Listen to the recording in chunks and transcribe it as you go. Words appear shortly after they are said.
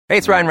Hey,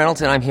 it's Ryan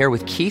Reynolds, and I'm here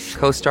with Keith,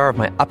 co-star of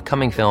my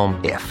upcoming film,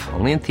 If,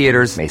 only in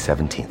theaters May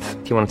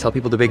 17th. Do you want to tell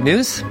people the big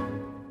news?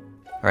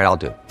 All right, I'll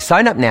do it.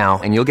 Sign up now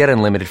and you'll get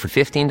unlimited for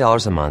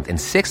 $15 a month and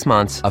 6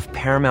 months of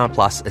Paramount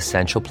Plus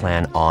Essential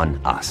Plan on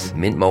us.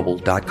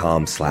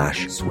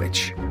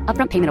 MintMobile.com/switch.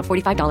 Upfront payment of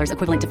 $45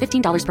 equivalent to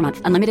 $15 per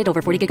month. Unlimited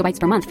over 40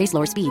 gigabytes per month. Face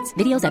lower speeds.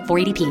 Videos at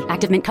 480p.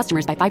 Active Mint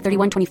customers by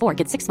 531.24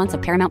 get 6 months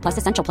of Paramount Plus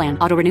Essential Plan.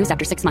 Auto renews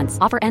after 6 months.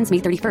 Offer ends May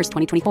 31st,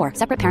 2024.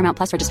 Separate Paramount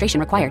Plus registration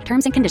required.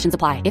 Terms and conditions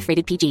apply if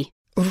rated PG.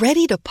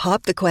 Ready to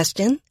pop the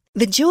question?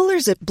 The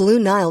jewelers at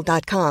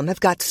BlueNile.com have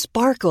got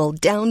sparkle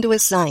down to a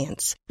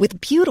science with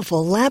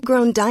beautiful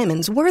lab-grown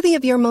diamonds worthy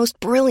of your most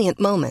brilliant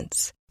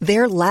moments.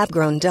 Their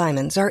lab-grown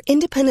diamonds are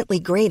independently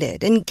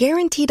graded and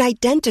guaranteed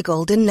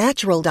identical to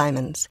natural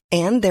diamonds,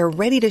 and they're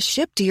ready to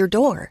ship to your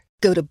door.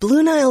 Go to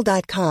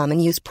BlueNile.com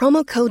and use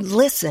promo code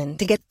LISTEN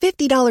to get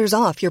 $50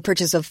 off your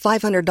purchase of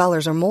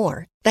 $500 or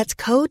more. That's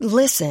code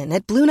LISTEN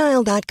at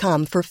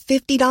BlueNile.com for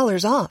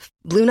 $50 off.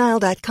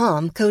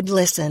 BlueNile.com, code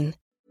LISTEN.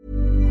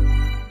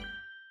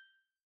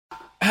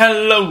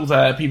 Hello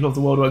there, people of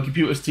the world where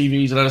computers,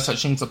 TVs, and other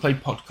such things that play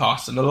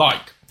podcasts and the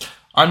like.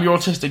 I'm your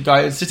autistic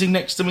guy, and sitting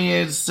next to me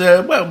is,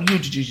 well, you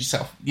introduce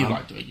yourself. You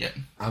like doing it.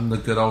 I'm the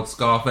good old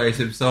Scarface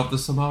himself, the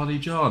Somali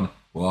John.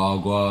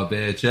 Wagwan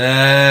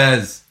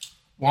bitches.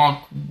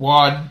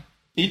 Wagwan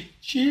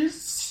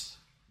bitches.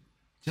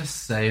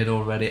 Just say it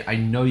already. I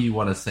know you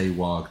want to say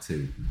wag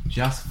too.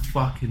 Just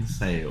fucking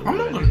say it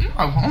already.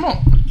 I'm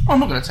not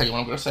going to tell you what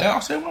I'm going to say. I'll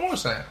say what I want to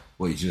say.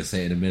 What, you're going to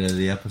say it in the middle of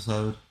the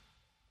episode?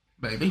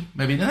 Maybe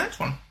the next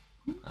one.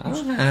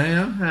 Okay.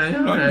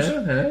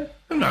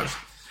 Who knows?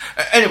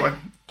 Anyway,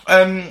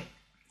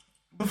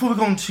 before we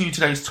go on to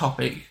today's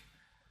topic,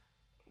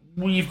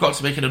 we've got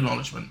to make an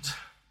acknowledgement.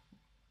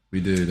 We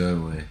do,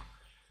 don't we?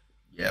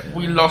 Yeah,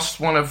 we lost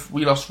one of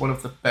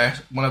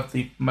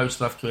the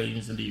most loved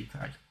comedians in the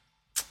UK.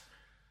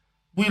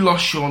 We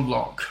lost Sean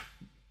Locke.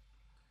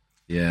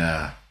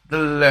 Yeah. The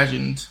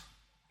legend.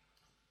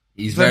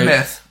 He's the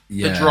myth.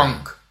 The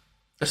drunk.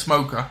 The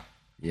smoker.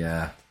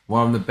 Yeah.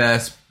 One of the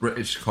best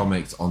British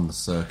comics on the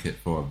circuit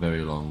for a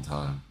very long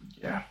time.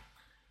 Yeah.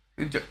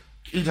 He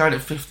died at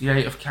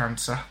 58 of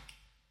cancer.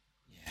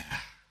 Yeah.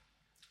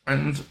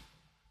 And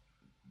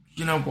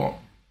you know what?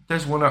 There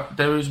is one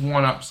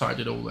upside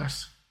in all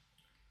this.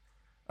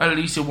 At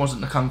least it wasn't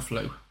the Kung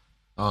Flu.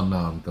 Oh no,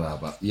 I'm glad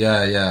about.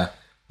 Yeah.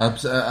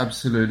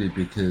 Absolutely,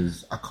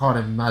 because I can't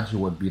imagine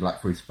what it'd be like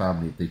for his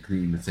family if they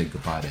couldn't even say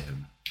goodbye to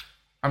him.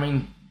 I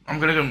mean, I'm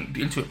going to go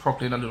into it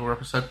properly in another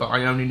episode, but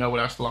I only know what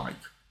that's like.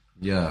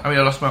 Yeah. I mean,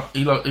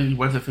 he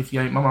went at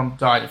 58. My mum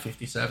died at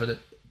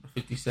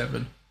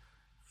 57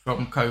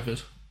 from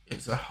COVID.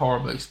 It's a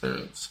horrible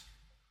experience.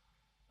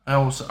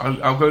 I'll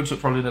go into it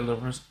probably in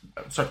another.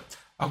 Sorry,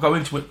 I'll go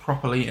into it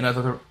properly in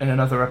another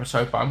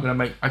episode. But I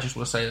just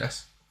want to say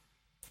this: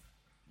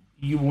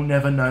 you will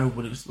never know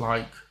what it's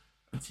like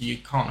until you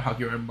can't hug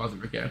your own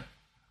mother again.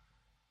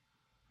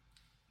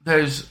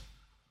 There's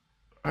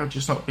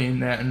just not being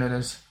there, and then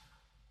there's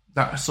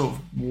that sort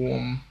of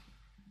warm.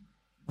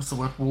 What's the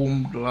word?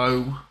 Warm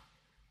glow.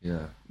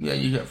 Yeah. Yeah,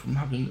 you get from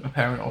having a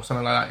parent or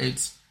something like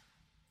that.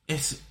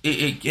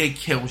 It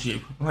kills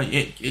you. Like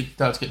it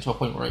does get to a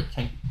point where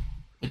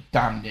it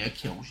damn near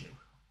kills you,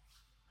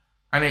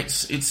 and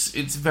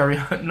it's very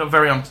not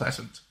very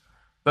unpleasant.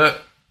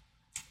 But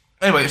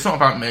anyway, it's not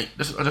about me.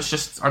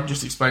 I'm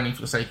just explaining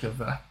for the sake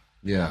of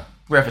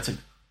brevity.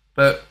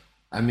 But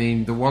I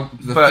mean,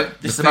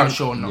 this is about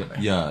Sean, not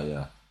me.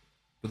 Yeah.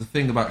 But the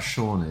thing about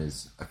Sean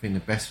is, I think the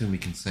best thing we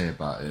can say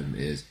about him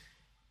is,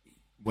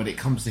 when it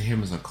comes to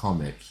him as a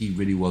comic, he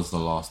really was the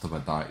last of a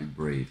dying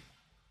breed.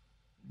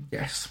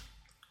 Yes.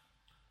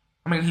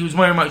 I mean, he was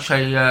very much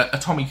a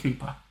Tommy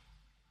Cooper.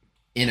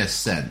 In a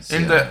sense.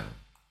 That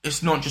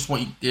it's not just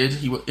what he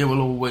did, it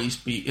will always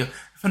be... I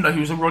found out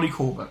he was a Ronnie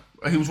Corbett.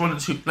 He was one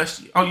of the two...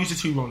 I'll use the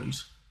two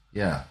Ronnies.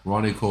 Yeah,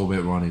 Ronnie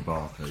Corbett, Ronnie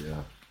Barker,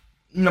 yeah.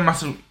 No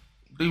matter...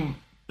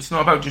 It's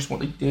not about just what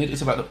they did,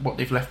 it's about what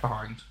they've left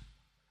behind.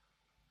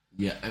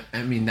 Yeah,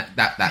 I mean,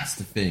 that's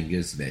the thing,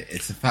 isn't it?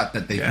 It's the fact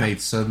that they've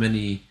made so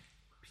many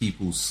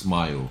people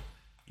smile.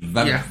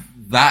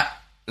 That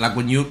like,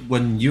 when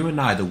you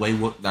and I, the way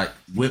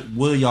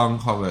we're young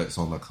comics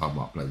on the come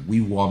up. Like,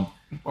 we want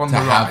to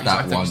have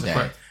that one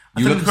day.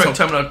 I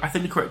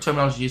think the correct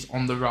terminology is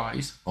on the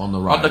rise. On the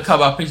rise. On the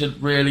come up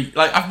isn't really...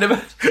 Like, I've never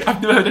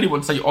heard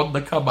anyone say on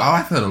the come up. Oh,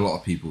 I've heard a lot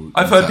of people...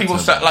 I've heard people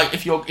say, like,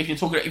 if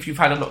you've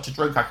had a lot to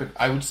drink,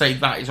 I would say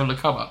that is on the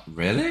come up.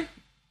 Really?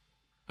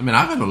 I mean,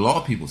 I've heard a lot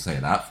of people say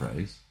that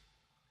phrase.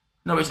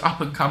 No, it's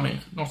up and coming,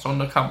 not on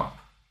the come up.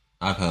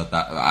 I've heard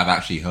that. I've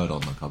actually heard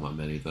on the come up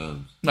many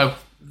times. No,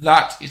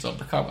 that is on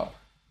the come up.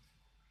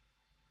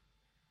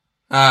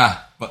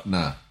 But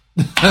no.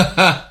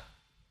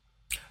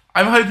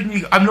 I'm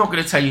hoping I'm not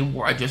going to tell you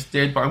what I just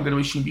did, but I'm going to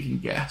assume you can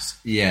guess.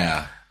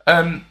 Yeah.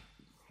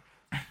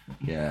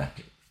 Yeah.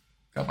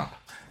 Come on.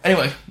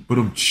 Anyway.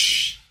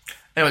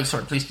 Anyway,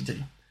 sorry, please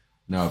continue.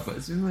 No, but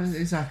it's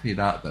exactly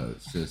that, though.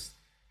 It's just...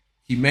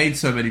 He made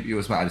so many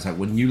people smile. It's like,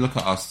 when you look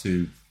at us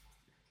two...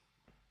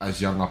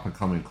 as young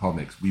up-and-coming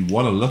comics, we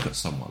want to look at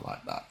someone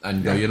like that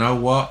and go, you know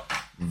what?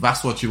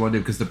 That's what you want to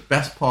do. Because the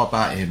best part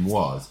about him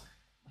was,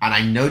 and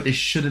I know this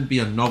shouldn't be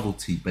a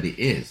novelty, but it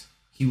is,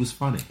 he was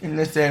funny. In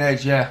this day and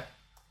age, yeah.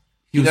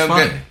 He was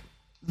funny.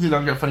 You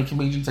don't get funny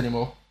comedians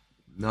anymore.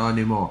 No,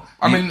 anymore.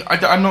 I'm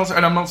not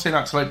saying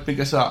that to like big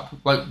us up.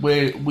 Like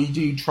we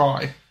do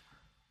try,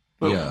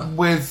 but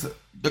with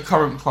the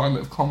current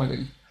climate of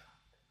comedy,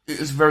 it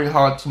is very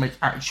hard to make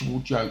actual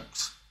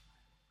jokes.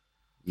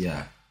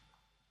 Yeah,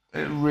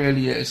 it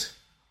really is.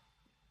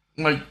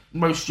 Like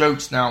most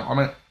jokes now,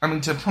 I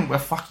mean to the point where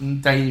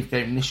fucking Dave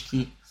gave Nish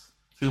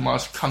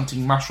Kumar's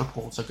cunting MASH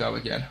reporter go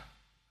again.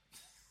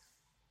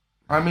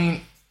 I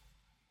mean,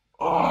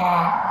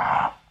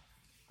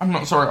 I'm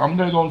not sorry. I'm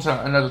going to go on to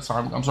that another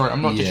time. I'm sorry.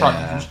 I'm not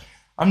distracting.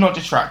 I'm not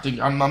distracting.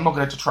 I'm not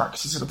going to detract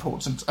because this is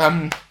important.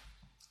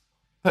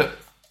 But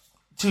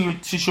to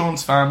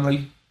Sean's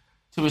family,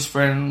 to his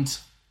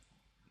friends,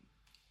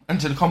 and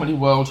to the comedy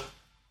world,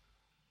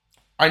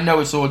 I know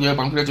it's audio,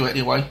 but I'm going to do it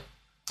anyway.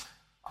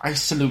 I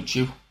salute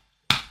you.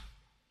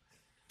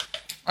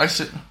 And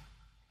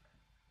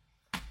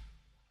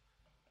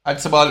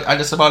Somali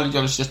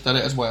John has just done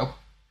it as well.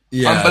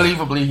 Yeah.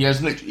 Unbelievably,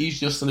 he's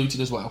just saluted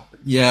as well.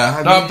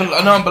 Yeah.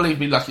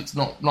 Unbelievably, like it's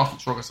not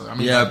it's wrong. I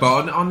mean, yeah,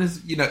 but on this,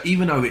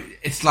 even though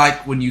it's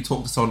like when you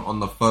talk to someone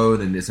on the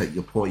phone and it's like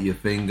you point your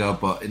finger,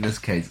 but in this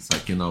case, it's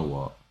like, you know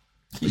what?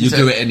 You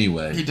do it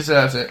anyway. He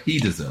deserves it. He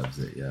deserves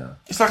it, yeah.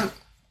 It's like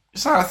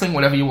a thing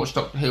whenever you watch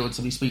Doctor Who and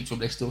somebody speaks to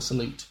him, they still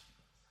salute.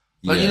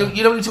 Like, you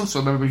know when you talk to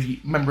a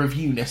member of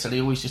UNIS and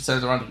he always just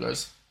turns around and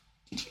goes,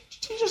 did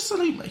you just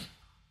salute me?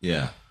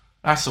 Yeah.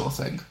 That sort of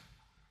thing.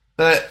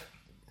 But...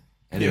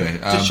 Anyway,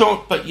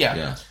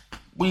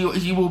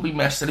 he will be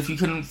missed, and if you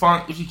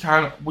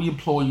can, we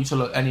implore you to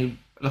look up any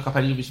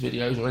of his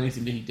videos or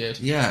anything that he did.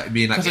 Yeah, I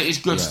mean, because it is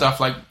good stuff.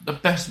 Like the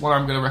best one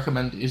I'm going to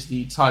recommend is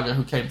the Tiger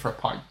Who Came for a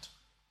Pint.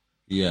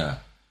 Yeah.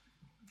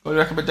 Got any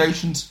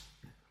recommendations?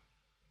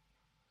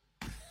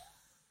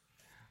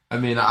 I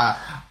mean,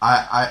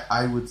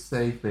 I would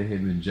say for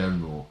him in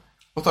general.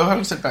 Although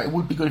having said that, it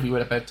would be good if he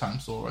read a bedtime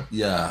story.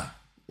 Yeah.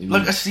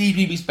 Like a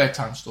CBeebies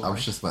bedtime story. I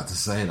was just about to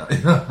say that.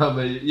 I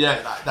mean,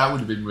 that would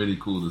have been really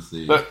cool to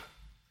see. But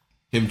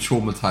him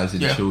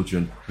traumatizing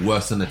children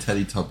worse than the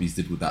Teletubbies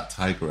did with that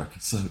Tiger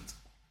episode.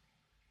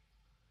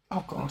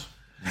 Oh, God.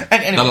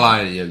 Anyway, the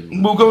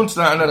line, we'll go into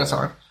that another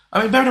time.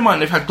 I mean, bear in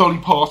mind, they've had Dolly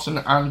Parton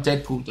and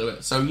Deadpool do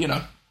it, so,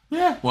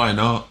 Yeah, why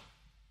not?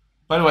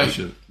 By the way,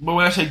 but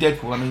when I say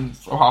Deadpool, I mean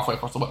halfway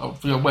across the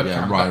webcam.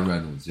 Yeah, Ryan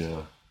Reynolds,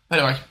 yeah.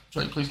 Anyway,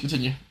 sorry, please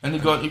continue. And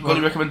you've got any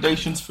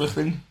recommendations for a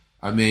thing?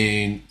 I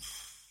mean,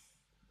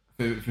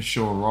 for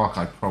Sean Rock,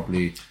 I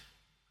probably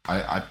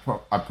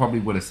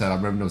would have said, I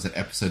remember there was an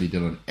episode he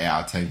did on 8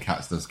 out of 10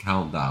 Cats Does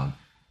Countdown,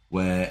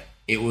 where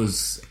it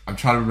was, I'm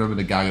trying to remember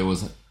the gag, it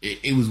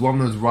was one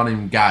of those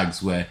running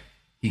gags where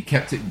he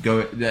kept it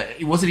going,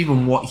 it wasn't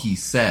even what he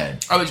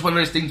said. Oh, it's one of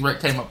those things where it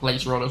came up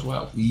later on as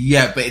well.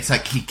 Yeah, but it's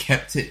like he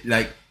kept it,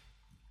 like,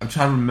 I'm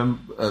trying to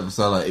remember,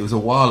 it was a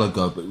while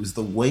ago, but it was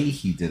the way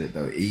he did it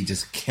though, he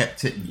just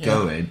kept it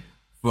going.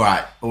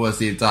 Right, almost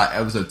the entire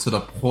episode to the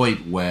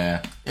point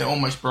where it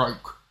almost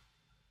broke.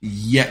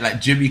 Yeah, like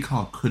Jimmy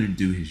Carr couldn't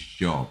do his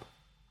job.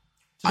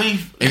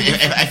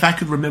 If I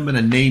could remember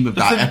the name of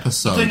that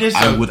episode,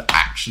 I would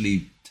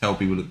actually tell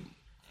people.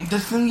 The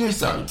thing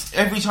is, though,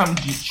 every time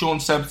Sean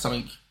said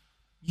something,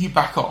 you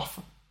back off,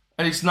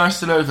 and it's nice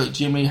to know that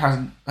Jimmy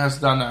has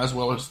done that as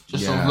well as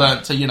just sort of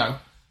learned to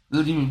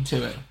leave him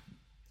to it.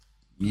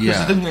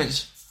 Because the thing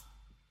is,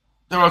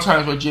 there are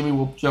times where Jimmy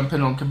will jump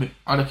in on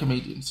other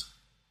comedians.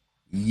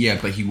 Yeah,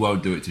 but he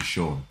won't do it to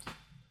Sean.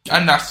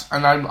 And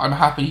I'm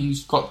happy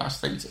he's got that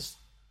status.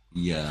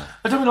 Yeah.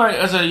 I don't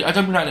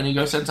mean that in an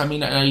ego sense. I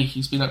mean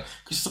he's been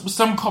because with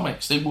some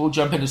comics they will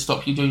jump in and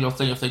stop you doing your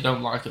thing if they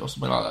don't like it or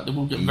something like that. They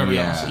will get very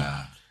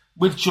arsey.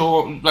 With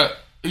Sean,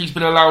 he's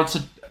been allowed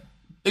to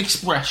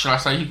express. Shall I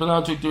say? He's been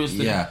allowed to do his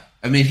thing. Yeah.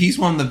 I mean, he's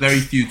one of the very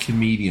few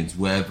comedians,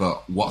 wherever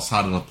what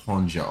side of the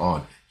pond you're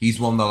on. He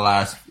was one of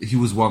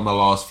the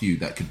last few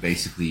that could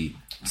basically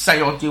say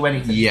or do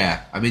anything.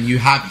 Yeah. I mean, you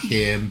have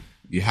him.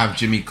 You have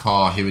Jimmy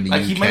Carr here in the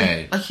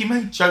UK. He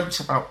made jokes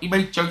about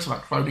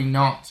cloning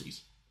Nazis.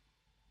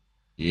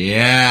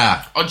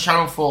 Yeah. On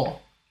Channel 4.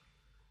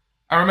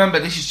 I remember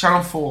this is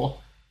Channel 4.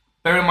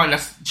 Bear in mind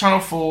that's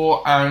Channel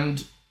 4 and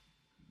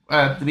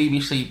the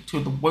BBC, two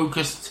of the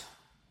wokest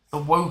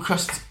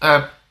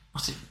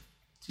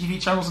TV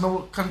channels in the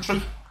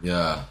country.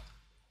 Yeah.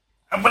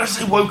 And when I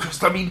say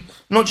wokest, I mean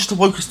not just the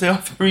wokest, they are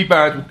very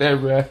bad with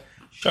their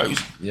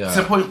shows. Yeah.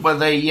 To the point where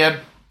they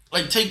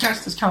take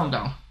Cats Does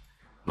Countdown.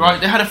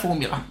 Right, they had a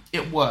formula.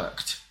 It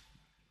worked.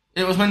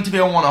 It was meant to be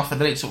a one-off, and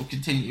then it sort of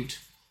continued.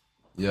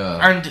 Yeah.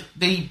 And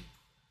they,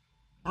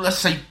 let's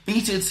say,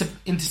 beat it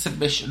into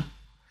submission.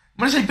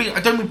 When I say beat, I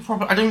don't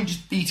mean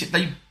just beat it.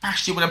 They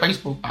bashed it with a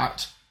baseball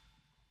bat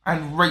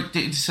and raped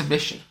it into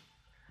submission.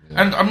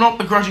 Yeah. And I'm not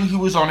begrudging who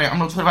was on it. I'm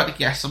not talking about the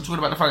guests. I'm talking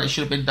about the fact that it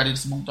should have been done in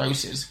small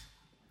doses.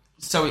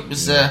 So it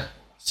was,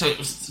 so it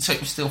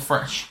was still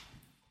fresh.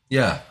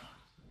 Yeah.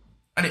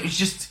 And it was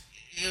just.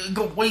 it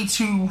got way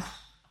too,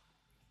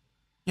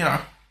 you know.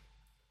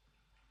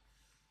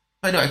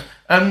 But anyway,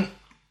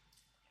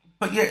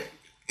 but yeah,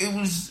 it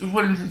was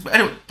one of the things. But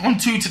anyway, on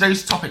to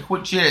today's topic,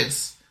 which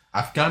is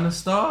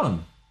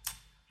Afghanistan.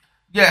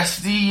 Yes,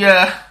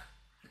 the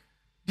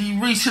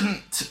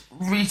recent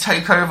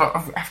retakeover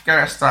of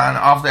Afghanistan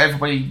after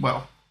everybody,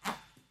 well,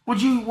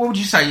 what would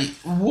you say,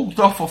 walked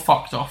off or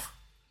fucked off?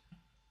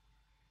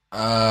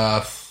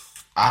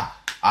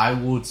 I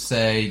would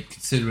say,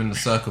 considering the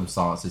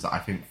circumstances, I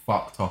think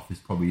fucked off is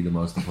probably the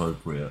most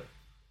appropriate.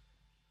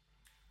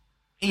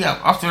 Yeah,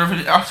 after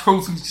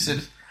all things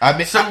considered.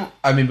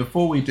 I mean,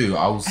 before we do,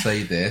 I will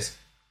say this.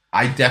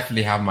 I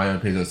definitely have my own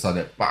opinions on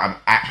it, but I'm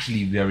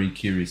actually very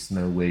curious to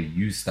know where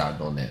you stand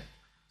on it.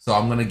 So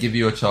I'm going to give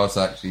you a chance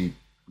to actually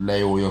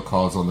lay all your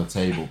cards on the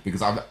table,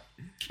 because I'm...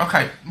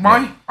 Okay,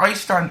 where I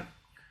stand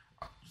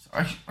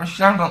on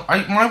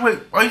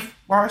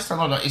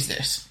it is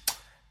this.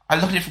 I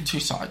look at it from two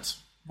sides.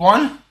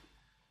 One,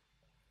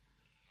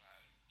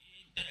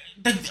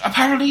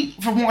 apparently,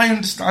 from what I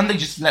understand, they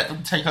just let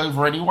them take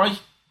over anyway.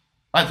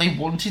 Like, they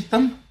wanted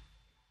them.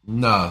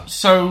 No.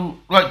 So,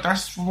 like,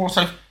 that's from what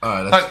or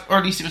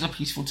at least it was a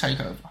peaceful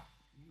takeover.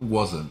 It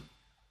wasn't.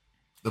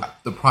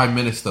 The Prime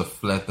Minister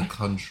fled the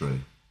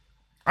country.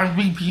 I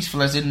mean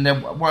peaceful as in,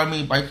 what I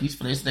mean by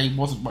peaceful is there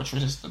wasn't much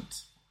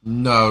resistance.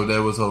 No,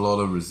 there was a lot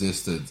of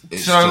resistance.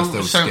 It's just they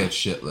were scared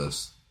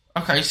shitless.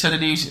 Okay, so the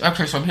news...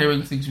 Okay, so I'm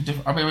hearing things with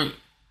different...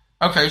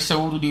 Okay,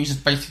 so all the news is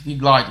basically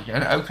lied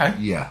again. Okay.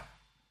 Yeah.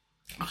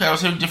 Okay, I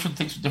was hearing different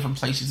things from different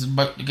places, and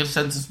the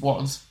consensus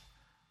was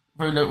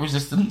very low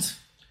resistance.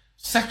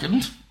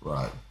 Second...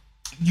 Right.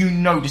 You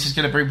know this is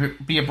going to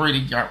be a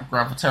breeding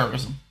ground for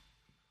terrorism.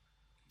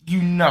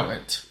 You know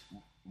it.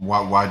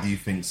 Why do you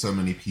think so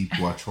many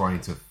people are trying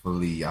to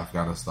flee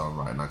Afghanistan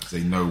right now? Because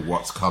they know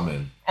what's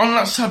coming. On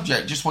that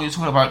subject, just what you're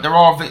talking about, there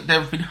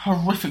have been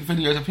horrific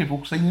videos of people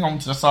clinging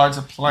onto the sides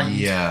of planes.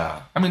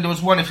 Yeah. I mean, there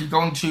was one, if you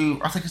go into,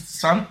 I think it's The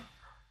Sun.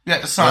 Yeah,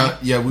 The Sun.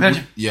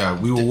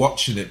 We were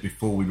watching it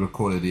before we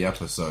recorded the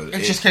episode.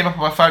 It just came up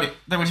on my phone.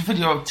 There was a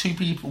video of two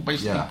people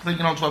basically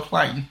clinging onto a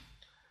plane,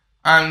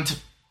 and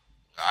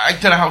I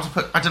don't know how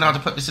to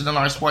put this in a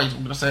nice way. So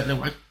I'm going to say it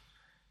anyway.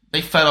 They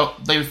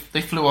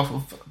flew off.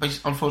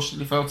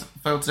 Unfortunately, fell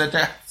to their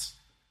deaths,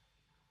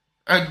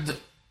 and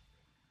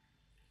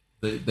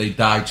they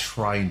died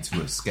trying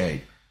to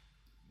escape.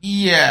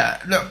 Yeah.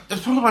 Look, the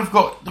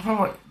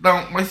problem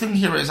now, my thing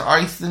here is,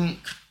 I think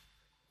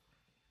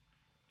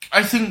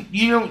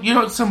you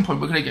know at some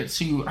point we're going to get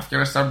to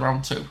Afghanistan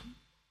round 2.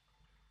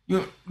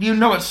 You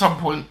know at some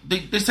point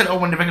they said, oh,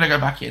 when they're going to go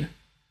back in.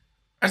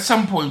 At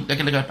some point they're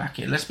going to go back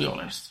in. Let's be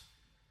honest.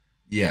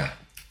 Yeah.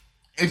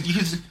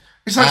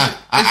 It's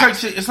like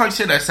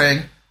sitting there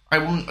saying,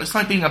 it's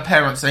like being a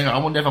parent saying, I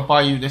will never buy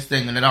you this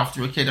thing, and then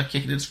after a kid are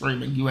kicking and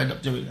screaming, you end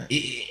up doing it.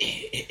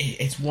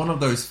 It's one of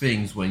those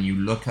things when you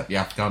look at the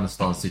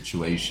Afghanistan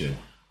situation.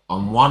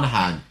 On one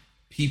hand,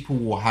 people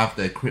will have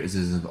their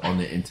criticisms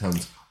on it in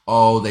terms,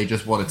 they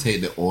just want to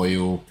take the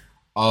oil.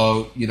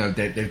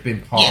 They've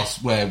been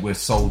past where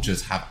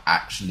soldiers have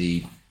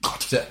actually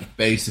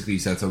basically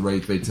sent a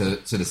raid to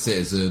the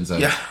citizens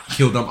and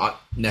killed them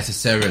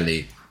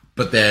unnecessarily.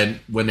 But then,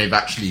 when they've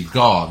actually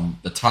gone,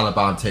 the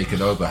Taliban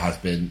taking over has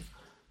been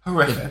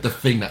horrific. The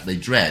thing that they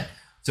dread.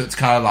 So it's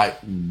kind of like,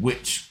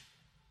 which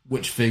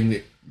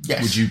thing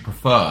would you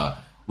prefer?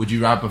 Would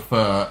you rather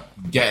prefer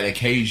getting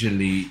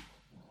occasionally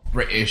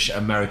British,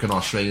 American,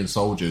 Australian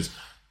soldiers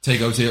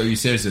take over to your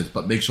citizens,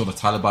 but make sure the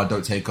Taliban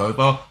don't take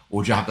over? Or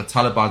would you have the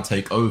Taliban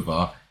take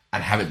over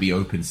and have it be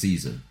open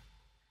season?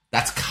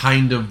 That's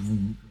kind of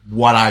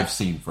what I've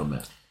seen from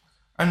it.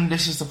 And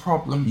this is the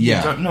problem.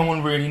 Yeah. No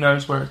one really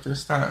knows where it's going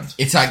to stand.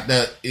 It's like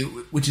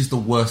which is the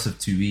worst of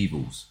two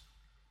evils.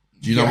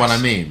 Do you know what I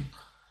mean?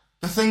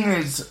 The thing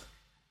is,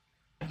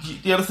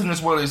 the other thing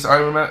as well is, I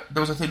remember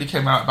there was a thing that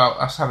came out about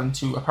us having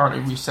to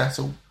apparently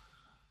resettle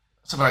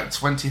something like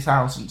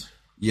 20,000.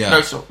 Yeah. No,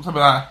 something like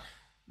that.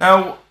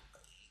 Now,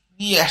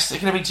 yes, there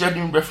are going to be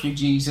genuine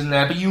refugees in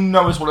there, but you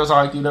know as well as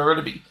I do, there are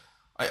going to be.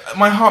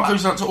 My heart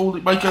goes out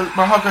to my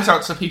heart goes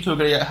out to the people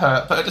who are going to get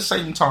hurt, but at the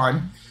same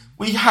time.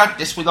 We had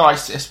this with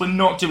ISIS. We're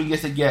not doing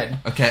it again.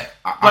 Okay.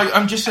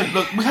 I'm just saying,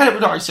 look, we had it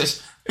with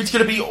ISIS. It's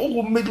going to be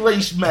all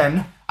middle-aged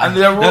men, and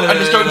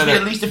there's going to be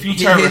at least a few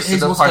terrorists.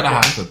 Here's what's going to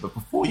happen. But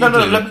before you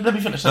let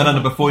me finish.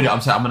 Before you do,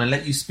 I'm going to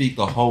let you speak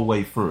the whole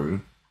way through.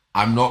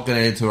 I'm not going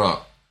to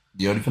interrupt.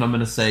 The only thing I'm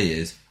going to say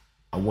is,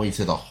 I want you to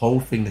say the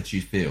whole thing that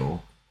you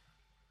feel,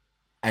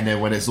 and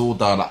then when it's all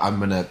done, I'm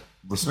going to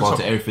respond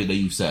to everything that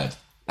you said.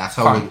 That's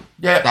how. Fine.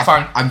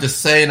 Fine. I'm just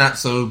saying that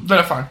so.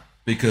 No, fine.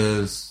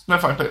 Because... No,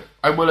 fine, but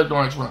I will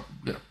acknowledge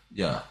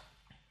Yeah.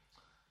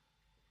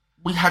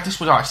 We had this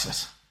with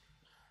ISIS.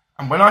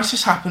 And when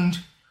ISIS happened,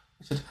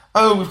 they said,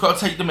 we've got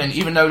to take them in,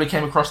 even though they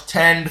came across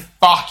 10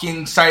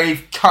 fucking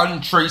safe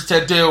countries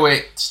to do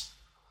it.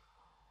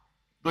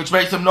 Which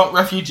makes them not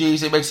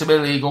refugees, it makes them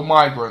illegal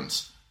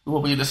migrants. We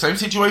will be in the same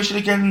situation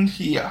again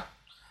here.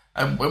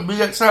 And when we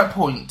get to that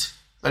point,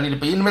 they'll either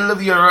be in the middle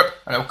of Europe,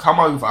 and they'll come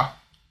over.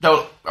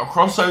 They'll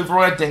cross over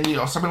on a dinghy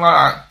or something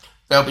like that.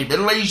 there'll be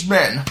middle-aged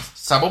men.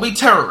 Some will be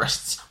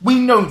terrorists. We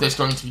know there's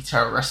going to be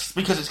terrorists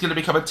because it's going to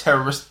become a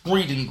terrorist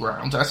breeding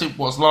ground, as it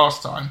was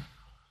last time.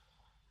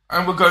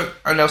 And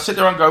they'll sit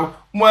there and go,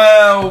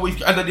 well, and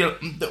then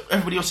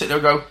everybody will sit there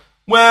and go,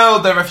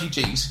 well, they're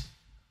refugees.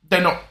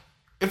 They're not.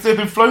 If they've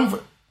been flown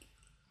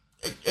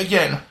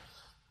again,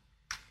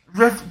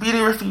 being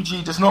a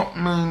refugee does not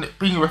mean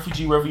being a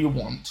refugee wherever you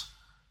want.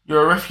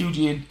 You're a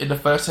refugee in the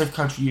first safe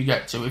country you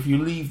get to. If you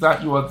leave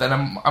that, you are then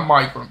a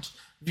migrant.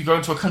 If you go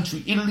into a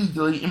country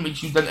illegally, it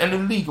makes you then an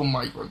illegal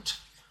migrant.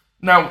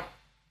 Now,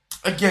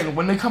 again,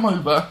 when they come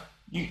over,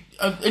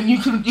 and you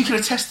can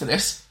attest to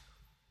this,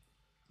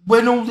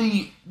 when all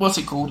the,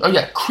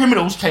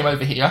 criminals came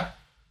over here,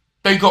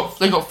 they got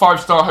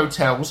 5-star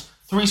hotels,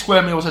 3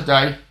 square meals a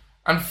day,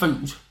 and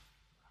food.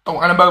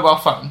 Oh, and a mobile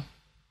phone.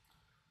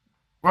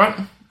 Right?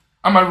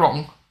 Am I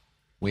wrong?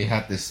 We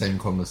had this same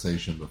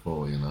conversation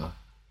before, you know.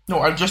 No,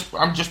 I'm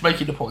just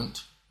making the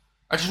point.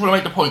 I just want to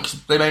make the point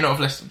because they may not have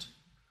listened.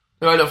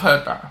 They may not have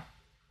heard that.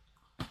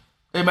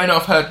 They may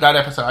not have heard that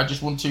episode. I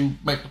just want to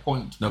make the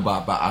point. No,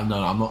 but I'm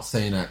not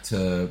saying that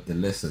to the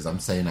listeners. I'm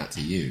saying that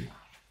to you.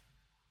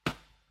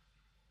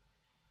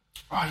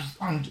 I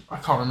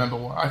can't remember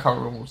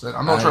what was said.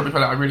 I'm not sure if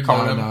I really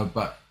can't remember. No,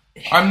 but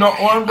I'm not.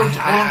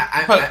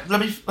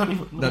 Let me.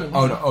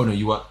 Oh no!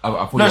 You were.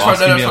 I thought you were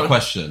asking me a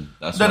question.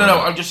 No.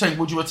 I'm just saying.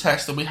 Would you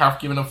attest that we have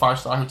given them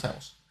 5-star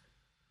hotels?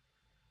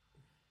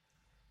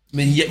 I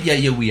mean,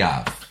 yeah, we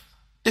have.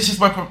 This is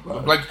my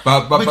problem.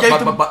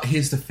 But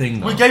here's the thing,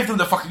 though. We gave them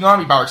the fucking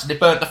army barracks and they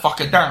burnt the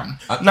fucker down.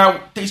 Now,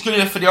 it's good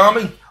enough for the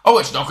army. Oh,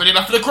 it's not good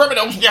enough for the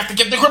criminals. We have to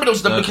give the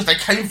criminals them because they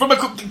came from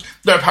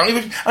they're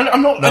apparently... And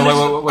I'm not...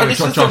 No, wait,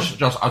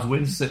 Josh, I was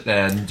willing to sit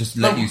there and just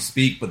let you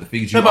speak, but the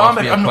thing is, you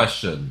asked me a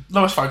question.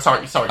 No, it's fine. Sorry.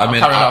 I'll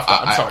carry on after.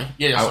 I'm sorry.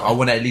 Yeah, sorry. I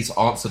want to at least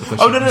answer the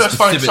question. Oh, no, it's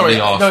fine. Sorry.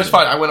 No, it's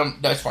fine. I went on...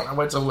 No, it's fine. I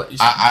went to let you...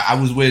 I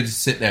was willing to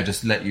sit there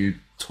just let you...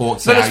 talk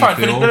to how you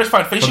feel. It's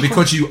fine. But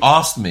because you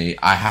asked me,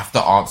 I have to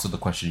answer the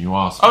question you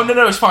asked me. Oh,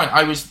 no, it's fine.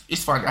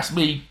 It's fine. That's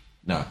me.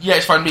 No. Yeah,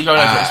 it's fine. Me going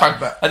over it. It's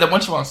fine. And then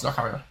once you answer, I'll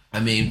carry on. I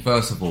mean,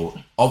 first of all,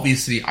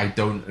 obviously I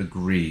don't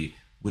agree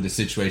with the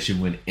situation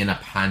when in a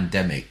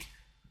pandemic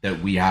that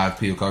we have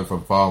people coming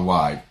from far and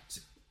wide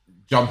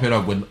jumping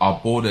over when our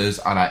borders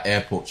and our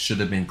airports should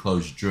have been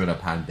closed during a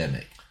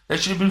pandemic. They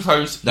should have been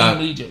closed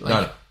immediately.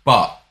 No,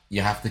 but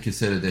you have to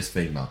consider this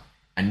thing though.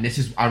 And this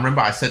is, I remember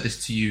I said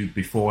this to you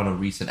before in a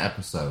recent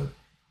episode,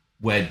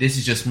 where this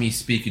is just me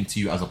speaking to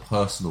you as a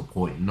personal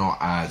point, not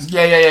as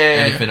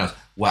anything else.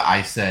 Where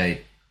I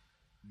say,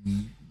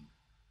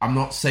 I'm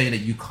not saying that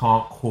you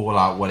can't call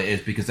out what it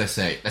is, because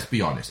let's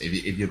be honest,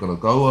 if you're going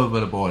to go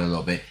over the border a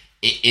little bit,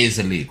 it is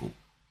illegal.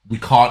 We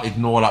can't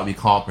ignore that, we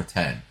can't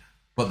pretend.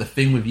 But the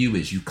thing with you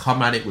is, you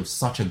come at it with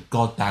such a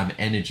goddamn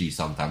energy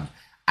sometimes.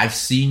 I've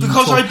seen you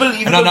I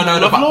believe no,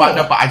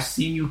 but I've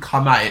seen you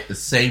come at it the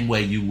same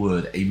way you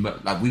would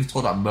like we've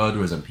talked about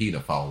murderers and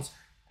paedophiles,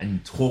 and you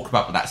talk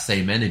about that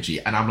same energy,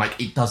 and I'm like,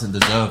 it doesn't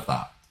deserve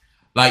that.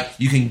 Like,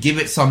 you can give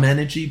it some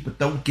energy, but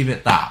don't give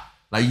it that.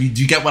 Like, do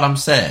you get what I'm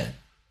saying?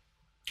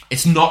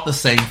 It's not the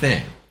same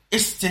thing.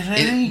 It's still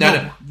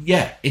illegal.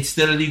 Yeah, it's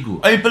still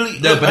illegal. I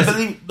believe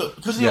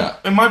because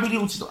it might be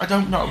illegal. I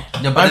don't know.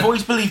 No, but I've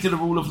always believed in the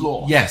rule of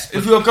law. Yes,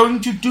 if you're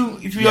going to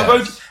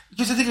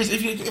because the thing is,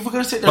 if we're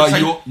going to sit there and say,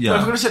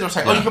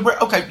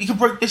 you can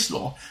break this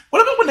law.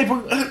 What about when they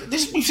bring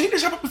this? We've seen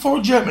this happen before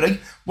in Germany.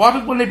 What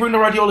happens when they bring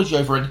their ideology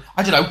over and,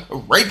 I don't know,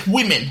 rape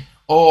women,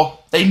 or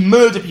they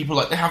murder people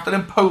like they have done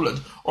in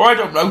Poland, or I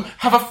don't know,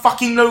 have a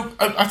fucking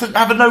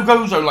have a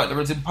no-go zone like there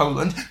is in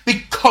Poland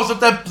because of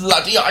their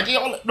bloody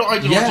ideology. Not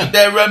ideology. Yeah.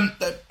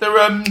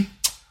 They're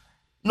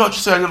not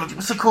just ideology.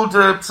 What's it called?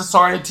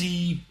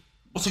 Society.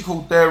 What's it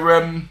called?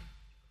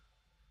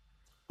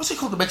 What's it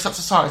called? The mixed-up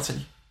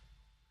society.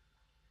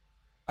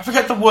 I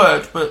forget the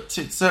word, but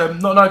it's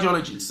not an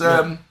ideology. It's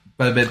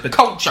but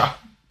culture.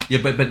 Yeah,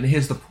 but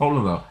here's the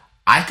problem though.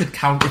 I could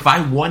if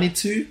I wanted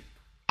to,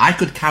 I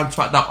could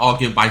counteract that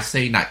argument by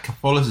saying that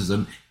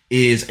Catholicism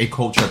is a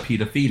culture of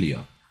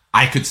paedophilia.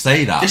 I could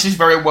say that. This is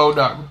very well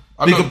done.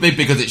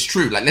 Because it's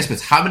true. Like,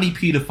 let's how many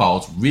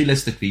paedophiles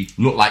realistically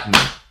look like me?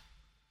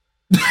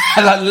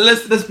 Like,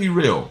 let's be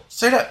real.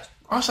 Say that.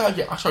 I'm sorry,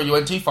 you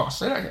went too fast.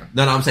 Say that again.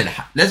 No, I'm saying,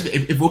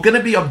 if we're going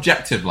to be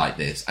objective like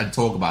this and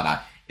talk about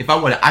that, if I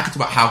wanted, I could talk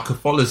about how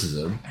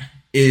Catholicism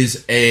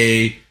is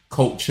a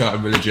culture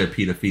and religion of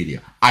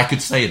paedophilia. I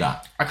could say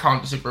that. I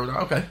can't disagree with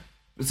that. Okay.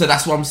 So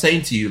that's what I'm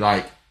saying to you.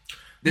 Like,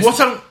 what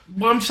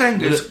I'm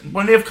saying is,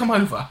 when they've come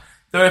over,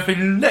 there have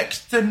been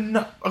next to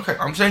no... Okay,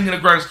 I'm saying in a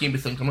grand scheme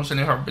of things, I'm not saying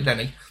there haven't been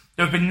any.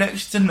 There have been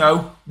next to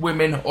no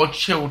women or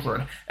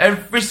children.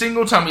 Every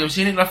single time you've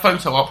seen it in a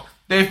photo op,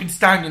 they've been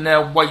standing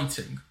there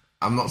waiting.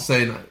 I'm not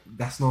saying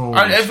that's not.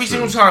 And every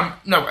single time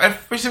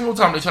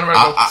they turn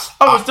around and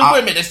go, it's the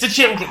women, it's the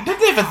children. They're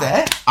never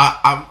there.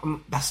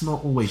 That's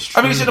not always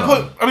true. I mean,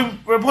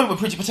 we're at a point where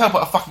Priti Patel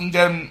put a fucking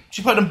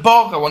she put an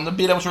embargo on them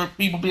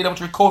people being able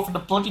to record from the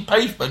bloody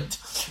pavement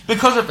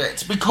because of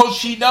it, because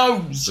she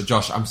knows. But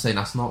Josh, I'm saying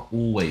that's not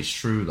always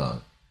true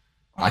though.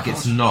 Like,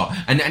 it's not.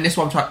 And this is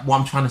what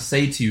I'm trying to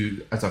say to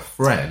you as a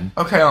friend.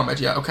 Okay, Ahmed,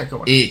 yeah, okay, go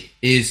on. It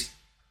is,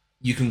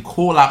 you can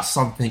call out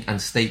something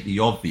and state the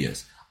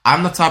obvious.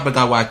 I'm the type of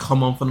guy where I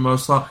come on for the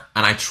most part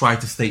and I try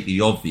to state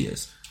the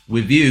obvious.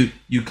 With you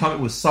come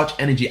in with such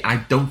energy, I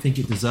don't think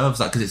it deserves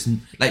that, because it's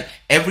like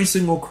every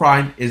single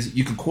crime is,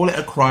 you can call it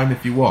a crime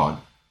if you want.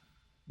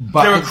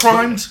 But there are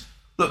crimes...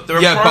 Look, there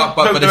are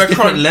but there's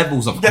different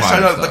levels of crime. Yes, I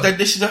know, but then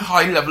this is a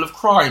high level of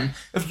crime.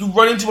 If you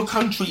run into a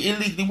country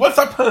illegally, what if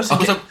that person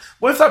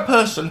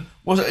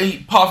was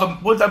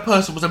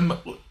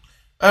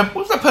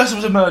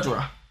a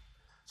murderer?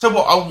 So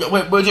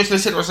what? We're just going to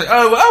sit there and say,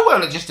 oh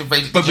well, it just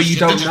invaded. But you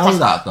don't know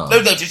that, though.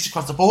 No, just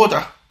across the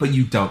border. But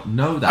you don't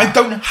know that. I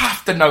don't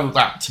have to know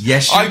that.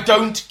 Yes, I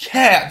don't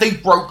care. They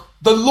broke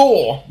the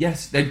law.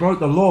 Yes, they broke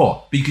the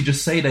law, but you could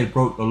just say they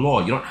broke the law.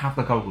 You don't have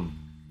to go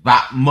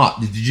that much.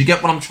 Did you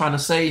get what I'm trying to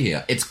say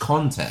here? It's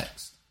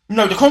context.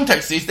 No, the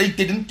context is they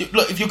didn't do...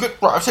 Look, if you're good...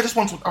 Right, I've said this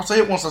once. I'll say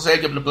it once. I'll say it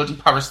again with the bloody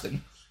Paris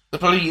thing. The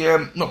bloody...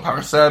 not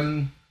Paris.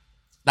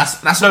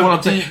 That's what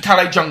I'm saying.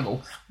 Calais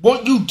jungle.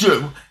 What you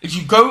do is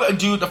you go and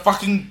do the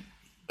fucking...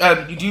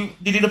 you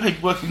do the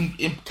paperwork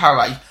in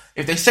Calais.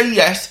 If they say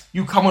yes,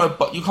 you come on a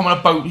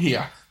boat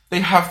here. They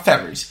have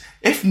ferries.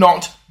 If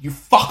not, you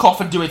fuck off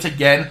and do it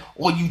again,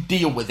 or you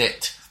deal with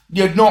it.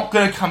 You're not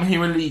going to come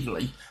here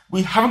illegally.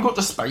 We haven't got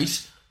the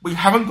space. We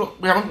haven't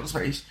got the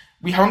space.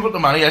 We haven't got the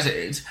money as it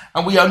is,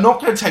 and we are not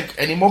going to take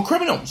any more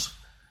criminals.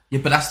 Yeah,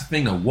 but that's the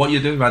thing, though. What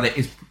you're doing right there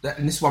is,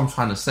 and this is what I'm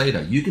trying to say,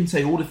 though. You can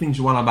say all the things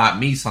you want about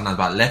me, sometimes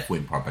about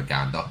left-wing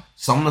propaganda.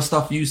 Some of the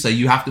stuff you say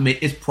you have to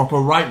make is proper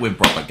right-wing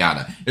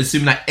propaganda,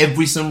 assuming that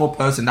every single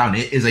person down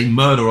here is a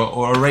murderer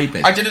or a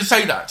rapist. I didn't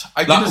say that.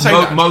 I didn't say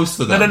that.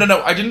 Most of them.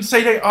 No. I didn't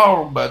say they are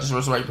all murderers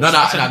or rapists.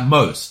 No,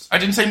 most. I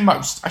didn't say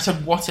most. I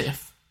said what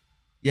if.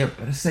 Yeah,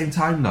 but at the same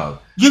time, though,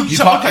 you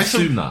can't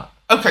assume that.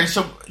 Okay,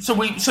 so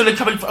they're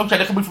coming from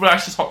an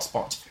ISIS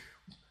hotspot.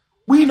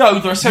 We know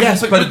there are several...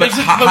 Yes, but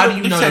how do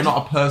you know they're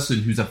not a person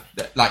who's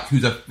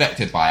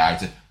affected by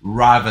ISIS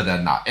rather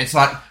than that? It's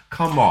like,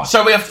 come on.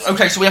 So we have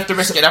to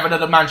risk it and have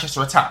another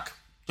Manchester attack,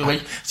 do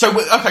we?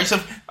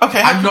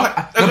 I'm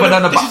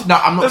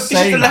not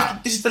saying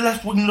that. This is the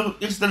left wing look.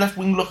 This is the left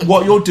wing look.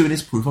 What you're doing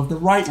is proof of the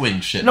right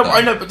wing shit. No, though.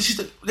 I know, but this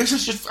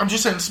is just. I'm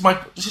just saying.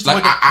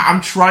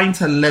 I'm trying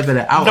to level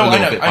it out a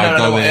little bit by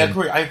going.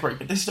 I agree.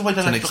 But this is the way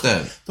the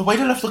left. The way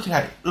the left look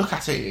at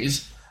it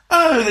is.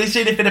 Oh, they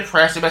say they've been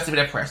oppressed. They must have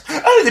been oppressed.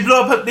 Oh, they blew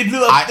up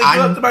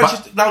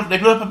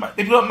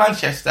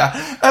Manchester.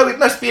 Oh, it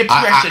must be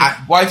oppression.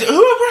 Why?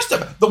 Who oppressed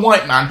them? The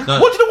white man.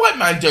 No. What did the white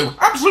man do?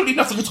 Absolutely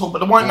nothing at all. But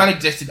the white man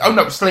existed. Oh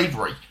no,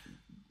 slavery.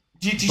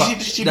 Do you see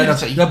the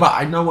stupidity? No, but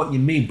I know what you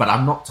mean. But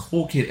I'm not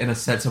talking in a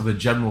sense of a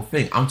general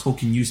thing. I'm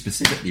talking you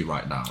specifically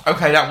right now.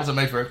 Okay, that wasn't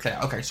made very clear.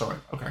 Okay, sorry.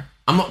 Okay.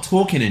 I'm not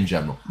talking in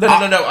general. No,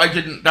 I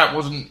didn't. That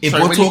wasn't. If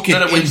we're talking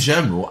in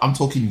general, I'm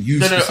talking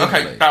you specifically.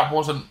 Okay, that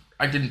wasn't.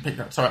 I didn't pick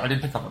up. Sorry, I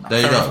didn't pick up on that.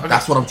 There you go. Okay.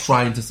 That's what I'm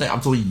trying to say.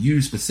 I'm talking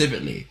you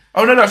specifically.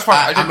 Oh no, it's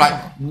fine.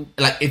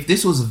 Like if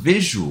this was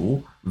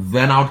visual,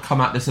 then I would come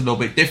at this a little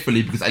bit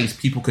differently because at least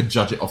people could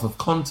judge it off of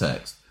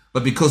context.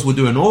 But because we're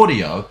doing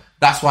audio,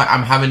 that's why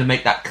I'm having to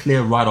make that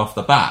clear right off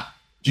the bat.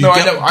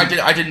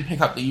 I didn't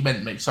pick up that you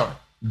meant me. Sorry.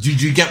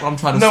 Did you get what I'm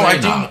trying to say?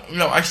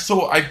 No,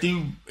 I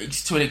do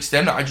to an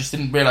extent. I just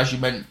didn't realise you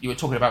were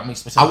talking about me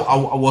specifically.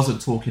 I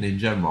wasn't talking in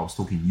general. I was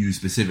talking you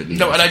specifically.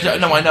 No, I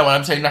know, and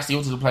I'm saying that's the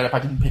autism played up. I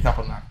didn't pick up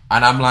on that.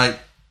 And I'm like,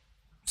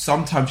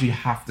 sometimes you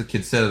have to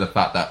consider the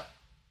fact that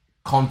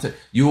context.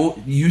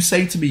 You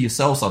say to me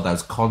yourself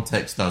sometimes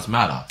context does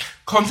matter.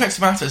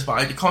 Context matters,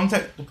 but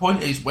the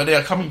point is where they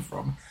are coming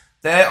from.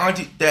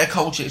 Their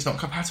culture is not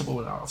compatible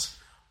with ours.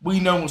 We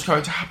know what's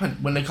going to happen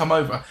when they come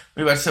over.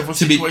 We've had several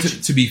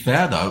situations. To be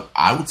fair, though,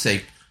 I would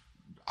say,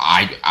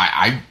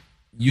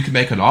 you can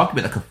make an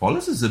argument that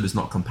Catholicism is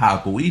not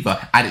compatible either,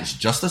 and it's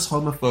just as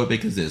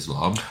homophobic as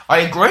Islam.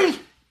 I agree.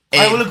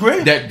 I will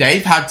agree.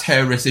 They've had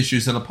terrorist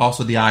issues in the past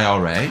with the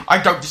IRA.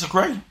 I don't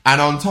disagree. And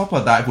on top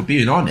of that, if we're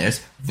being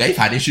honest, they've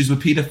had issues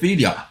with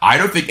paedophilia. I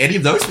don't think any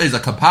of those things are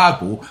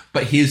compatible,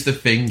 but here's the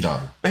thing,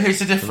 though. But here's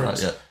the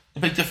difference. Right, yeah. The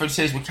big difference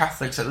is with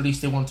Catholics, at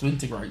least they want to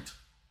integrate.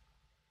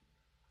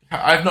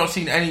 I've not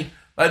seen any,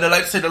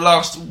 let's say the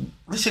last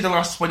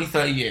 20,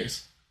 30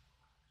 years.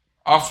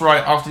 After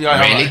the IRA.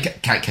 Really?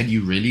 Can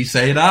you really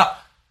say that?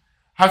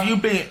 Have you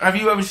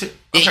ever seen...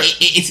 Okay.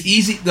 It's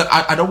easy,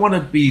 I don't want to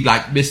be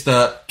like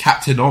Mr.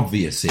 Captain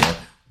Obvious here,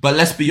 but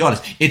let's be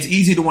honest, it's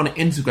easy to want to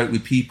integrate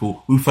with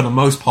people who for the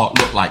most part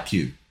look like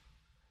you.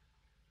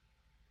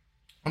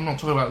 I'm not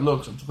talking about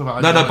looks, I'm talking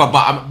about...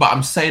 but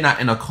I'm saying that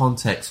in a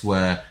context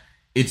where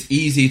it's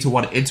easy to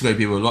want to integrate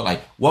people who look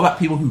like... What about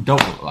people who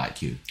don't look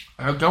like you?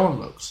 I don't go on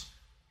looks.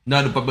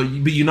 No, but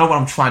you know what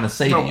I'm trying to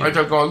say to you. No, I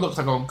don't go on looks,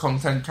 I go on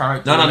content,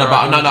 character... No,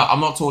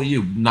 I'm not talking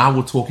you. Now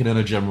we're talking in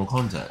a general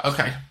context.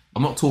 Okay.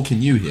 I'm not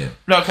talking you here.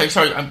 No, okay,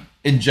 sorry.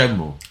 In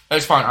general.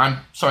 It's fine, I'm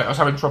sorry, I was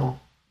having trouble...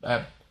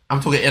 I'm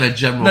talking in a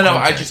general context.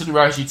 I just didn't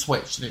realise you'd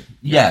switched.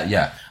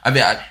 Yeah.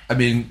 I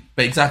mean,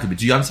 but exactly. But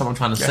do you understand what I'm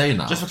trying to say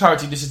now? Just for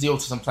clarity, this is the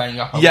autism playing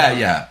up.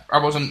 Yeah.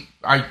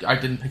 I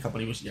didn't pick up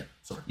what he was. Yeah.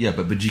 Sorry. Yeah,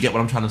 but do you get what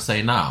I'm trying to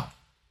say now?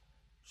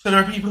 So there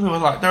are people who are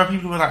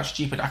like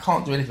stupid. I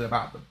can't do anything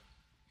about them.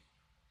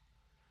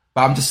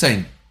 But I'm just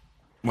saying,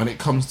 when it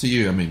comes to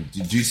you, I mean,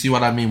 do you see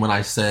what I mean when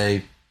I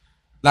say,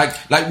 like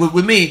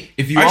with me,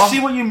 if you I see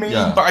what you mean,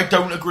 but I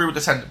don't agree with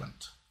the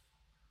sentiment.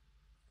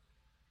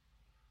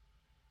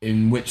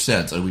 In which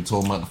sense? Are we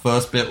talking about the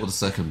first bit or the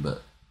second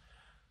bit?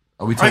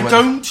 I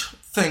don't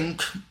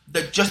think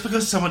that just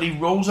because somebody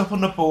rolls up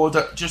on the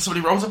border, just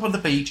somebody rolls up on the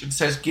beach and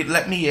says,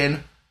 "Let me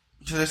in,"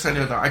 to this and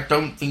that, I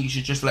don't think you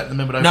should just let them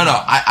in. But no,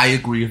 I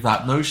agree with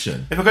that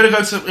notion. If we're going to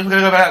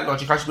go by that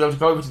logic, I should be able to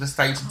go over to the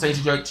States and say to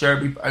Biden,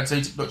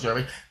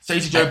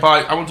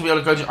 I want to be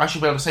able to I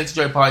should be able to say to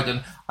Joe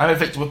Biden, "I'm a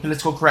victim of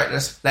political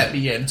correctness. Let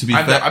me in.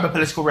 I'm a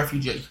political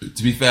refugee."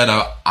 To be fair,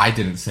 though, I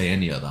didn't say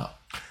any of that.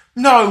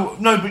 No,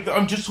 but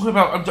I'm just talking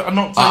about. I'm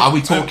not. Are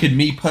we talking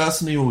me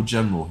personally or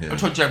general here? I'm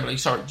talking generally.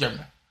 Sorry,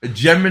 generally.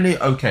 Generally,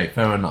 okay,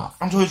 fair enough.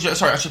 I'm talking.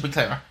 Sorry, I should be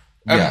clearer.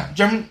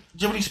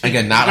 Generally speaking,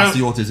 again, now that's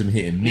the autism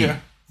hitting me. Yeah.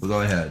 But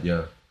go ahead,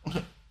 yeah.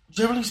 Okay.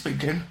 Generally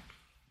speaking,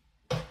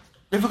 if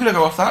we're going to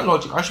go off that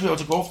logic, I should be able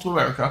to go off to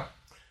America.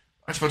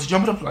 I should be able to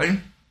jump on a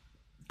plane,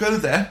 go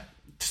there,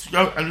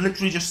 go and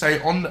literally just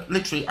say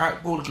literally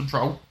at border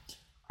control,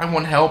 "I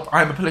want help.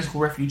 I'm a political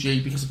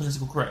refugee because of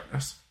political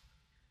correctness."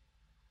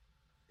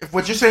 If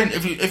we're just saying,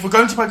 if we're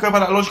going to go by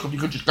that logic, if you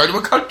could just go to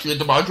a country and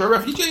demand you're a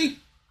refugee,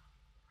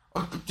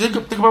 think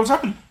about what's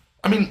happened.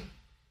 I mean,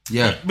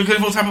 yeah, because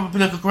of what's happened with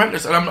political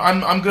correctness, and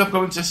I'm going to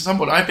go into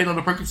someone. I've been on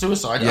the brink of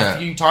suicide a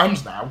few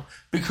times now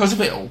because of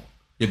it all.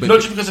 Yeah, but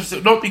not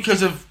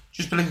because of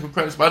just political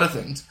correctness, but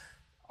other things.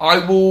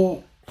 I'll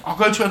go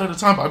to it at a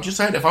time. But I'm just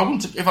saying, if I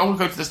want to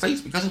go to the States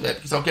because of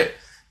it,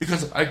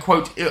 because I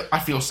quote, "I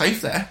feel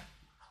safe there,"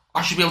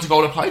 I should be able to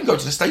go on a plane, go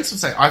to the States, and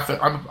say, I'm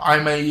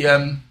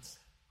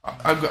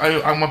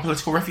a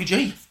political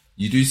refugee.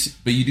 You do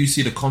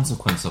see the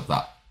consequence of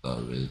that,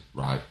 though,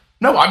 right?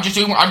 No, I'm just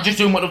doing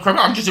what the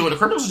criminals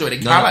are doing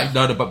in Calais.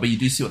 No, but you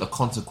do see what the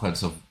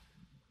consequence of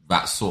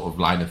that sort of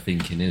line of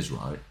thinking is,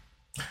 right?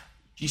 Do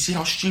you see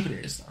how stupid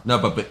it is, though? No,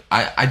 but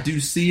I do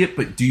see it,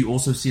 but do you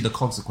also see the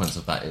consequence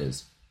of that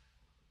is?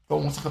 Go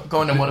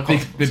on then, what the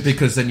consequence is?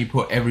 Because then you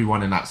put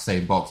everyone in that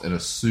same box and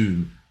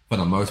assume, for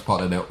the most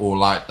part, that they're all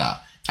like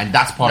that. And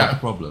that's part of the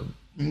problem.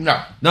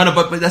 No,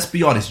 but let's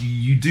be honest.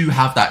 You do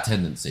have that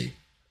tendency.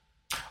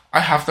 I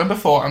have done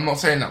before. I'm not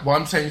saying that. What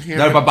I'm saying here...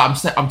 No, but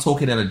I'm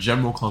talking in a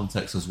general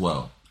context as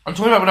well. I'm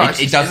talking about with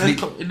ISIS.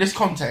 In this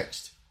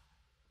context.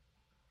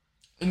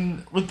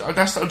 I'm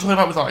talking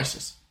about with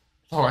ISIS.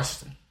 The whole ISIS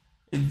thing.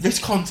 In this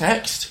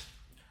context,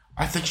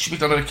 I think it should be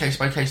done on a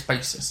case-by-case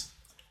basis.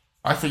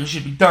 I think it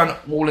should be done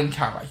all in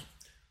Calais.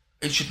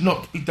 It should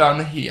not be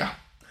done here.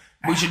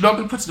 We should not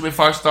be putting them in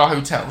 5-star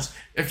hotels.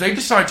 If they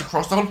decide to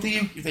cross the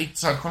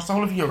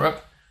whole of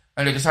Europe,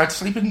 and they decide to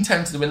sleep in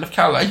tents in the middle of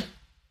Calais,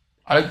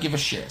 I don't give a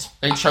shit.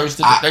 They chose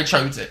it. They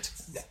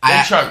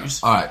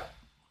chose. All right.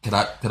 Can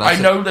I?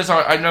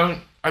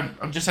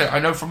 I'm just saying. I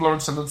know from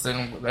Lawrence Sulliv's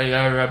thing. They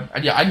are.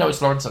 And yeah, I know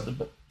it's Lawrence Sullivd,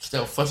 but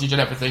still footage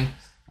and everything.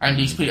 And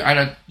these people. I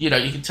know. You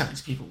can tell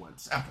these people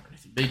weren't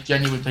anything. They're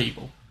genuine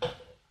people.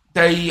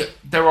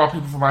 There are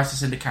people from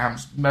ISIS in the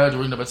camps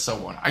murdering them and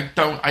so on.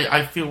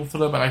 I feel for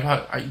them,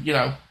 and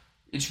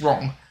it's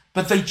wrong.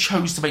 But they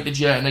chose to make the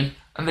journey,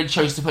 and they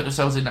chose to put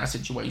themselves in that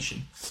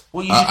situation.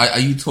 Are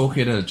you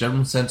talking in a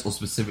general sense, or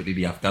specifically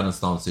the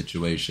Afghanistan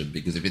situation?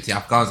 Because if it's the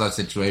Afghanistan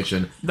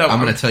situation,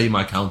 I'm going to tell you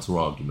my counter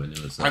argument.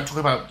 I'm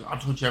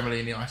talking generally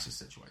in the ISIS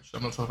situation.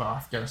 I'm not talking about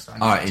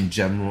Afghanistan. All right, in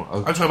general.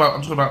 Okay.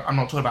 I'm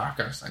not talking about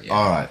Afghanistan yet.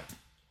 All right.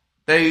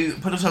 They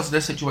put themselves in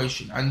this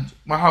situation, and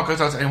my heart goes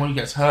out to anyone who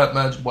gets hurt,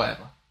 murdered,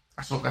 whatever.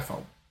 That's not their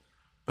fault.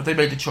 But they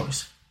made the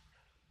choice.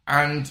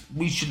 And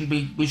we shouldn't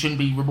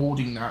be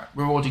rewarding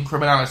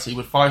criminality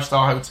with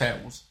 5-star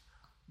hotels,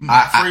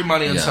 free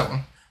money and so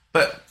on.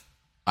 But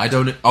I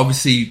don't,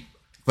 obviously,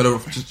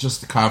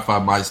 just to clarify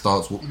my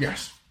stance,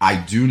 yes, I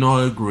do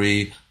not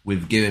agree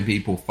with giving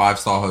people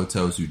 5-star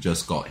hotels who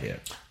just got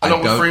here.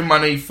 Along with free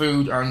money,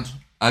 food, and...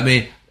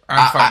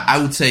 I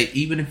would say,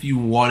 even if you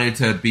wanted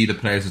to be the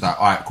players who's like,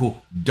 all right,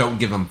 cool, don't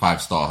give them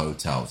 5-star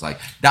hotels. Like,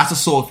 that's the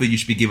sort of thing you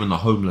should be giving the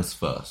homeless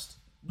first.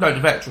 No, the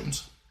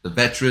veterans. The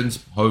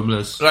veterans,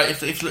 homeless. Like,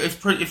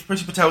 if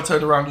Priti Patel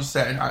turned around and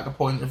said, at the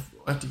point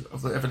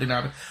of everything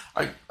now,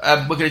 we're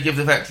going to give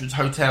the veterans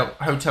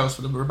hotels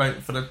for the remote,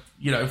 for the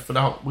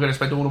whole, we're going to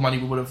spend all the money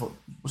we'll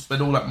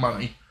spend all that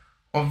money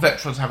on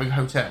veterans having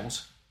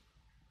hotels.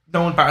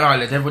 No one bat an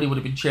eyelid. Everybody would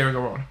have been cheering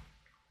her on.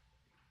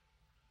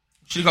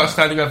 She got a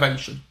standing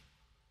ovation.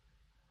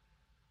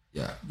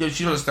 Yeah,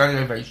 she got a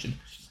standing ovation.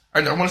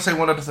 And I want to say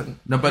one other thing.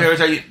 No, but there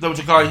was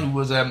a guy who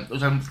was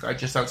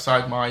just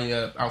outside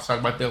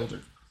my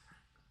building,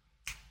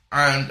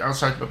 and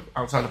outside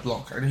the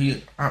block, and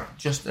he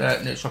just near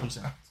the shopping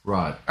centre.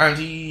 Right.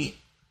 And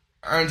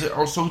I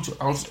was talking to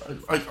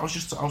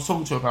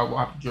him about what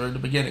happened during the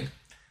beginning,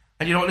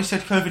 and you know what they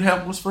said COVID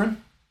help was for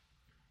him?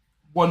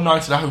 1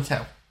 night at a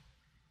hotel.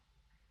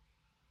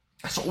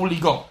 That's all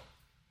he got.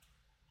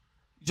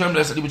 He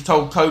was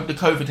told the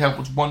COVID help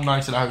was 1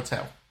 night at a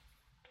hotel.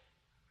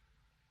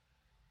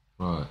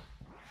 Right.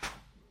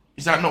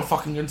 Is that not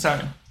fucking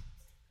insane?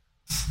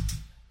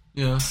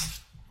 Yeah.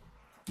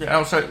 Yeah,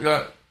 outside.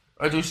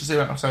 I do used to say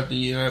that outside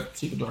the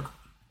secret drug.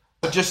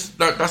 But just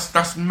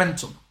that's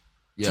mental.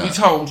 Yeah. To be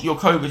told your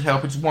COVID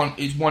help is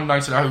one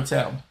night at a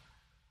hotel,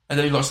 and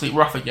then you got to sleep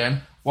rough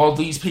again. While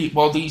these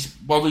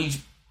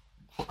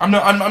I'm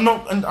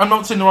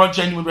not saying there are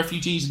genuine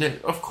refugees in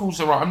it. Of course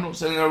there are. I'm not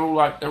saying they're all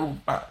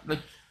bad. Like,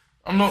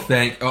 I'm not.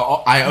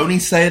 I only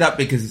say that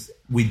because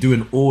we do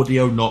an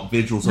audio, not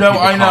visual. So no,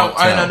 I know.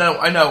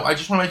 I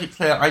just want to make it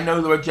clear. I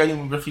know there are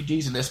genuine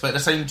refugees in this, but at the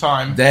same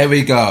time, there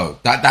we go.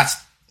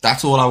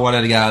 That's all I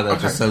wanted to get out of there.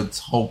 Okay. Just so it's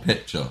whole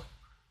picture.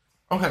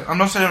 Okay, I'm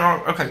not saying.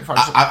 Okay, fine.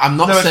 I'm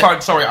not. No, it's say-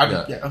 fine. Sorry.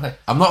 Okay.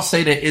 I'm not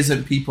saying there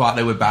isn't people out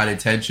there with bad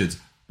intentions,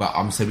 but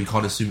I'm saying we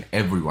can't assume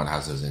everyone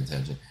has those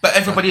intentions. But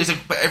everybody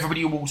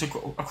who walks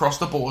across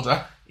the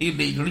border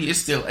illegally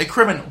is still a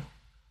criminal,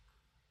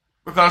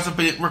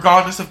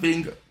 regardless of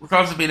being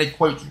a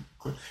quote.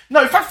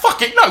 No, in fact,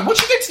 fuck it. No,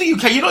 once you get to the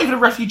UK, you're not even a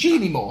refugee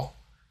anymore.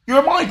 You're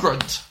a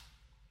migrant.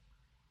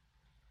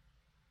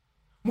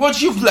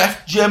 Once you've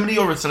left Germany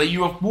or Italy,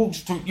 you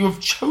have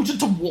chosen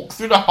to walk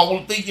through the whole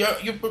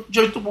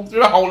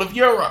of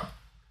Europe.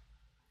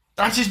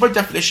 That is by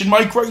definition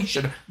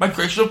migration.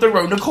 Migration of their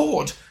own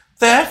accord.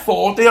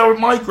 Therefore, they are a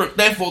migrant.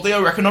 Therefore, they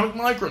are economic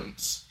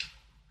migrants.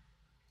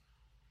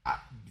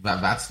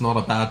 That's not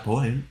a bad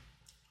point.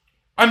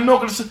 I'm not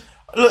going to say...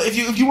 Look,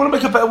 if you want to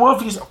make a better world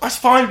for yourself, that's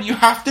fine, but you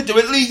have to do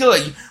it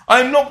legally.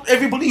 I'm not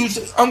everybody who's...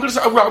 I'm going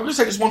to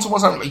say this once and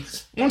once only.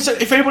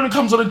 If anyone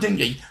comes on a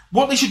dinghy,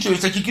 what they should do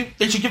is they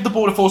should give the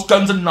border force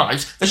guns and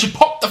knives. They should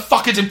pop the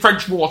fuckers in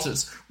French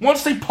waters.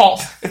 Once they pop,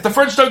 if the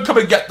French don't come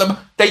and get them,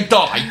 they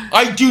die.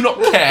 I do not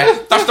care.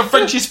 That's the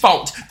French's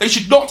fault. They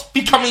should not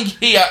be coming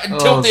here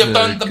until they have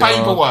done the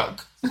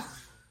paperwork.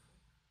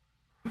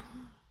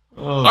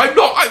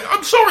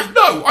 I'm sorry.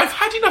 No, I've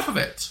had enough of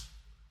it.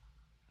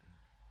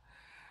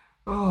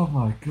 Oh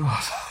my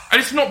god!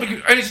 And it's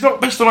not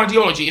based on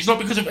ideology. It's not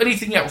because of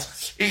anything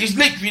else. It is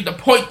literally the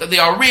point that they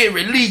are here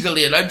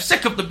illegally, and I'm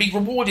sick of them being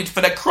rewarded for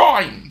their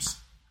crimes.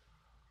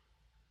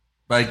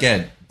 But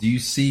again, do you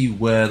see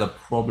where the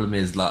problem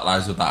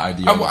lies with that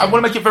ideology? I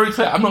want to make it very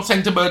clear. I'm not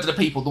saying to murder the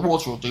people. The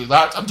water will do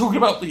that. I'm talking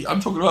about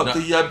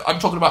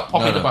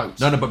popping the boats.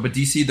 No, but do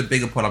you see the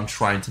bigger point I'm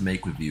trying to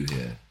make with you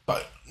here?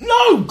 But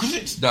no, because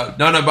it's no.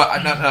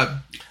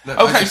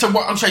 Okay, so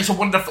what I'm saying,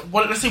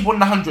 let's say 1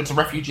 in 100's a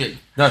refugee.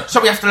 No. So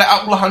we have to let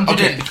out all 100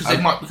 in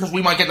because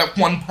we might get that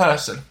one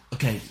person.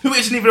 Okay. Who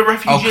isn't even a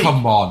refugee. Oh,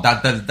 come on.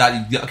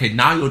 Okay,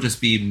 now you're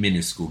just being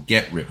minuscule.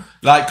 Get real.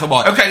 Like, come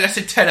on. Okay, let's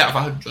say 10 out of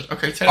 100.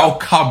 Okay, 10 Oh,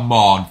 come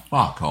on.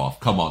 Fuck off.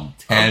 Come on.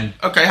 10.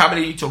 Okay, how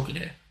many are you talking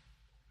here?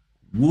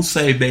 We'll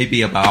say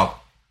maybe about,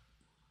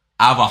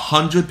 out of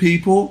 100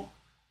 people,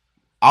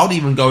 I would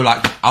even go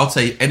I'll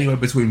say anywhere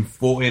between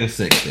 40 to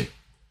 60.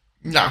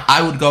 No.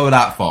 I would go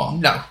that far.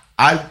 No.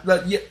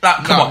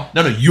 Come on.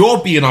 No,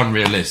 you're being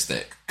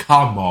unrealistic.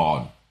 Come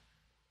on.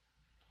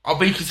 I'll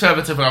be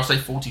conservative and I'll say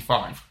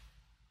 45.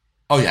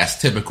 Oh, yeah, it's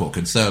typical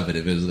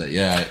conservative, isn't it?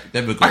 Yeah,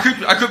 typical. I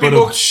could be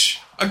more...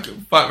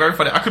 very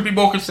funny. I could be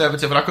more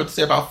conservative and I could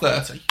say about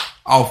 30.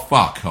 Oh,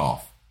 fuck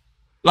off.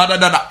 No.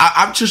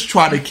 I'm just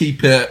trying to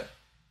keep it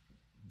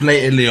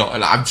blatantly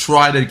on. I'm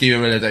trying to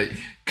give it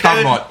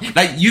come on.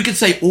 You can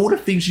say all the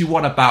things you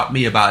want about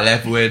me, about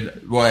leveling,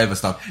 whatever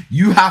stuff.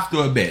 You have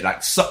to admit,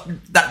 that's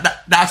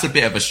a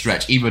bit of a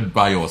stretch, even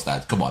by your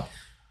stats. Come on.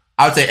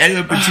 I would say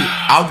anywhere between,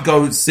 I would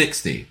go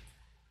 60.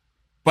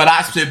 But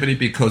that's simply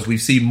because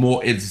we've seen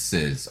more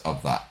instances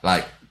of that.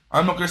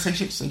 I'm not going to say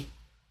 60.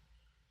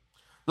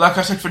 Like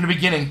I said from the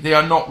beginning, they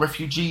are not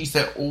refugees,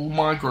 they're all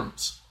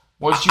migrants.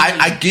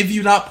 I give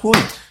you that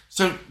point.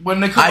 So when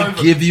they come over...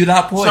 I give you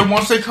that point. So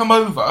once they come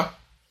over,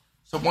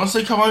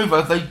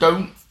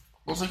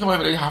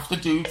 they have to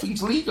do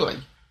things legally.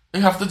 They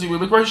have to do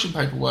immigration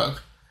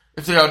paperwork.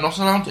 If they are not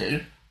allowed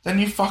in, then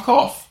you fuck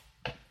off.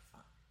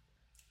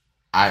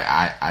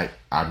 I'm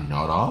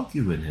not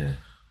arguing here.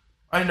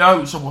 I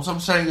know, so what I'm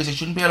saying is they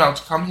shouldn't be allowed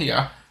to come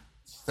here,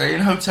 stay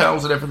in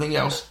hotels and everything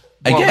else.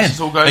 Again,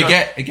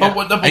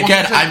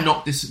 I'm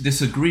not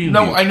disagreeing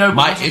with you. I know.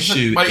 My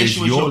issue is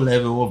your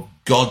level of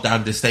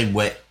goddamn disdain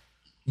where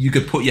you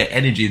could put your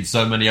energy in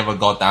so many other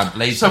goddamn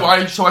places. So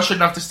I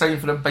shouldn't have to stay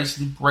for them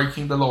basically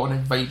breaking the law and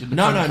invading the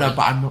country. No,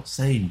 but I'm not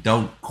saying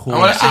don't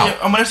call it out.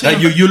 I'm going to say...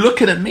 You're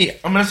looking at me.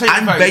 I'm going to say...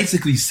 I'm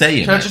basically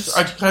saying this.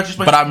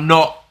 But I'm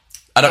not...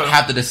 I don't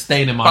have the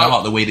disdain in my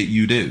heart the way that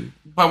you do.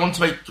 But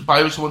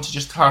I also want to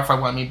just clarify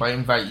what I mean by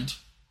invade.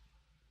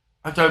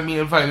 I don't mean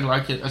invade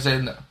like it as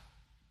in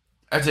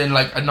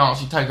like a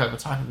Nazi takeover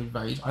type of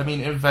invade. I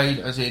mean invade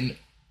as in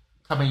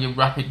coming in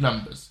rapid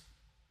numbers.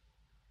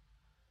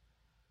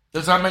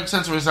 Does that make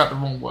sense, or is that the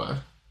wrong word?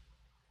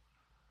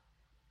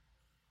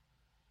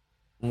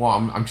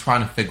 Well, I'm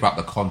trying to figure out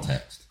the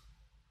context.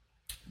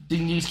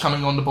 Dinghies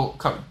coming on the boat.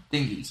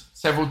 Dinghies.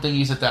 Several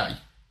dinghies a day.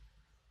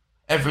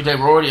 Every day.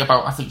 We're already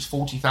about, I think it's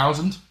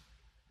 40,000.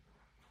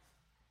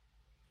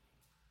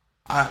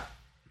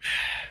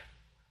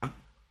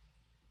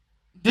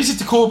 This is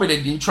the Corbyn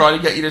in you trying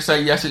to get you to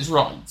say, yes, it's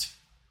right.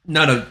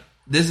 No.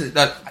 This is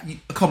that.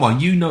 Come on,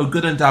 you know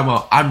good and damn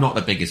well I'm not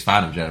the biggest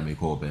fan of Jeremy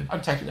Corbyn.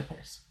 I'm taking the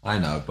piss. I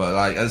know, but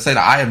like I say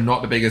that I am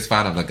not the biggest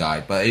fan of the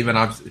guy. But even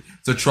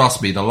so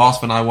trust me, the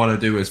last thing I want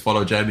to do is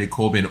follow Jeremy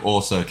Corbyn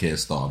or Sir Keir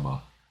Starmer.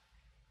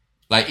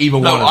 Like either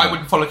one. No, I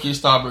wouldn't follow Keir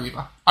Starmer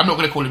either. I'm not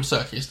going to call him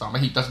Sir Keir Starmer.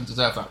 He doesn't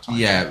deserve that title.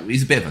 Yeah,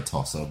 he's a bit of a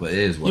tosser, but it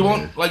is what you it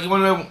want. is. Like you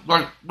want to know.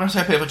 Like when I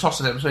say a bit of a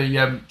tosser, then so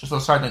just on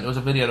a side note, there was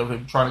a video of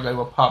him trying to go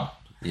to a pub.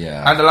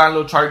 Yeah. And the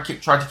landlord tried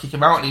to kick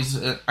him out, and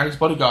his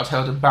bodyguards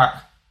held him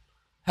back.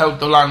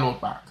 Held the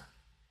landlord back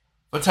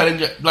for telling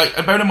you. Like,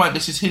 and bear in mind,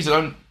 this is his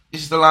own.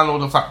 This is the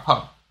landlord of that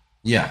pub.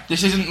 Yeah.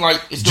 This isn't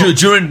like it's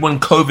during when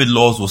COVID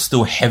laws were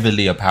still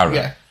heavily apparent.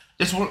 Yeah.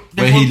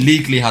 Where he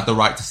legally had the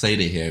right to say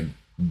to him,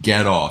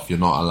 "Get off! You're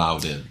not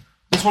allowed in."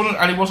 This wasn't,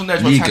 and he wasn't there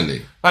to legally.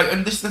 Attack. Like,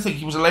 and this is the thing.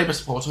 He was a Labour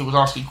supporter who was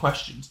asking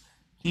questions.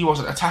 He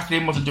wasn't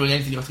attacking him. Wasn't doing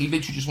anything else. He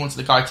literally just wanted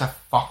the guy to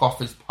fuck off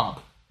his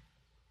pub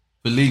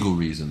for legal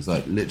reasons,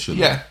 like literally.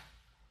 Yeah.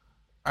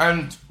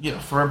 And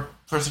for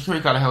a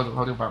security guard to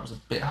hold him back was a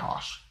bit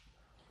harsh.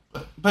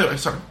 But anyway,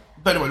 sorry.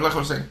 But anyway, like I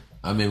was saying.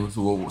 I mean,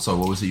 so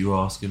what was it you were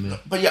asking me?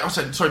 But yeah, I was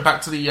saying, sorry.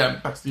 Back to the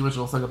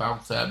original thing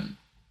about the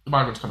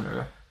migrants coming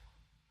over.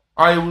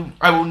 I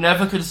will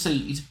never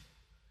concede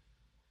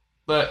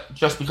that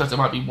just because there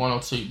might be one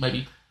or two,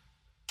 maybe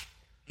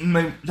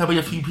there'll be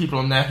a few people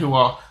on there who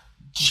are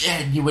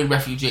genuine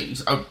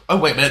refugees. Oh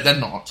wait a minute, they're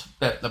not.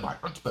 They're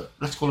migrants, but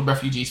let's call them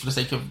refugees for the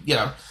sake of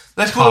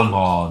Let's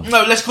call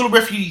let's call them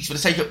refugees for the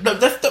sake of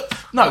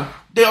no.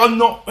 They are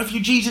not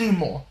refugees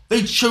anymore.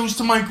 They chose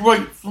to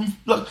migrate from.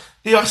 Look,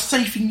 they are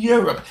safe in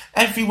Europe.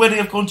 Everywhere they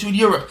have gone to in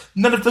Europe,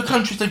 none of the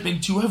countries they've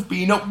been to have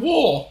been at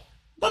war.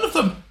 None of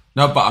them.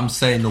 No, but I'm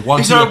saying the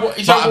one.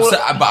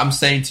 But I'm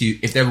saying to you,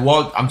 if there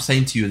was, I'm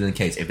saying to you in the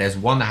case, if there's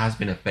one that has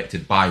been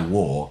affected by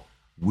war,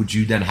 would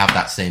you then have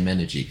that same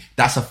energy?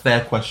 That's a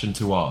fair question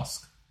to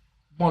ask.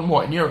 One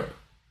what in Europe?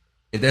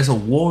 If there's a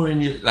war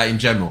in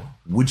general,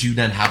 would you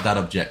then have that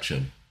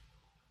objection?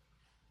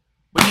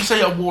 When you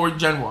say a war in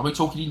general, are we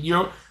talking in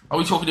Europe? Are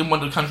we talking in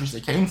one of the countries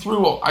they came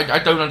through? Or I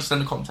don't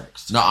understand the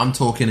context. No, I'm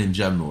talking in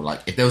general.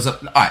 Like if there was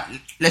alright,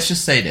 let's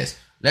just say this.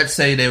 Let's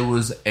say they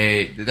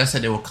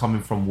were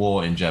coming from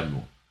war in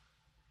general,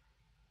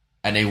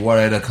 and they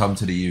wanted to come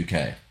to the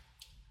UK,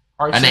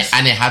 and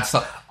they had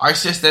some.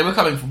 ISIS, they were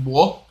coming from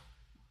war.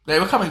 They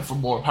were coming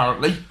from war,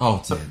 apparently.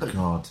 Oh dear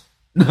God!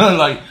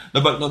 No,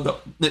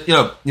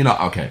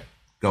 Okay,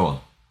 go on.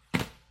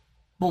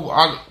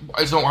 Well,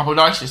 it's not about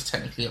ISIS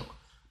technically.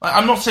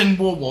 I'm not saying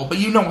war, but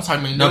you know what I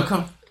mean.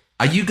 No,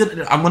 are you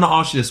gonna? I'm gonna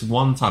ask you this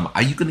one time.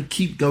 Are you gonna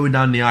keep going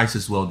down the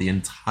ISIS well the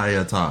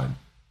entire time?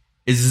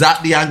 Is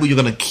that the angle you're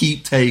going to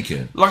keep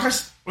taking?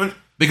 Because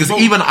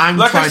even I'm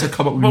trying to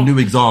come up with new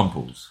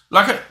examples.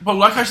 Like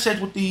I said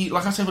with the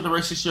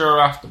racist Euro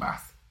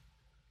aftermath,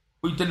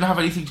 we didn't have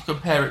anything to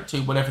compare it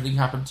to when everything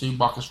happened to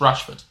Marcus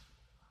Rashford.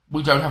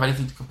 We don't have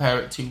anything to compare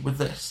it to with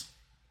this.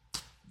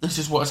 This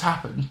is what has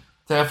happened.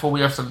 Therefore, we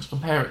have something to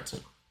compare it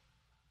to.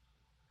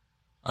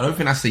 I don't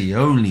think that's the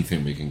only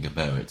thing we can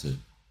compare it to.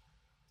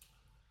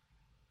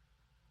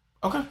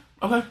 Okay.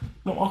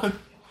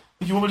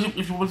 If you want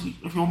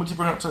me to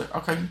bring up to it,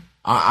 okay.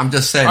 I'm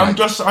just saying. I'm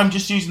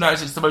just using that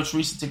as it's the most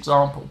recent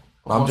example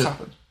of what's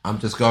happened. I'm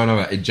just going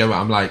over it in general.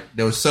 I'm like,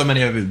 there was so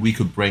many of it we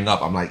could bring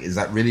up. I'm like, is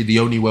that really the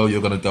only way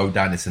you're going to go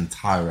down this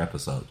entire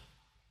episode?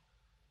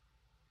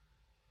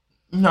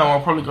 No,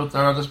 I'll probably go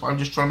down others, but I'm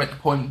just trying to make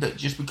the point that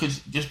just because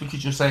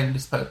you're saying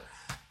this,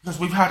 because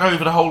we've had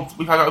over the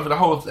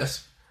whole of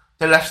this,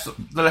 the left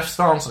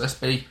stance of this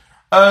be,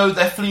 oh,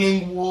 they're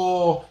fleeing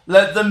war.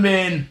 Let them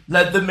in.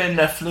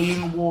 They're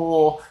fleeing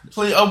war.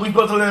 We've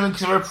got to let them in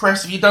because we're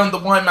oppressive. You don't. The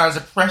white man's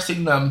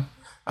oppressing them.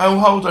 Oh,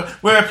 hold on.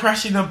 We're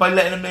oppressing them by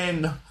letting them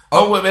in. We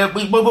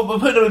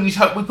put them in these.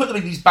 We put them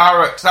in these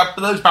barracks. But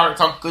those barracks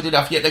aren't good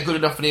enough yet. They're good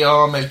enough for the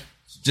army.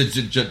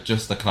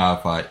 Just to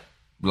clarify,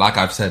 like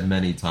I've said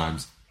many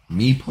times,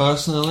 me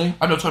personally,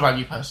 I'm not talking about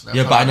you personally.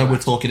 Yeah, but I know we're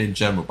talking in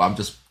general. But I'm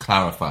just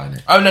clarifying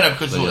it. Oh no,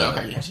 because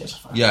okay, yes,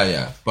 fine.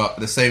 Yeah. But at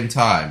the same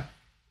time.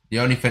 The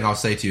only thing I'll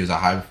say to you is a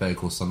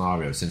hypothetical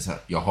scenario, since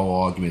your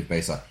whole argument is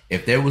based on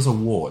if there was a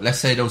war. Let's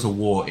say there was a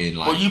war in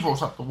like. Well, you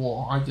brought up the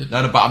war. I did.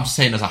 No, but I'm just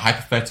saying as a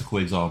hypothetical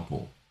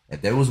example.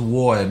 If there was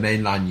war in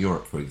mainland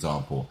Europe, for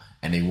example,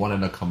 and they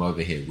wanted to come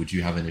over here, would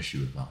you have an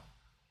issue with that?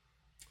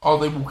 Are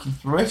they walking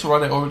through it, or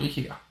are they already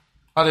here?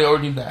 Are they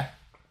already there?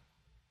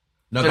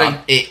 No,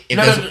 but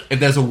if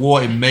there's a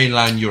war in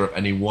mainland Europe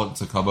and they want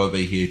to come over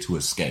here to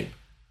escape,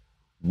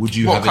 would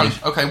you have an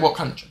issue? Okay, what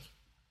country?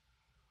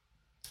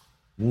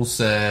 We'll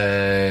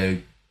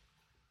say,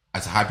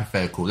 as a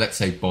hypothetical, let's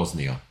say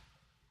Bosnia.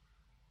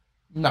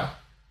 No,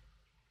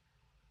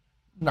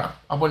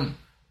 I wouldn't,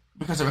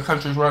 because there are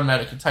countries around there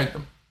that could take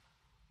them.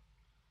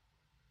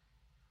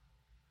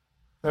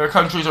 There are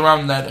countries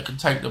around there that can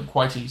take them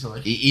quite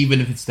easily.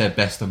 Even if it's their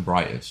best and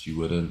brightest, you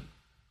wouldn't.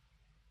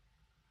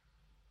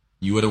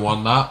 You wouldn't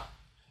want that,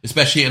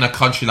 especially in a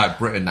country like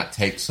Britain that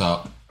takes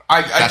up.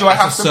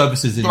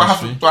 Services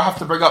industry. industry. Do I have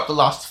to bring up the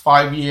last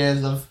 5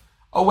 years of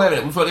Oh, wait a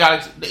minute, we've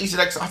got the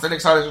Eastern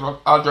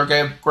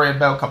Alexander Graham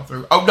Bell come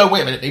through. Oh, no,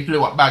 wait a minute, they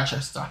blew up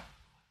Manchester.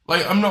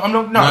 Like,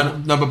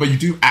 No, but you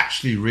do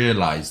actually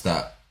realise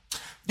that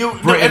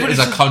Britain is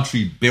a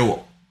country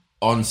built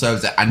on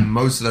services, and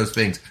most of those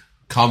things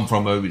come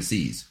from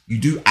overseas. You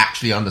do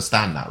actually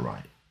understand that,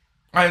 right?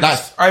 I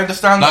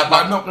understand that,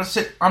 but I'm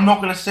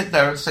not going to sit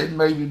there and say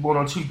maybe 1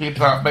 or 2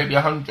 people out of maybe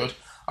 100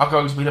 are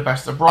going to be the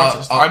best and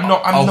brightest.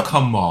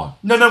 Come on.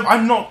 No,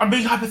 I'm not. I'm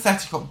being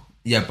hypothetical.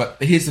 Yeah, but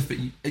here's the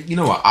thing. You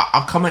know what?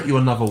 I'll come at you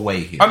another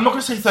way here. I'm not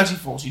going to say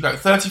 30-40. No,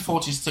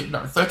 30-40 is too... No,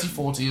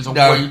 30-40 is a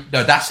way...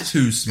 No, that's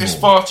too small. It's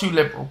far too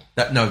liberal.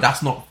 No,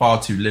 that's not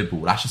far too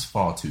liberal. That's just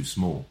far too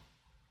small.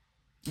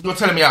 You're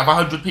telling me out of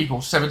 100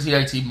 people, 70,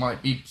 80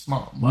 might be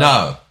smart.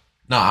 Right?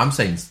 No, I'm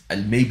saying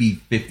maybe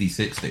 50,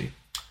 60.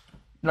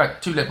 No,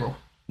 too liberal.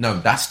 No,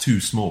 that's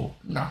too small.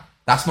 No.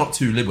 That's not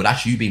too liberal.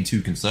 That's you being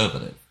too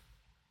conservative.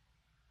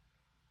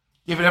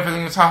 Given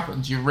everything that's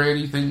happened, do you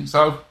really think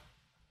so?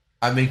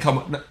 I mean, come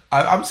on.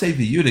 I'm saying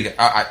for you to get...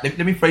 let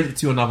me phrase it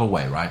to you another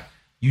way, right?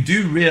 You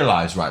do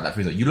realise, right, that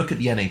for example, you look at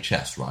the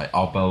NHS, right?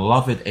 Our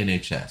beloved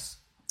NHS.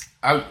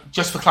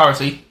 Just for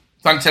clarity,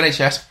 thanks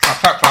NHS,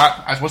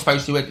 clap, as we're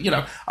supposed to. You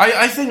know,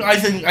 I think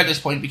at this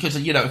point, because,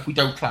 you know, if we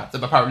don't clap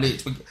them, apparently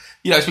it's been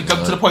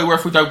come to the point where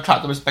if we don't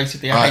clap them, it's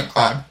basically a hate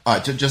crime. All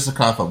right, just to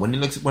clarify,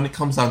 when it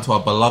comes down to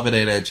our beloved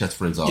NHS,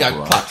 for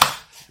example, right? Clap.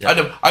 Yeah. I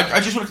know.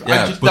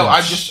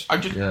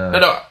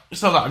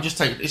 It's not that. I'm just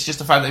saying. It's just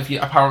the fact that if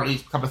you apparently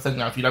it's become a thing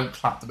now. If you don't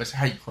clap them, it's a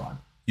hate crime.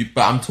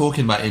 But I'm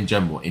talking about in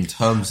general, in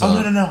terms of.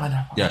 Oh no, I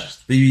know. Yeah,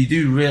 but you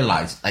do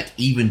realise, like,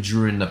 even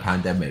during the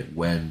pandemic,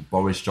 when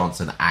Boris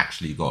Johnson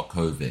actually got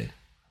COVID,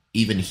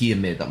 even he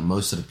admitted that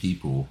most of the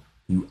people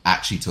who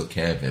actually took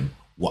care of him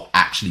were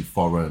actually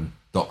foreign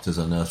doctors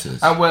and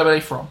nurses. And where are they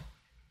from?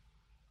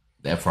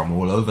 They're from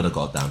all over the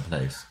goddamn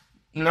place.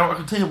 No, I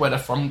can tell you where they're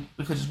from,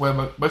 because it's where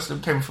most of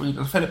them came from,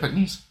 either the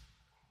Philippines.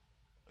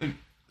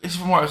 It's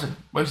from what I said,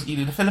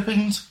 either the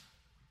Philippines,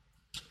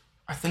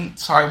 I think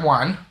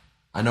Taiwan.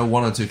 I know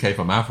 1 or 2 came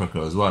from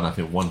Africa as well, and I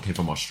think 1 came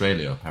from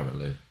Australia,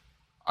 apparently.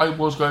 I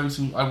was going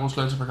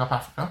to bring up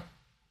Africa.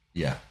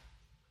 Yeah.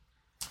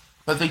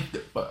 But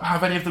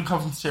have any of them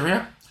come from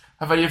Syria?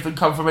 Have any of them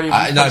come from any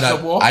of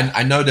the war?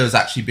 I know there's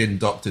actually been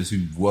doctors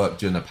who worked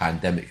during the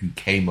pandemic who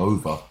came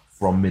over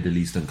from Middle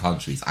Eastern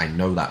countries. I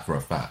know that for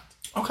a fact.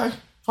 Okay,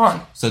 fine.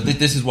 So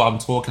this is what I'm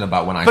talking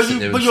about when I sit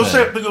there and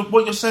say...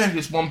 what you're saying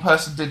is one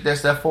person did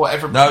this, therefore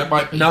everybody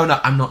might be... No,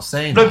 I'm not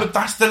saying that. No, but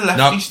that's the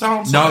lefty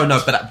stance. No,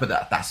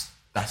 but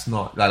that's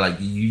not... Like,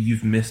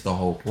 you've missed the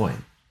whole point.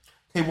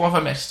 Okay, what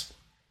have I missed?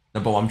 No,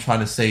 but what I'm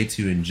trying to say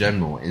to you in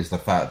general is the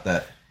fact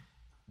that...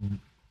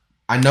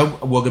 I know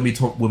we're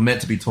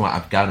meant to be talking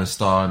about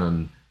Afghanistan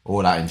and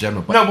all that in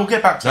general, but... No, we'll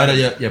get back to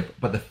that. Yeah,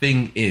 but the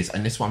thing is,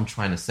 and this is what I'm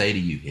trying to say to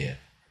you here,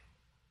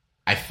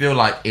 I feel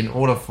like in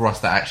order for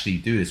us to actually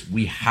do this,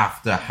 we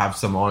have to have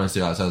some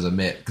honesty ourselves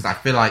admit. Because I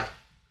feel like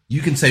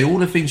you can say all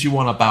the things you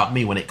want about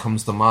me when it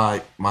comes to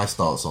my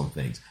stance on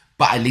things,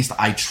 but at least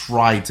I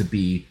try to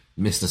be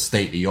Mr.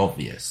 State the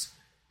Obvious.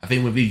 I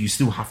think with you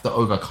still have to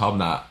overcome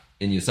that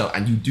in yourself,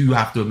 and you do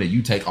have to admit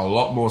you take a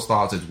lot more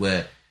stances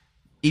where,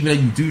 even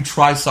though you do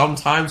try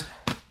sometimes,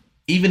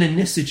 even in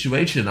this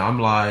situation, I'm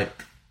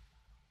like,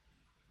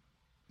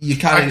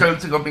 I don't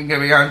think I've been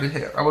getting angry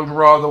here. I would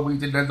rather we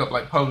didn't end up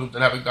like Poland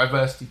and having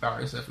diversity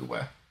barriers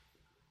everywhere.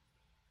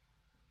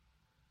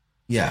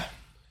 Yeah,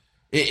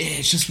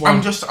 it's just one.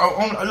 Look,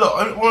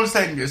 all I'm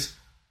saying is,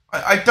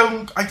 I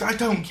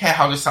don't care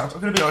how this sounds.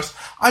 I'm going to be honest.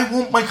 I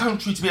want my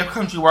country to be a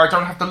country where I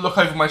don't have to look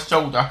over my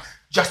shoulder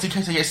just in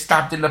case I get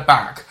stabbed in the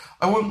back.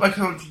 I want my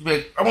country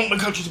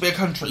to be a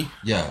country.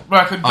 Yeah.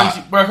 Where I can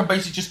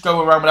basically just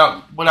go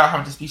around without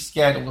having to be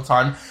scared all the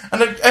time.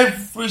 And like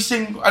every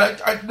single,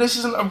 this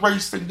isn't a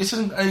race thing. This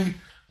isn't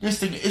this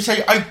thing. It's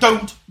I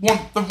don't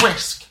want the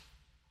risk.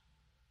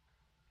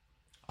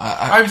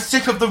 I'm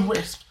sick of the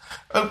risk.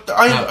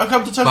 I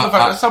come to terms with the fact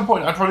that at some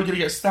point I'm probably going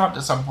to get stabbed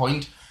at some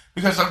point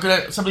because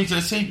somebody's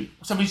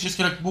just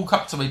going to walk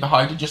up to me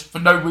behind and just for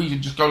no reason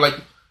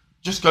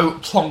just go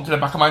plonk in the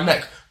back of my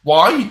neck.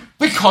 Why?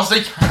 Because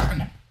they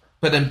can.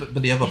 But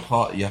the other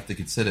part you have to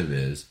consider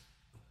is,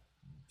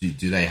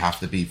 do they have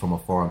to be from a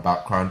foreign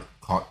background?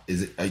 Can't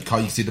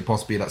you see the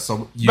possibility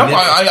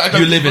that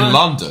you live in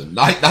London?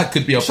 Like that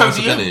could be a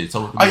possibility.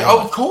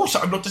 Of course,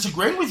 I'm not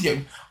disagreeing with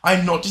you.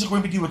 I'm not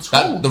disagreeing with you at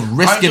all. The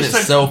risk in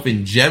itself,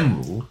 in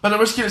general. But the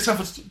risk in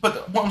itself,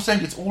 but what I'm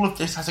saying is, all of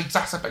this has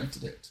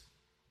exacerbated it.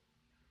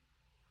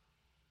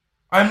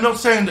 I'm not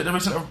saying that there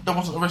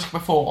wasn't a risk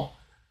before,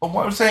 but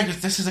what I'm saying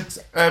is this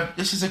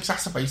has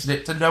exacerbated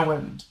it to no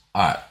end.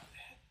 All right.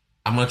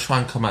 I'm going to try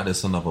and come at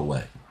this another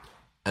way.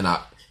 And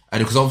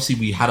because obviously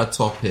we had a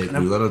topic,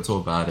 we were going to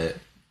talk about it,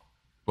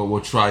 but we'll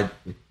try.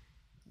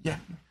 Yeah.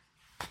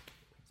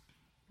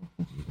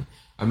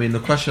 I mean, the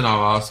question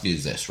I'll ask you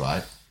is this,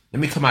 right? Let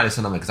me come at this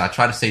another way, because I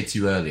tried to say to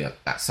you earlier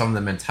that some of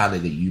the mentality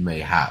that you may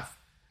have,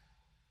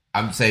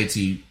 I'm saying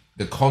to you,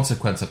 the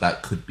consequence of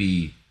that could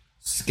be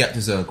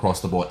skepticism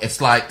across the board. It's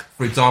like,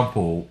 for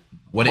example,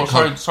 when it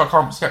comes... So I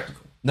can't be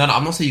skeptical? No,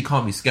 I'm not saying you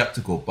can't be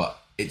skeptical, but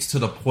it's to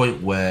the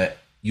point where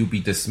you'll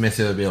be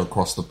dismissive of it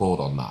across the board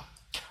on that.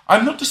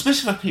 I'm not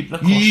dismissive of people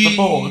across the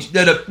board.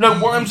 No,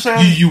 what I'm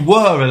saying... You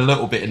were a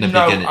little bit in the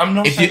beginning. No, I'm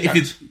not saying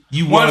that.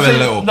 You were a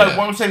little bit. No,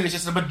 what I'm saying is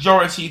just the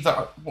majority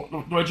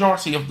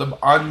of them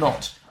are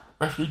not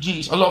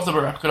refugees. A lot of them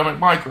are economic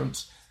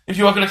migrants. If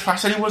you are going to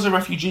class anyone as a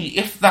refugee,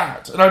 if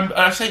that, and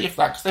I say if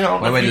that because they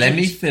aren't refugees. Wait, let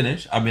me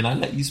finish. I mean, I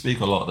let you speak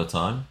a lot of the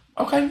time.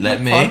 Okay,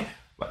 let me. Fine.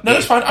 No,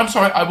 that's fine. I'm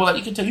sorry. I will let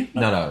you continue.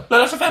 No,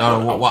 that's a fair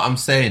point. No, what I'm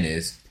saying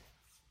is,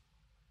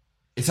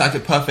 it's like a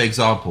perfect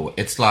example.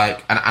 It's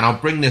like, and I'll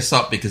bring this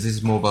up because this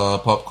is more of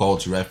a pop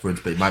culture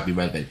reference, but it might be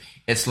relevant.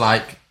 It's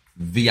like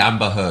the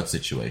Amber Heard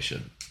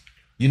situation.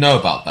 You know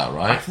about that,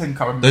 right? I think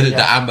I remember.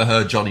 The Amber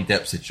Heard Johnny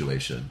Depp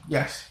situation.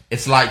 Yes.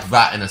 It's like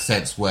that in a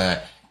sense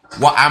where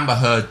what Amber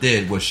Heard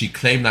did was she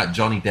claimed that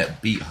Johnny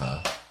Depp beat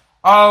her.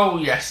 Oh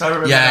yes, I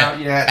remember.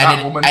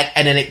 That woman.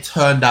 And then it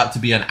turned out to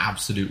be an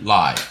absolute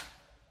lie.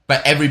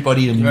 But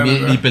everybody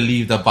immediately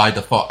believed her by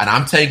default, and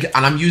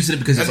I'm using it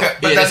because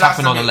it's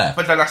happened on the left.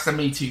 But then that's the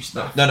Me Too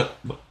stuff. No,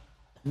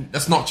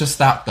 that's not just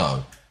that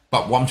though.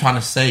 But what I'm trying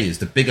to say is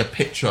the bigger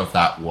picture of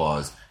that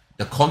was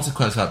the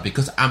consequence of that,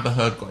 because Amber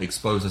Heard got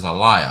exposed as a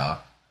liar.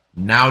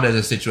 Now there's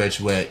a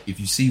situation where if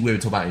you see where we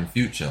talk about in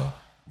future,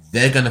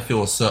 they're going to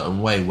feel a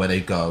certain way where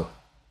they go,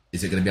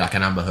 is it going to be like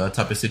an Amber Heard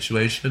type of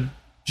situation?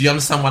 Do you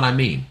understand what I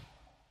mean?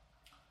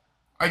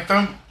 I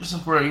don't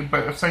disagree,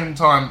 but at the same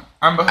time,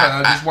 Amber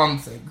Heard is one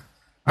thing.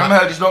 Amber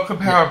Heard is not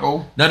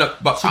comparable.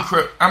 But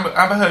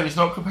Amber Heard is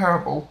not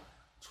comparable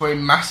to a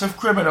massive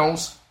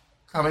criminals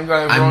coming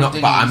over on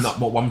dinghies. But I'm not.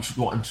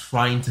 What I'm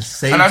trying to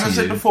say. And as I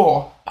said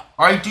before,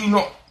 I do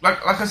not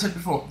like I said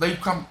before. They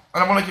come,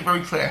 and I want to make it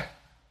very clear.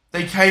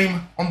 They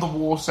came on the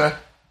water.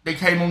 They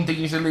came on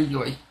dinghies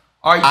illegally.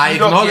 I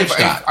acknowledge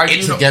that.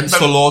 It's against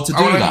the law to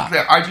do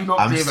that. I do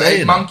not give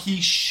a monkey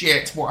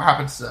shit what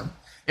happens to them.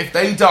 If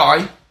they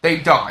die, they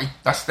die.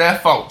 That's their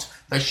fault.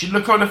 They shouldn't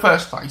have come in the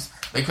first place.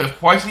 They could have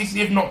quite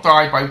easily have not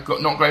died by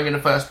not going in the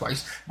first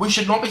place. We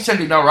should not be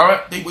sending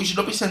our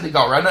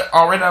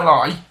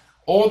NLI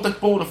or the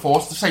border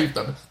force to save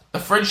them. The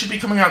French should be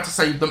coming out to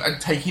save them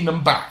and taking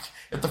them back.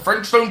 If the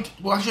French don't,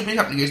 what should be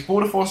happening is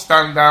border force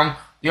stand down,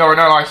 the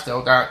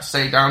RNLI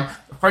stay down.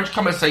 The French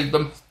come and save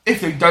them.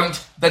 If they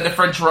don't, then the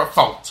French are at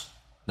fault.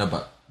 No,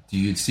 but do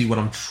you see what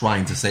I'm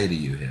trying to say to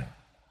you here?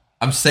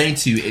 I'm saying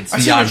to you, it's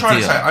the idea. I'm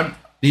trying to say.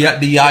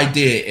 The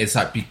idea is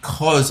that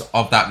because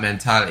of that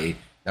mentality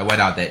that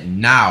went out there,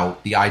 now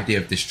the idea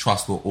of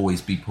distrust will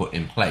always be put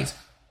in place.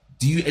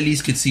 Do you at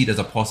least concede there's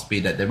a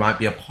possibility that there might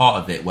be a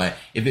part of it where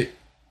the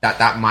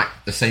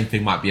same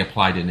thing might be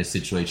applied in this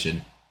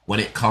situation when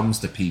it comes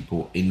to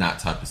people in that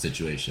type of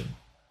situation?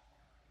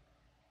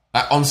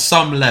 On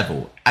some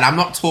level, and I'm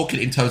not talking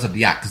in terms of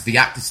the act, because the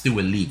act is still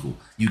illegal.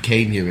 You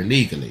came here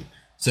illegally,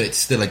 so it's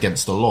still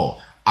against the law.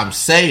 I'm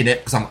saying it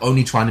because I'm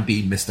only trying to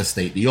be Mr.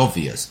 State the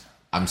Obvious.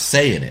 I'm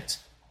saying it.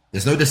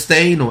 There's no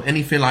disdain or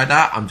anything like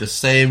that. I'm just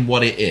saying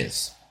what it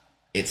is.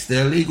 It's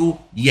still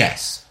illegal,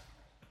 yes.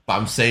 But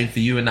I'm saying for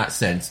you in that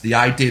sense, the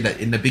idea that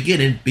in the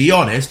beginning, be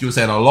honest, you were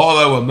saying a lot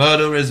of them were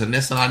murderers and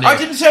this and that. I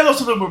didn't say a lot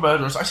of them were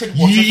murderers. I said,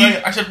 what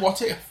if? I said, what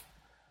if?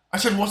 I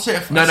said, what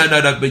if? No,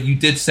 but you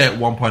did say at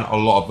one point a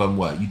lot of them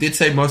were. You did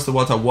say most of the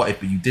words are what if,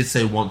 but you did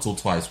say once or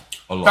twice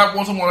a lot. That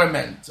wasn't what I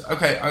meant.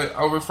 Okay,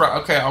 I'll retract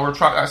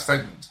that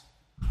statement.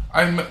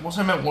 What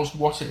I meant was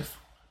what if.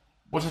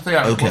 What if they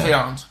aren't? Okay. What if they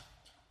aren't?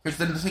 Because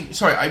then the thing...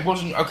 Sorry, I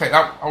wasn't... Okay,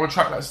 I'll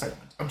retract that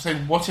statement. I'm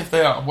saying, what if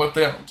they are? What if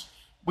they aren't?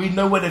 We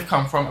know where they've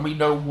come from, and we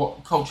know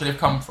what culture they've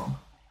come from.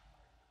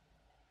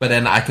 But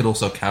then I could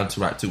also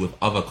counteract it with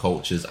other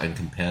cultures and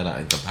compare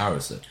that in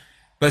comparison.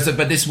 But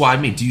this is what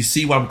I mean. Do you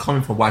see where I'm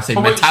coming from? Why I say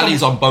mentality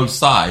is on both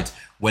sides,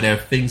 where there are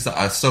things that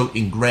are so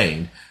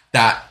ingrained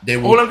that they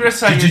will... All I'm going to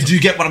say is... Do you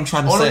get what I'm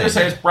trying to say? All I'm going to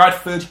say is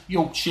Bradford,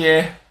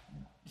 Yorkshire,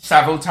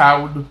 Savile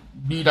Town,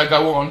 need I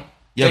go on?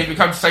 Yeah. They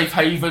become safe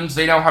havens.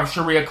 They now have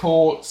Sharia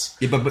courts.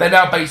 Yeah, but they're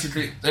now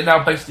basically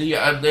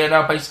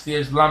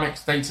Islamic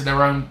states in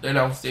their own.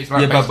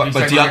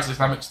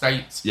 Islamic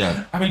states.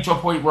 Yeah. I mean, to a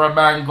point where a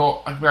man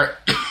got.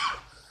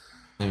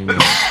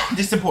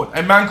 This is important.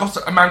 A man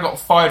got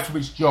fired from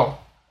his job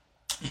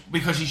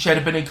because he shared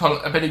a Benin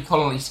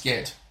Connolly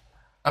skit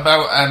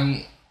about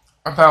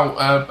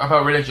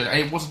religion, and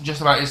it wasn't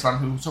just about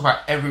Islam. It was about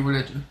every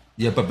religion.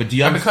 Yeah, but do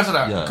you? And because of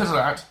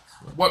that.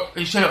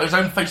 He shared it on his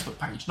own Facebook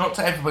page, not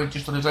to everybody,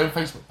 just on his own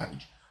Facebook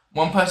page.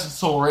 One person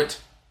saw it,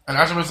 and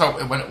as a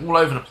result, it went all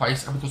over the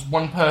place. And because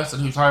one person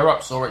who's higher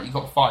up saw it, he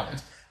got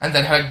fired, and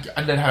then had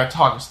a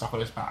target stuck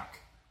on his back.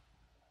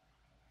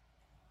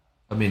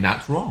 I mean,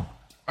 that's wrong.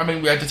 I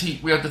mean, we had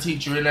the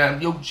teacher in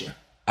Yorkshire.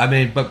 I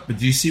mean, but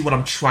do you see what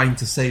I'm trying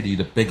to say to you?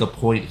 The bigger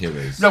point here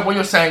is what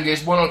you're saying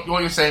is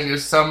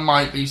some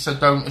might be, so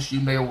don't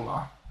assume they all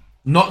are.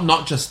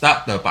 Not just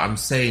that though, but I'm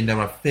saying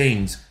there are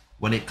things.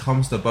 When it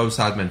comes to both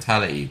side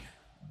mentality,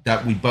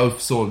 that we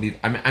both sort of need,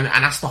 and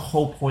that's the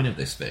whole point of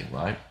this thing,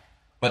 right?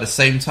 But at the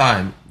same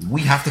time,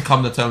 we have to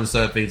come to terms with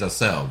certain things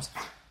ourselves.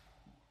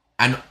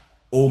 And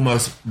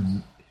almost,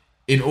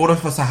 in order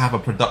for us to have a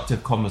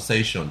productive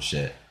conversation on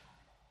shit,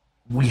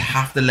 we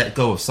have to let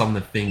go of some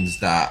of the things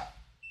that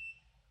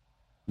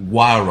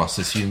wire us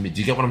as humans.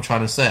 Do you get what I'm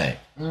trying to say?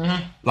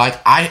 Mm-hmm.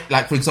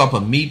 Like for example,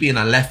 me being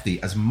a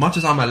lefty, as much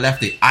as I'm a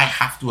lefty, I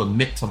have to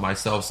admit to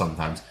myself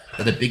sometimes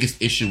that the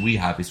biggest issue we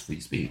have is free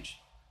speech.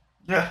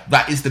 Yeah.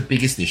 That is the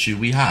biggest issue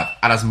we have.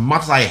 And as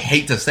much as I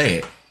hate to say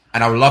it,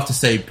 and I would love to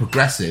say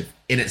progressive,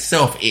 in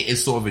itself, it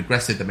is sort of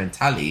regressive, the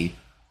mentality,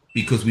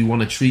 because we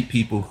want to treat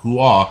people who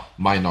are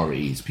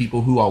minorities,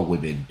 people who are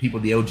women, people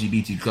in the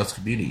LGBT plus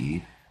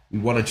community, we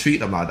want to treat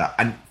them like that.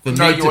 And for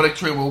no, you want to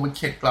treat them all with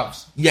kid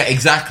gloves. Yeah,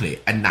 exactly.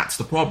 And that's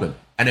the problem.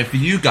 And then for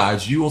you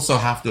guys, you also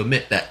have to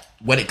admit that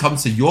when it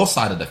comes to your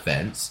side of the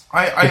fence,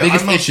 the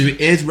biggest issue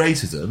is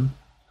racism,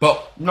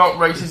 but... Not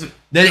racism.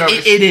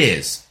 It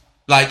is.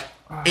 Like,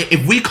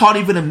 if we can't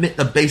even admit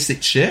the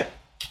basic shit,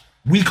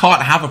 we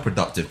can't have a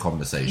productive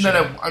conversation. No,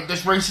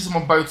 there's racism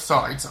on both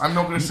sides. I'm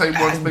not going to say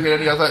one's bigger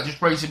than the other.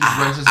 Just racism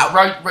is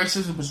racism.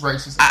 Racism is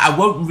racism. I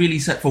won't really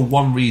say for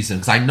one reason,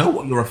 because I know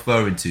what you're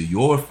referring to.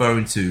 You're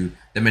referring to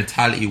the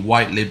mentality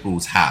white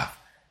liberals have.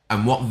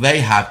 And what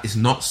they have is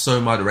not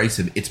so much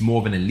racism; it's more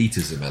of an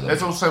elitism element.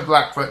 There's also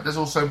black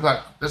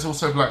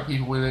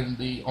people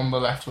on the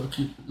left who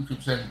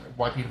keep saying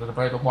white people are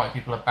bad and white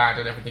people are bad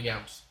and everything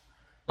else.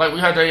 Like we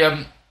had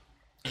there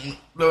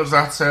was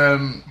that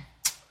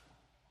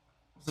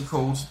what's it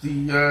called?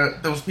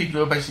 There was people who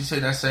were basically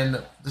sitting there saying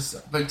that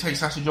they take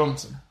Sacha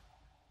Johnson.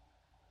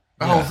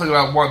 The whole thing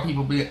about white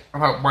people being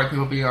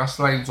our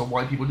slaves or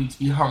white people need to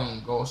be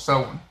hung or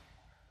so on.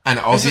 And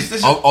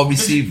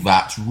obviously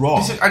that's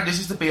wrong.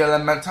 This is the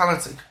BLM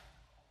mentality.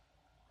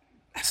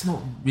 That's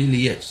not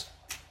really it.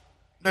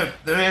 No,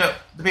 the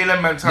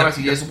BLM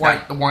mentality is the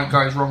white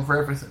guy is wrong for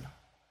everything.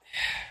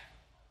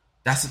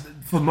 That's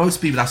for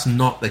most people. That's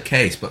not the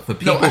case, but for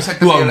people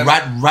who are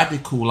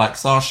radical like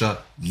Sasha,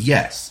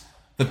 yes.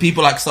 For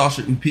people like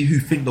Sasha who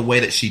think the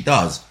way that she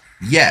does,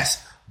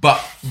 yes.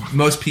 But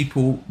most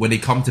people, when they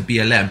come to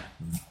BLM,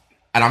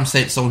 and I'm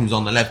saying someone who's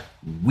on the left,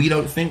 we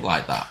don't think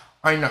like that.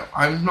 I know.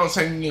 I'm not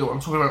saying you.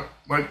 I'm talking about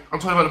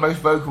the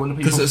most vocal and the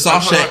people. Because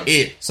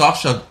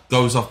Sasha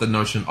goes off the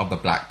notion of the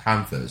Black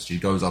Panthers. She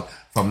goes off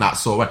from that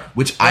sort of way,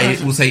 which I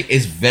will say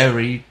is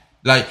very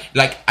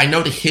like I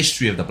know the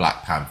history of the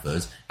Black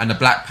Panthers, and the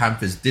Black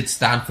Panthers did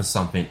stand for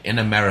something in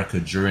America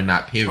during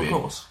that period.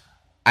 Of course.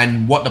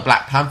 And what the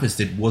Black Panthers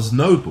did was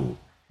noble,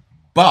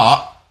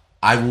 but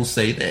I will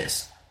say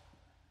this: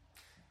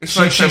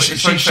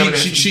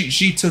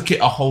 she took it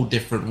a whole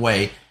different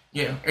way.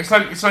 Yeah, it's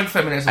like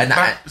feminism.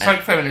 It's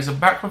like feminism.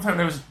 Back when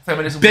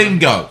feminism.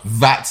 Bingo,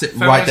 that's it.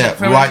 Right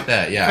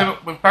there. Yeah.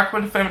 Back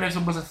when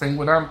feminism was a thing.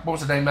 When what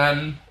was her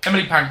name?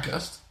 Emily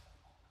Pankhurst.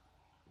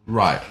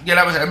 Right. Yeah,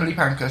 that was Emily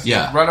Pankhurst.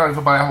 Yeah. Run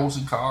over by a horse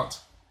and cart.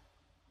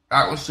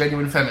 That was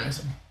genuine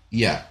feminism.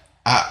 Yeah.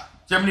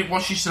 Generally,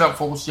 what she stood up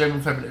for was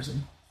genuine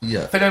feminism.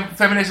 Yeah.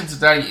 Feminism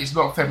today is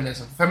not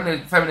feminism.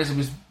 Feminism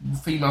is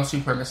female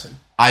supremacy.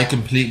 I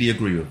completely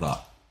agree with that.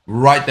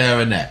 Right there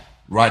and there.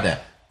 Right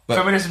there. But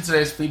feminism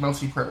today is female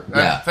supremacy.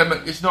 Yeah.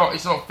 It's not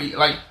even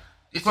like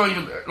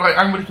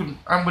Anne Whitaker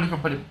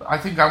put it. I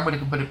think Anne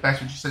Whitaker put it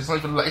best when she said it's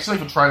not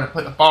even trying to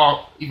put a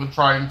bar, even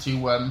trying to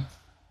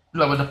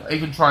level the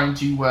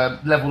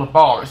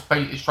bar. It's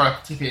trying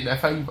to tip it in their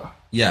favour.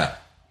 Yeah,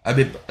 I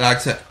mean, like I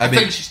said, I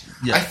think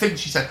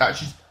she said that.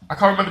 I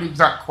can't remember the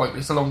exact quote, but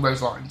it's along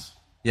those lines.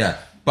 Yeah,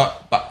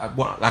 but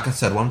like I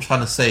said, what I'm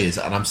trying to say is,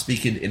 and I'm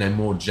speaking in a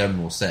more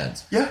general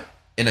sense. Yeah.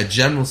 In a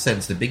general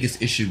sense, the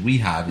biggest issue we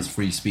have is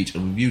free speech,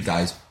 and with you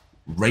guys,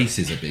 race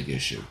is a big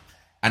issue.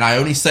 And I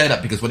only say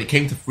that because when it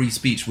came to free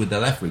speech with the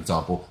left, for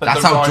example,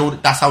 that's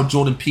how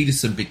Jordan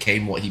Peterson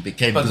became what he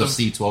became because of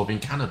C12 in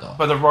Canada.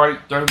 But the right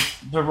don't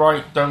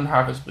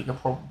have as big a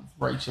problem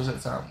with race as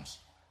it sounds.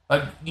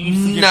 Like when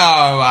you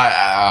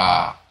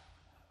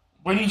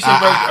say race,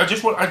 I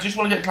just want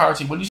to get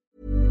clarity. When you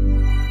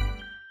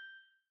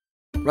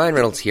Ryan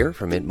Reynolds here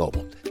from Mint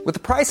Mobile. With the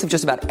price of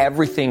just about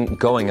everything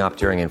going up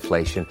during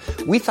inflation,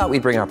 we thought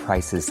we'd bring our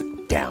prices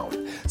down.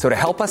 So to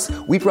help us,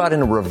 we brought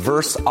in a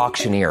reverse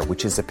auctioneer,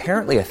 which is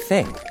apparently a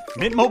thing.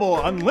 Mint Mobile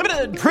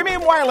Unlimited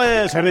Premium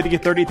Wireless. How to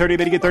get 30, 30,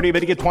 bit to get 30, bit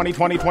to get 20,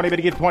 20, 20, bit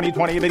to get 20,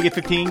 20, bit to get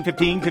 15,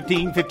 15,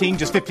 15, 15,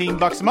 just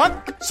 $15 a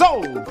month?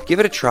 Sold!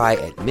 Give it a try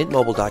at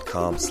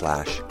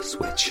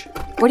mintmobile.com/switch.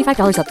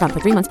 $45 up front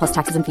for 3 months plus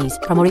taxes and fees.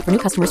 Promo rate for new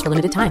customers for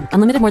limited time.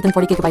 Unlimited more than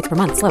 40 gigabytes per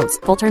month. Slows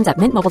full terms at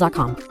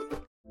mintmobile.com.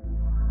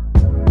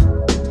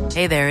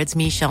 Hey there, it's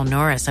Michelle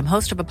Norris. I'm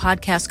host of a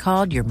podcast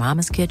called Your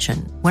Mama's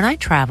Kitchen. When I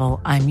travel,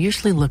 I'm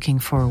usually looking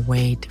for a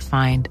way to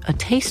find a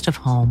taste of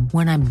home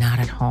when I'm not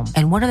at home.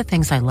 And one of the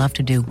things I love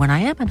to do when I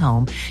am at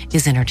home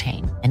is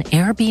entertain. And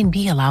Airbnb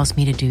allows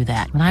me to do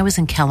that. When I was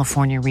in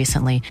California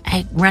recently,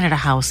 I rented a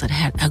house that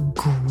had a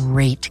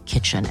great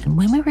kitchen. And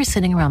when we were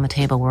sitting around the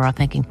table, we were all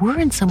thinking, we're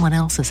in someone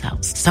else's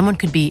house. Someone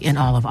could be in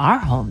all of our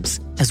homes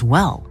as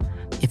well.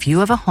 If you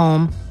have a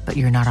home, but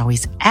you're not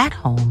always at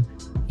home,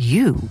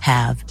 you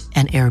have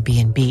an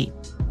Airbnb.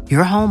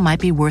 Your home might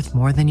be worth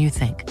more than you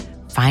think.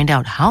 Find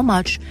out how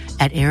much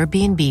at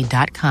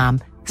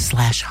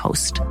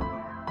airbnb.com/host.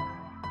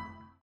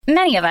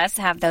 Many of us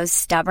have those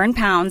stubborn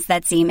pounds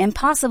that seem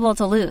impossible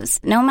to lose,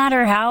 no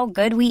matter how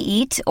good we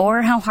eat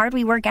or how hard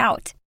we work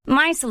out.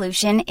 My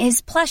solution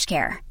is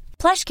PlushCare.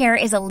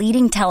 PlushCare is a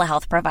leading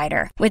telehealth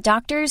provider with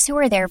doctors who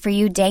are there for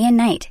you day and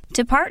night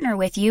to partner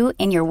with you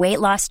in your weight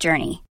loss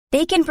journey.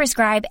 They can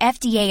prescribe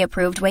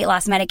FDA-approved weight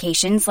loss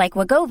medications like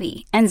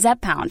Wegovy and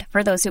Zepbound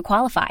for those who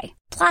qualify.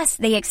 Plus,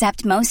 they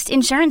accept most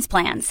insurance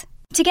plans.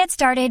 To get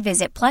started,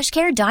 visit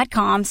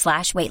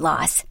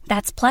plushcare.com/weightloss.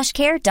 That's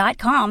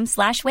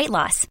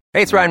plushcare.com/weightloss.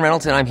 Hey, it's Ryan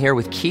Reynolds, and I'm here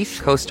with Keith,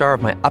 co-star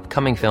of my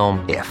upcoming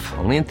film, If,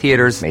 only in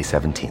theaters May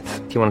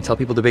 17th. Do you want to tell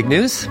people the big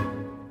news?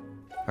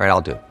 All right,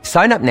 I'll do it.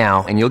 Sign up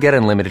now and you'll get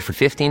unlimited for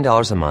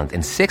 $15 a month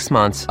and 6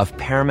 months of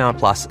Paramount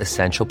Plus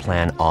Essential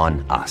Plan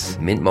on us.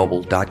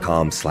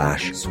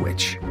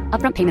 MintMobile.com/switch.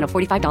 Upfront payment of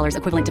 $45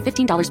 equivalent to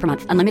 $15 per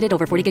month. Unlimited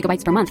over 40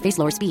 gigabytes per month. Face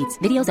lower speeds.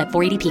 Videos at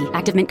 480p.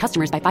 Active Mint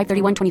customers by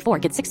 531.24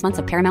 get 6 months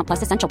of Paramount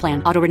Plus Essential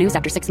Plan. Auto renews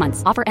after 6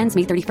 months. Offer ends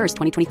May 31st,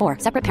 2024.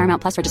 Separate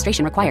Paramount Plus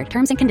registration required.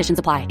 Terms and conditions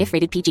apply if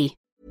rated PG.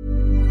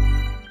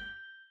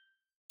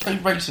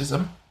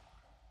 Racism.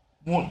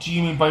 What do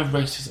you mean by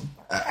racism?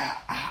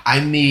 I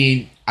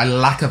mean a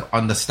lack of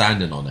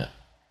understanding on it.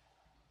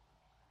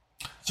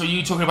 So are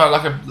you talking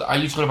about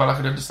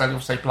an understanding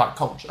of, say, black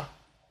culture?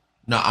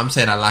 No, I'm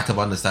saying a lack of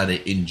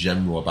understanding in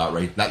general about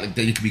race. Like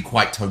they can be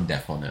quite tone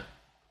deaf on it.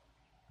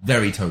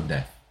 Very tone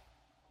deaf.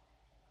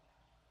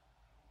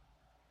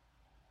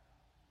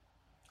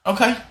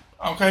 Okay,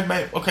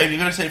 mate. Okay, you're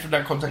going to say it from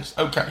that context.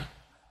 Okay.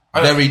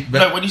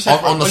 When you say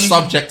on the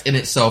subject in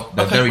itself,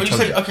 they're very tone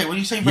deaf. Okay, when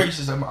you say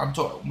racism, I'm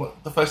talking.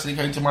 The first thing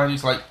that came to mind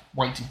is like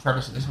white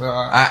supremacists.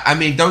 I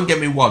mean, don't get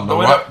me wrong. The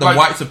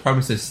white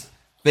supremacist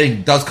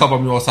thing does come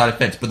on your side of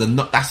the fence, but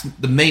that's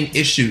the main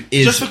issue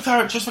is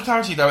just for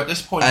clarity though. At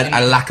this point,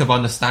 a lack of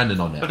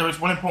understanding on it. But there is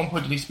one important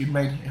point that needs to be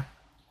made here.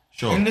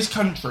 Sure. In this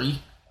country,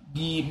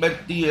 the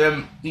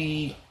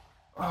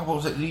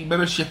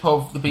membership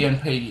of the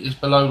BNP is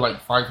below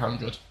like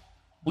 500.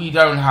 We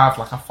don't have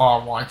like a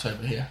far right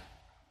over here.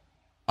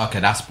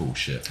 Okay, that's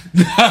bullshit.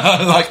 Do you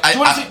want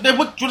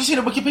to see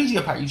the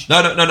Wikipedia page? No.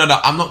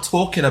 I'm not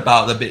talking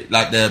about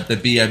the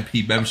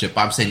BNP membership,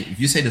 but I'm saying if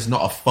you say there's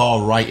not a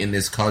far right in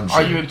this country,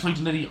 are you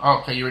including the?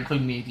 Okay, you're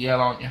including the EDL,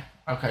 aren't you?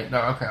 Okay,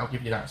 I'll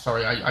give you that.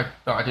 Sorry, I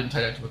didn't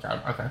take that into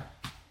account. Okay.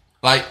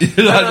 I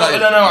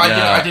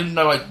didn't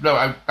know.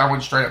 That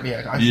went straight up the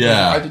head. I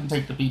didn't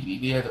take the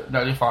BNP.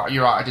 No,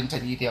 you're right. I didn't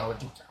take the EDL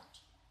into account.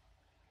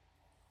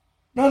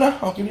 No,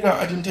 I'll give you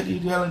that. I didn't take the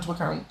EDL into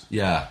account.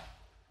 Yeah.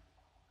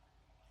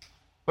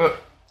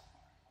 But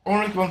I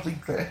want to make one thing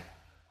clear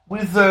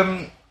with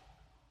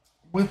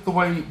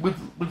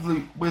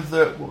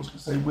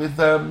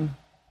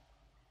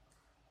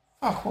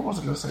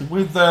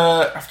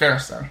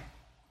Afghanistan.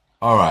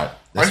 All right,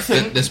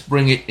 let's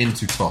bring it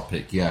into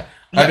topic. Yeah,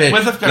 I mean,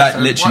 with Afghanistan, like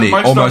literally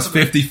almost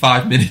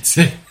 55 minutes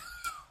in.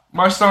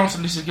 My stance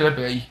on this is going to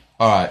be.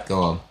 All right,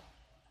 go on.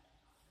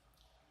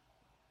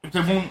 If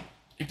they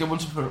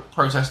want to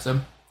protest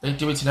them, they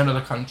do it in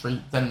another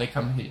country. Then they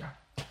come here.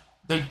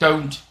 They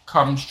don't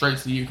come straight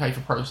to the UK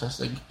for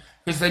processing,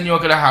 because then you're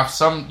gonna have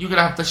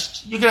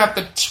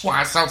the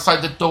twats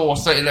outside the door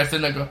sitting left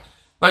and go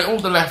like all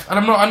the left. And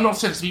I'm not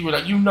saying to be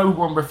like, you know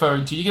who I'm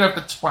referring to. You're gonna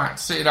have the twats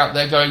sitting out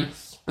there going,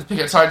 let's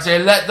pick up signs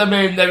saying, let them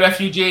in, they're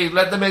refugees.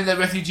 Let them in, they're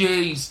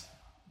refugees.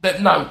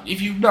 That no,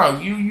 if you know,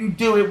 you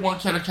do it one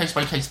kind of case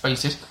by case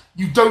basis.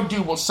 You don't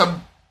do what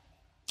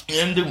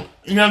you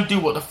don't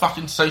do what the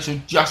fucking social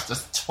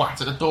justice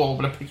twat at the door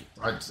with a picket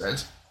sign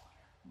says.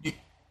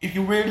 If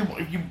you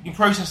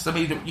process them,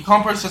 you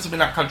can't process them in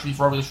that country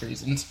for obvious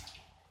reasons.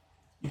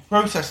 You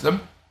process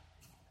them,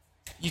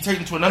 you take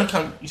them to another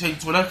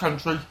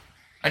country,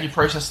 and you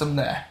process them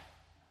there.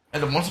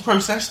 And then once they're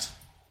processed,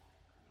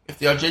 if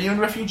they are genuine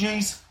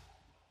refugees,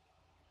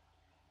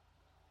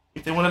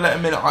 if they want to let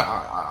them in,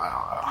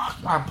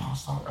 I'm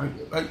past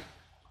that.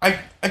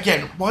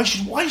 Again, why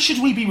should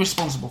we be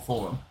responsible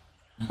for them?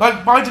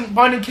 Like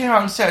Biden came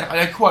out and said, and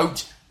I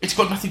quote, "It's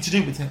got nothing to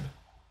do with him."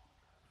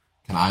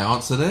 Can I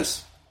answer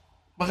this?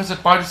 Like I said,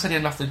 Biden said he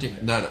had nothing to do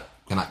with it. No.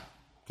 Can I?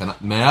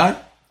 May I?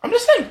 I'm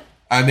just saying.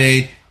 I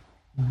mean,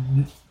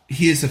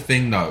 here's the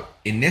thing, though.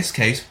 In this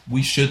case,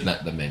 we should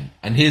let them in.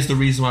 And here's the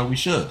reason why we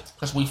should.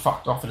 Because we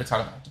fucked off in the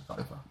Taliban took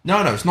over.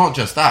 No, it's not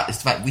just that. It's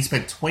the fact we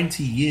spent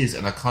 20 years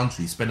in a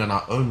country spending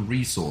our own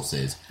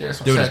resources. Yeah,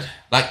 that's what I said.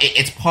 Like,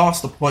 it's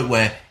past the point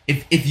where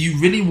if you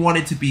really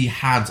wanted to be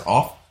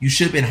hands-off, you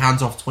should have been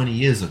hands-off 20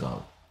 years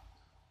ago.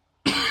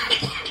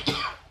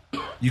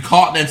 You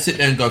can't then sit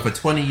there and go for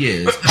 20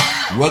 years...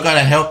 We're going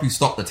to help you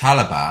stop the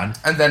Taliban.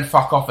 And then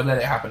fuck off and let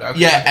it happen. Okay.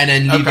 Yeah, and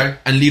then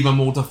leave them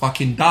all to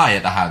fucking die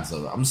at the hands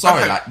of them. I'm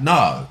sorry,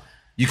 no.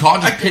 You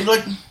can't just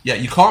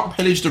you can't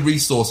pillage the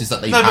resources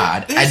that they've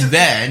had and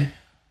then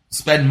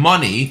spend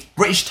money,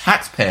 British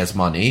taxpayers'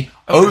 money,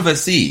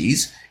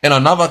 overseas in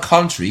another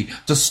country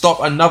to stop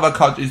another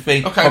country's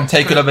thing from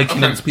taking over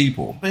killing its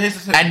people. But here's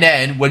the thing. And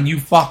then when you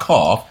fuck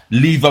off,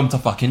 leave them to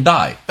fucking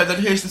die. But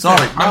then here's the thing.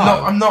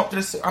 I'm not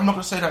going to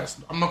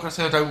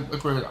say I don't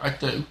agree with it. I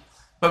do.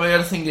 But the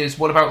other thing is,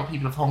 what about the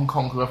people of Hong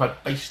Kong who have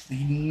had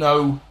basically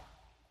no...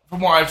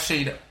 From what I've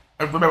seen,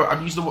 remember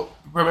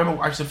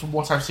what I've said, from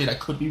what I've seen, I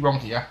could be wrong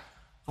here.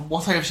 From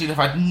what I have seen, I've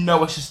had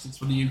no assistance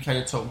from the UK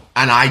at all.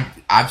 And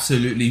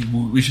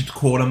we should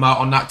call them out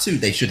on that too.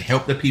 They should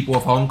help the people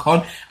of Hong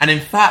Kong. And in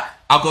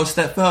fact, I'll go a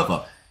step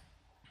further.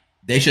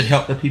 They should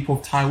help the people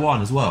of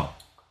Taiwan as well.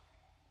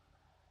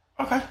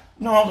 Okay.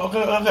 No,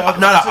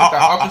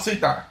 I'll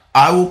concede that.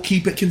 I will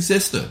keep it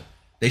consistent.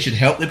 They should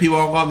help the people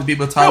of Hong Kong, the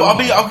people of Taiwan.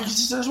 No, I'll be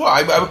consistent as well.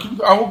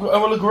 I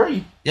will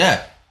agree.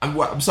 Yeah.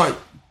 I'm sorry.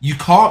 You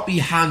can't be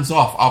hands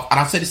off. And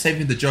I'll say the same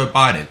thing to Joe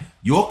Biden.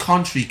 Your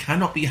country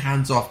cannot be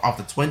hands off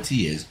after 20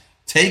 years,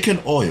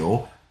 taking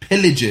oil,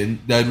 pillaging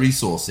their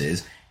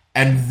resources,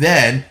 and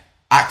then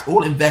act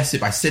all invested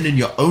by sending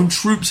your own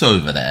troops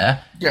over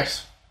there.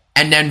 Yes.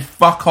 And then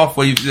fuck off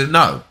where you...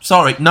 No.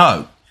 Sorry,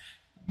 no.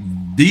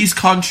 These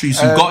countries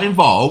who got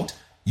involved...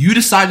 You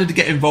decided to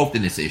get involved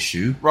in this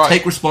issue. Right.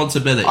 Take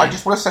responsibility. I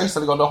just want to say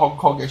something on the Hong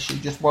Kong issue,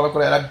 just while I've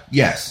got it.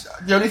 Yes.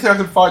 The only thing I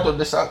can find on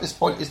this at this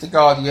point is The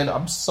Guardian.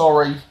 I'm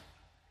sorry.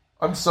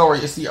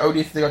 It's the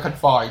only thing I can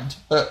find.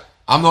 But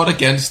I'm not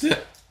against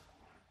it.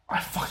 I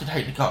fucking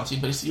hate The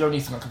Guardian, but it's the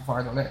only thing I can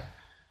find on it.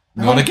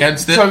 Not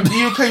against it. So the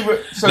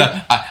UK... So,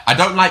 no, I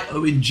don't like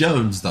Owen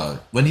Jones, though.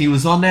 When he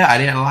was on there, I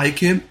didn't like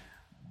him.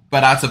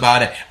 But that's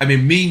about it. I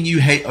mean, me and you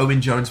hate Owen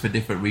Jones for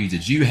different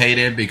reasons. You hate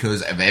him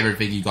because of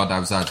everything he got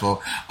down side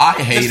for.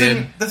 I hate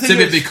him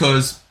simply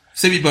because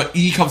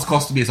he comes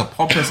across to me as a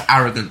pompous,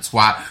 arrogant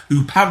twat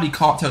who apparently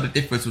can't tell the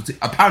difference between...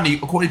 Apparently,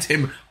 according to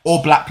him,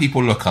 all black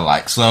people look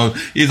alike. So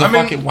he's a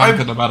fucking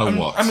wanker no matter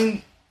what. I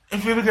mean,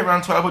 if we ever get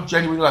around to it, I would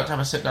genuinely like to have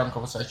a sit-down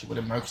conversation with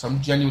him, though, because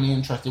I'm genuinely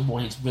interested in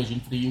what his vision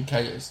for the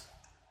UK is.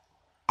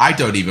 I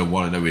don't even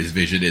want to know what his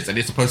vision is, and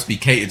it's supposed to be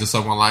catered to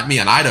someone like me,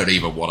 and I don't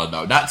even want to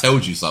know. That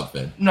tells you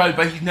something. No,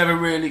 but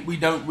we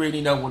don't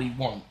really know what he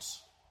wants.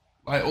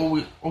 Like, all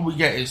we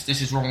get is,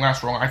 this is wrong,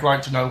 that's wrong. I'd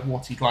like to know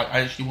what he'd like.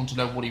 I actually want to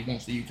know what he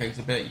wants the UK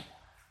to be.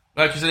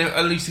 Like, because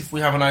at least if we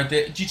have an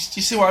idea... Do you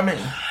see what I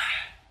mean?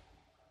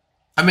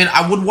 I mean,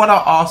 I would want to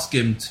ask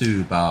him,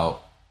 too,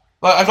 about...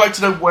 Like, I'd like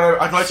to know where...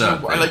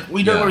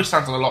 we know where he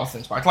stands on a lot of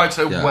things, but I'd like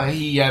to know where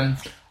he... I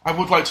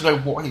would like to know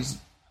what he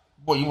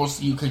wants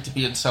the UK to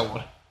be and so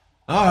on.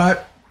 Alright.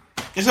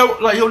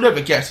 He'll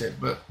never get it,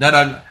 but...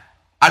 No,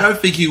 I don't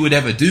think he would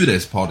ever do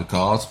this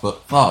podcast,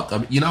 but fuck, I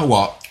mean, you know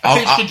what? A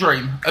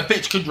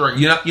bitch could dream.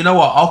 You know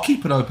what? I'll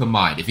keep an open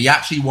mind. If he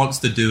actually wants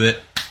to do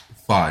it,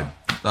 fine.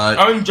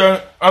 Owen,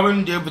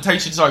 the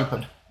invitation's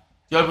open.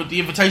 The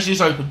invitation is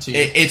open to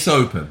you. It's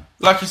open.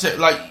 Like you said,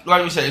 like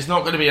we said, it's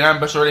not going to be an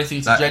ambush or anything.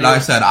 It's like I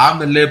said, I'm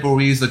the liberal,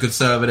 he's the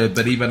conservative,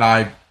 but even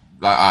I...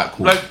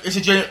 cool. It's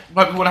we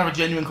want to have a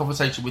genuine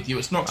conversation with you.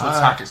 It's not to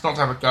attack, it's not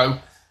to have a go.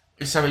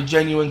 It's to have a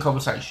genuine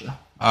conversation.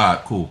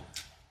 Alright, cool.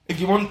 If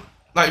you want,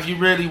 if you're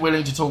really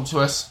willing to talk to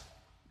us,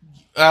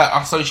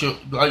 our social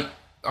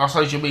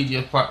media,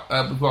 we've got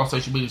our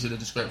social medias in the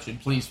description.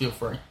 Please feel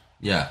free.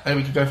 Yeah. And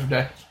we can go from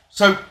there.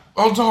 So,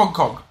 on to Hong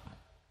Kong.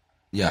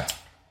 Yeah.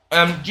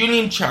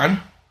 Julian Chan,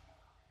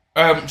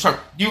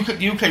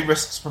 UK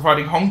risks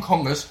providing Hong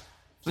Kongers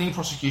fleeing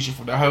prosecution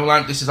from their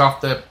homeland. This is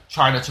after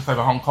China took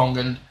over Hong Kong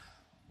and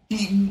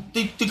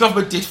the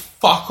government did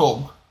fuck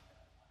all.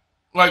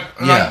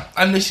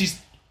 And this is...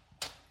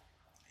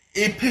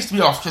 It pissed me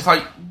off because,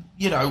 I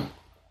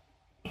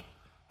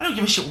don't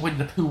give a shit what Winnie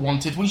the Pooh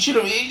wanted. They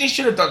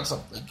should have done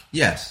something.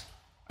 Yes.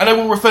 And I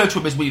will refer to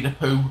him as Winnie the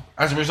Pooh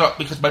as a result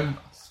because I'm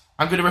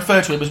going to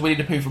refer to him as Winnie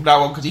the Pooh from now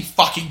on because he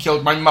fucking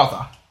killed my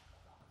mother.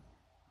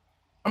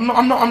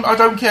 I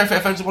don't care if it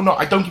offends him or not.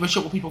 I don't give a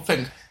shit what people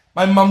think.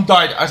 My mum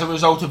died as a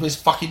result of his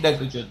fucking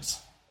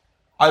negligence.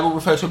 I will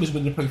refer to him as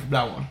Winnie the Pooh from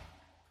now on.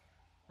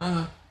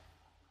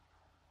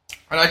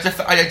 And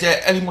I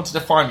dare anyone to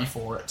define me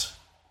for it.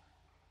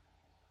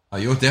 Oh,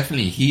 you're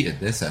definitely heated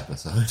this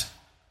episode.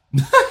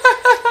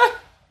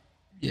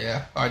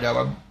 Yeah, I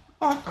know.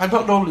 I'm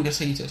not normally this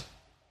heated.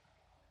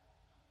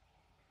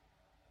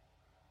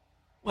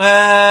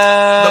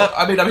 Well... No,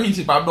 I mean, I'm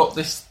heated, but I'm not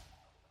this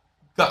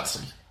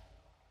gutsy.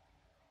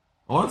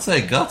 I won't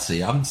say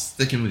gutsy. I'm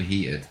sticking with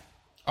heated.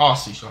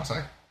 Arsey, shall I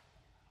say?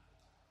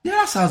 Yeah,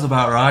 that sounds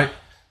about right.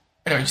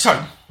 Anyway,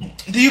 so,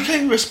 the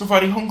UK risks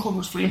providing Hong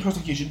Kongers fleeing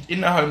prosecution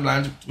in their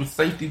homeland with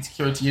safety and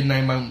security in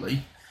name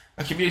only.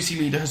 A community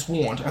leader has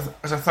warned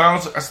as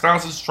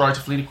thousands try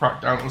to flee the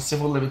crackdown on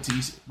civil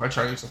liberties by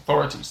Chinese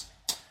authorities.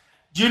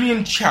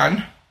 Julian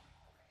Chan,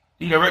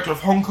 the director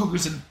of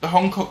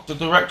the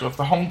director of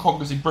the Hong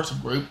Kongers in Britain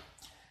group,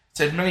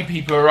 said many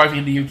people arriving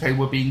in the UK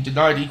were being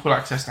denied equal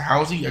access to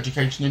housing,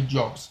 education and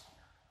jobs,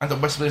 and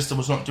that Westminster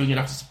was not doing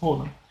enough to support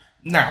them.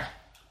 Now,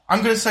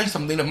 I'm going to say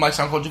something that might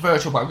sound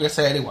controversial, but I'm going to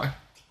say it anyway.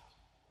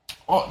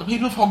 The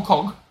people of Hong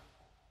Kong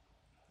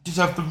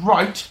deserve the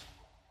right,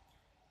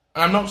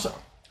 and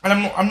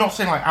I'm not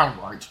saying like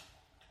outright.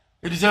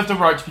 They deserve the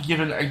right to be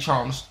given a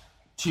chance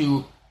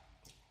to,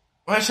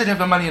 let's say they have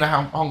the money in a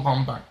Hong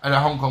Kong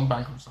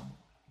bank,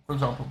 for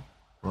example.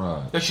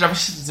 Right. They should have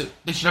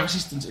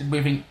assistance in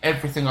moving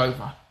everything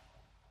over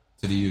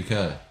to the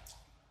UK.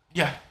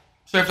 Yeah.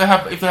 So if they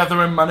have their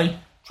own money,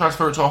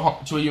 transfer it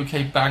to a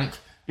UK bank,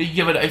 be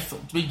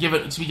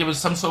given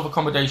some sort of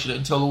accommodation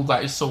until all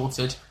that is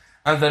sorted,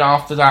 and then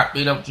after that,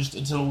 just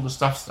until all the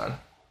stuff's done.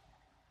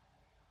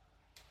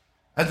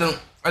 And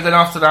then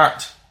after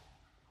that,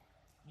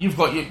 you've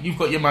got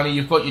your money,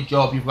 you've got your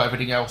job, you've got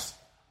everything else.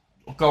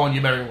 Go on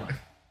your merry way.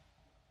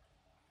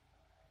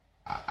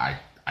 I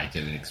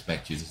didn't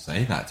expect you to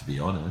say that, to be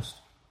honest.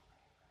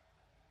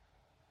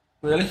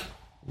 Really?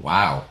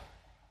 Wow.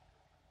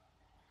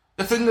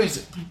 The thing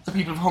is, the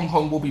people of Hong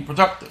Kong will be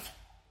productive.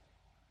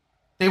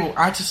 They will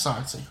add to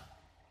society.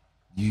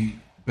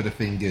 But the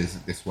thing is,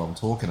 this is what I'm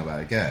talking about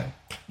again.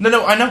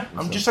 No, I know.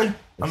 I'm just saying.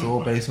 It's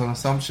all based on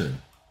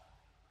assumption.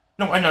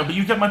 No, I know, but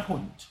you get my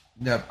point.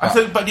 Yeah, I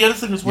think, but the other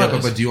thing as well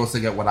but do you also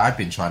get what I've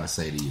been trying to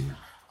say to you?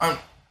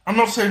 I'm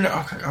not saying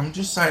that. Okay, I'm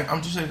just saying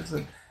the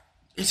thing.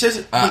 It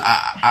says.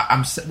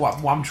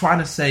 What I'm trying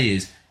to say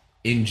is,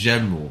 in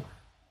general,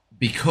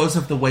 because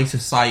of the way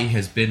society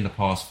has been the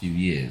past few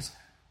years,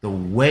 the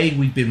way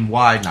we've been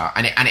wired now,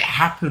 and it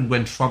happened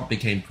when Trump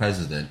became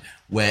president,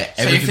 where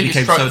everything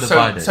became so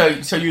divided.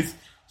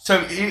 So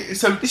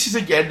this is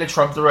again the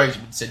Trump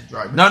derangement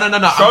syndrome. No.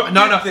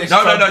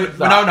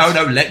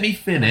 Let me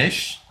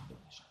finish.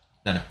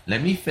 No,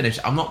 let me finish.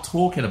 I'm not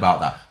talking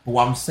about that. But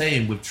what I'm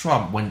saying with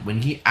Trump,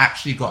 when he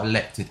actually got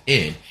elected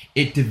in,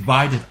 it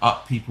divided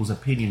up people's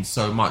opinions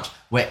so much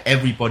where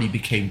everybody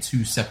became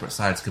two separate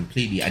sides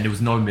completely and there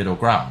was no middle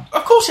ground.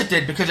 Of course it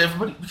did, because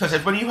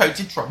everybody who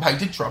hated Trump,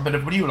 and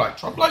everybody who liked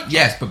Trump liked Trump.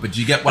 Yes, but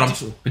do you get what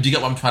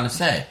I'm trying to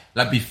say?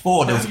 Like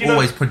before, there was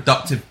always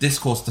productive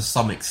discourse to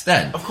some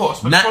extent. Of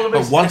course,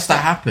 but once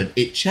that happened,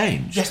 it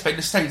changed. Yes, but in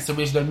the States there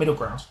is no middle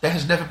ground. There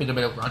has never been a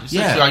middle ground. It's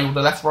literally on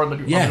the left, right, or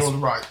the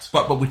right.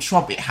 But with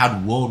Trump, it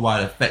had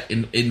worldwide effect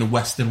in the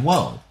Western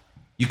world.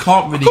 You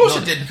can't really. Of course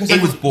it did, because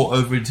it was brought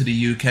over into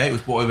the UK. It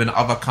was brought over in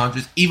other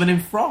countries. Even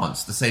in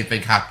France, the same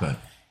thing happened.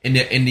 In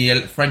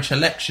the French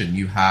election,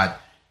 you had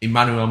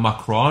Emmanuel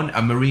Macron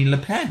and Marine Le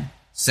Pen.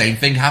 Same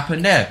thing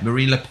happened there.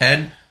 Marine Le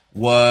Pen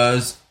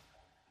was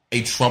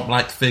a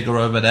Trump-like figure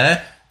over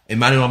there.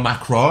 Emmanuel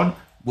Macron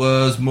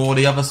was more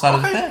the other side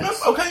of the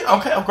fence. Okay,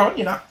 I'll grant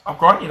you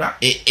that.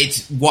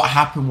 It's what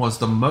happened was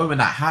the moment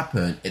that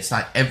happened, it's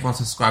like everyone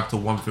subscribed to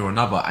one thing or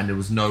another, and there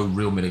was no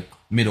real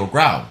middle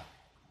ground.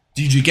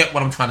 Did you get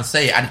what I'm trying to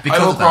say? And it's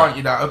because I will grant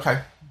you that. Okay.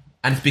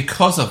 And it's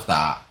because of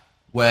that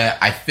where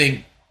I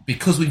think,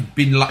 because we've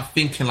been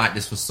thinking like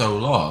this for so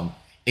long,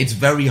 it's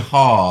very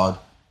hard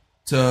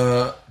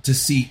to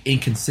see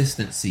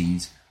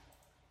inconsistencies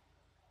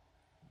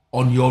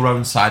on your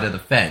own side of the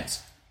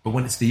fence. But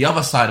when it's the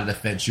other side of the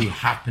fence, you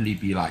happily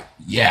be like,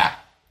 yeah.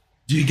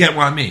 Do you get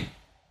what I mean?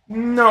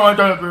 No, I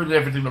don't agree with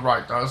everything the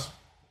right does.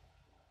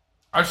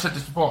 I've said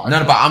this before.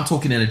 But I'm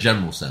talking in a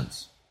general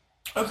sense.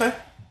 Okay.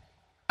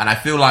 And I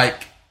feel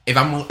like if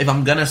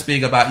I'm gonna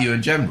speak about you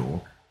in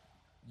general,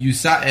 you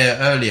sat here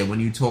earlier when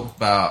you talked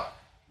about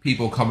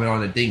people coming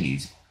on the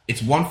dinghies.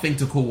 It's one thing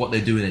to call what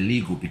they're doing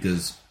illegal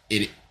because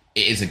it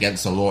is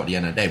against the law at the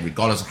end of the day,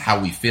 regardless of how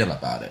we feel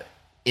about it.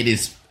 It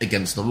is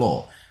against the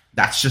law.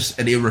 That's just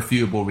an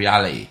irrefutable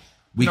reality.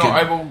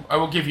 I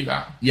will give you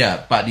that.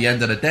 Yeah, but at the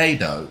end of the day,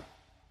 though,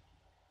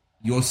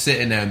 you're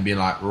sitting there and being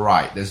like,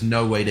 right, there's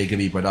no way they can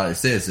be productive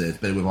citizens,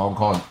 but with Hong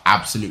Kong,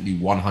 absolutely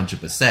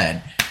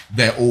 100%,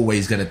 they're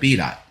always going to be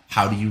that.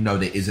 How do you know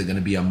there isn't going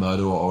to be a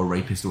murderer or a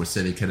rapist or a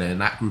serial killer in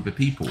that group of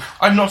people?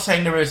 I'm not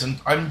saying there isn't.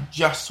 I'm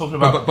just talking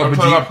about...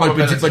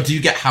 But do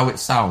you get how it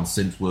sounds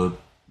since we're...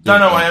 No,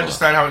 I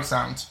understand how it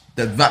sounds.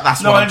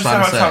 That's what I'm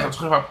trying to say. I'm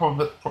talking about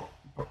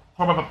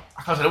I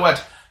can't say the word.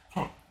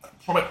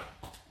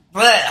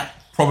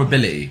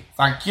 Probability.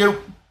 Thank you.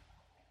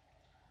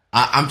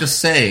 I'm just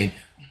saying,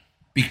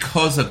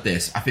 because of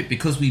this, I think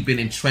because we've been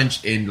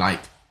entrenched in like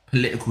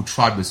political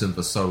tribalism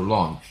for so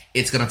long,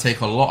 it's going to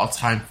take a lot of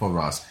time for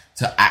us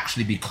to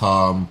actually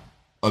become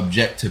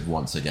objective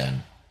once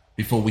again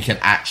before we can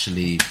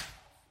actually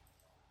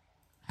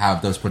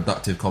have those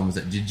productive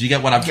conversations. Did you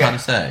get what I'm trying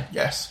to say?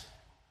 Yes.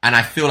 And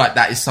I feel like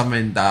that is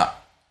something that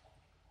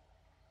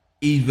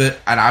and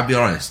I'll be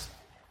honest,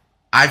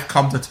 I've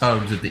come to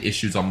terms with the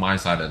issues on my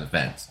side of the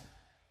fence.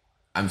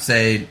 I'm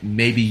saying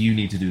maybe you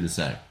need to do the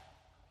same.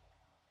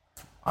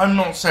 I'm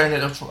not saying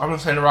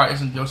the right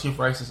isn't guilty of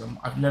racism.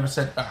 I've never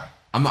said that.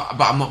 I'm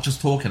not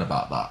just talking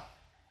about that.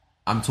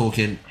 I'm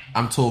talking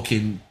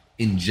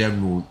in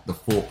general, the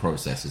thought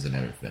processes and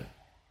everything.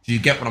 Do you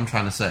get what I'm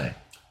trying to say?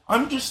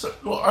 I'm just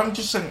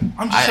saying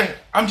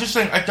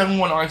I don't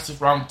want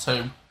ISIS round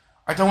 2.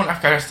 I don't want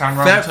Afghanistan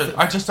round 2.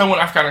 I just don't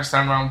want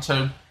Afghanistan round 2.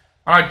 And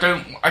I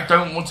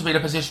don't want to be in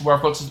a position where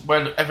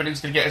where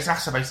everything's going to get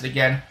exacerbated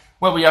again,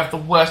 where we have the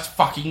worst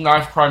fucking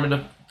knife crime in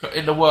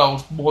the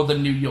world, more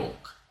than New York.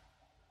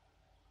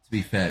 To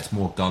be fair, it's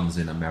more guns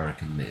in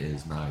America than it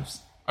is knives.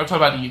 I'm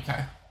talking about the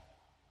UK.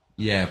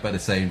 Yeah, but at the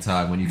same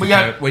time, when you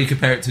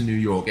compare it to New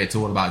York, it's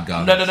all about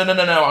guns. No.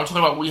 I'm talking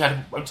about we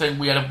had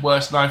a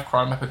worse knife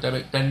crime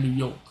epidemic than New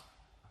York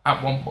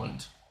at one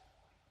point.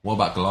 What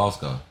about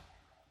Glasgow?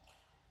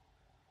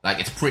 Like,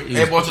 it's pretty...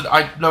 It wasn't...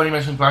 I only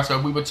mentioned Glasgow.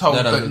 We were told...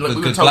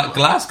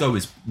 Glasgow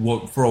is,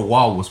 for a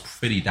while, was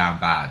pretty damn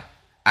bad.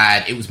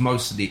 And it was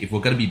mostly, if we're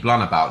going to be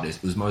blunt about this,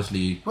 it was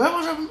mostly... Where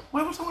was someone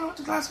who went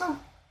to Glasgow?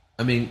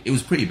 I mean, it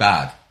was pretty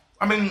bad.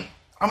 I mean,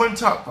 I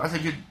went up, I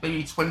think, in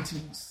maybe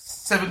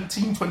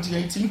 2017,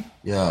 2018.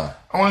 Yeah.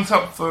 I went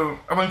up for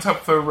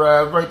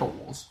Robot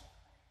Wars.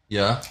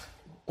 Yeah.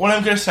 What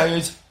I'm going to say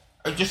is,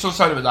 just on the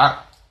side of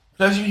that,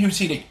 for those of you who've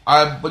seen it,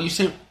 when you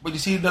see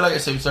the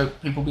latest episode,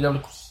 people being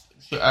able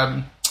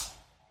to,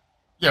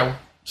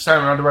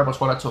 stand around the robots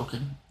while they're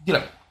talking.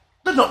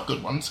 They're not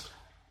good ones.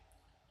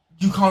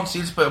 You can't see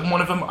this, but in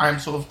one of them, I am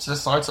sort of to the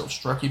side, sort of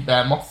stroking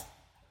Bear Moth.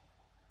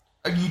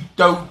 And you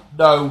don't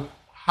know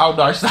how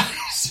nice that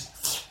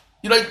is.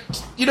 You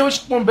know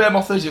which one Bear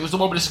Moth is? It was the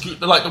one with the scoop,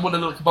 the one that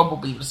looked like a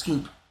bumblebee with a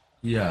scoop.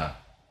 Yeah.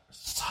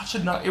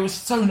 It was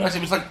so nice.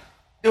 It was like,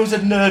 it was a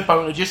nerd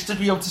boner just to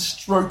be able to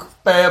stroke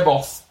Bear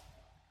Moth.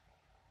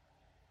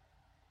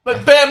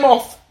 Like, Bear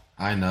Moth!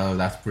 I know,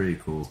 that's pretty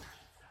cool.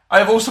 I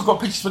have also got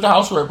pictures with the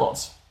house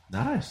robots.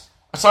 Nice.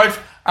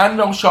 And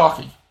Noel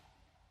Sharkey,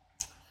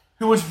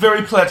 who was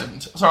very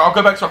pleasant. Sorry, I'll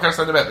go back to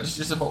Afghanistan in a bit, but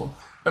just important.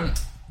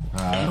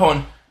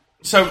 Important.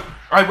 So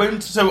I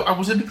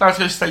was in the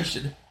Glasgow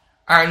station,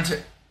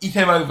 and he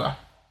came over,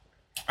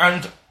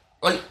 and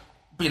I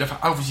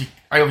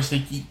obviously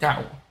geeked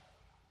out.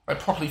 I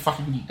properly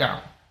fucking geeked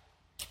out.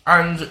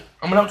 And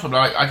I went up to him,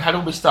 I had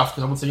all my stuff,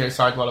 because I wanted to get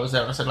signed while I was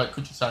there. I said,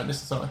 could you sign this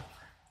and something?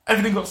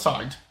 Everything got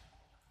signed.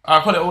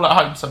 I put it all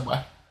at home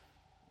somewhere.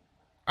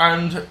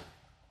 And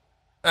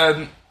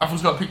I've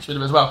also got a picture of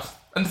him as well.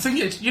 And the thing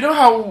is, you know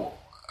how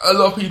a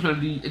lot of people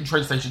in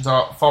train stations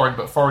are foreign,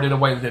 but foreign in a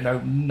way that they know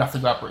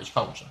nothing about British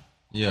culture?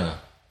 Yeah.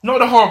 Not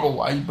in a horrible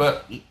way,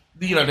 but,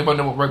 they won't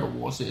know what Robot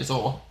Wars is,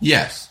 or...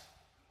 Yes.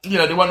 They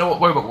won't know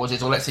what Robot Wars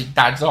is, or let's say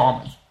Dad's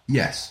Army.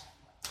 Yes.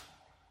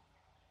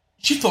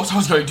 She thought I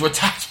was going to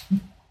attack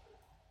him.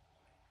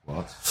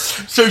 What?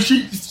 So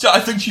I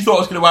think she thought I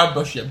was going to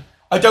ambush him.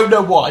 I don't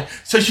know why.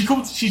 So she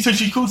called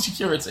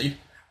security.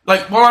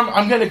 While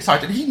I'm getting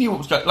excited, he knew what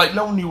was going on.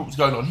 No one knew what was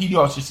going on. He knew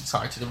I was just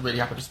excited and really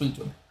happy to speak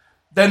to him.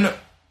 Then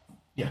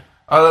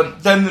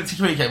the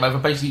security came over,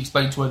 basically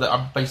explained to her that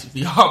I'm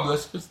basically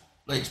harmless, because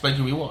they explained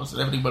who he was,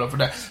 and everything went on from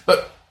there.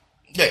 But,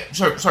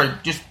 sorry,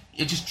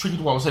 it just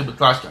triggered what I was saying with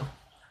Glasgow.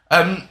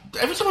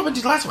 Every time I went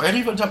to Glasgow, I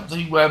only went up to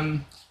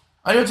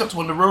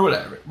one of the rural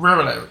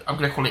area, I'm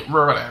going to call it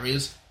rural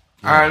areas,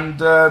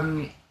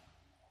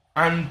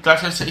 and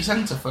Glasgow City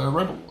Centre for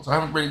Robot Wars. I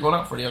haven't really gone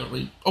up for any other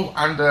week. Oh,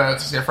 and to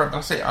see a friend,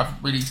 that's it. I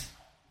haven't really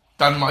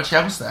done much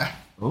else there.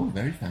 Oh,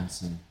 very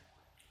fancy.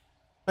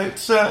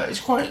 It's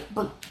quite,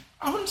 but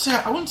I wouldn't say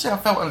I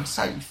felt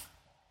unsafe.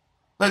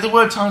 There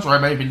were times where I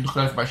may have been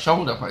looking over my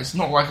shoulder, but it's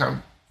not like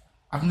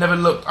I've never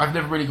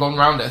really gone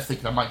around there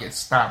thinking I might get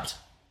stabbed.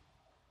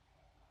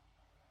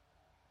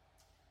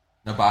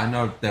 No, but I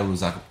know there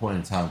was a point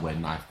in time where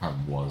knife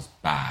crime was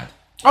bad.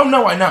 Oh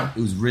no, I know.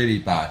 It was really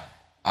bad.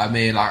 I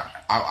mean, I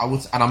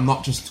was, and I'm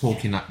not just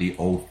talking like the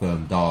Old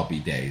Firm Derby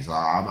days.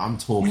 I'm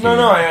talking.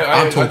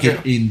 I'm talking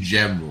in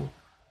general.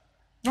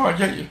 No, I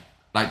get you.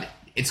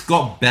 It's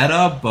got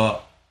better,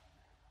 but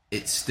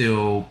it's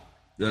still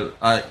it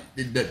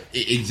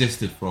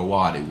existed for a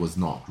while. It was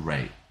not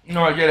great.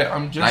 No, I get it.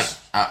 I'm just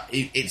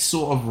it's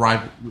sort of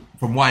rival.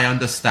 From what I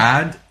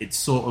understand, it's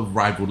sort of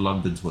rivaled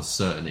London to a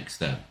certain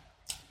extent,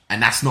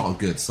 and that's not a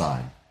good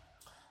sign.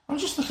 I'm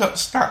just looking at the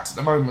stats at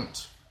the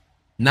moment.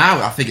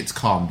 Now I think it's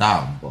calmed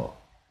down, but...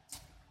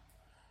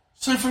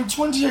 So from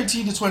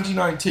 2018 to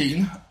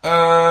 2019,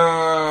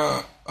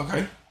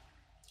 okay.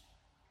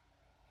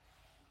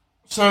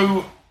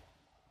 So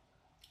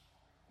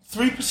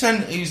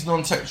 3% is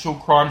non-sexual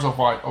crimes of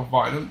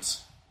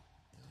violence.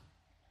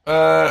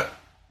 Oh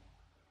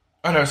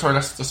no, sorry,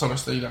 that's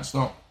dishonesty, that's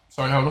not...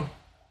 Sorry, hold on.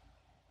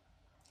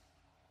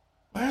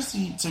 Where's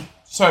the...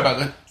 Sorry about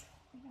that.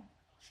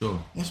 Sure.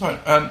 It's fine.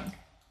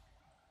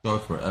 Go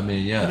for it, I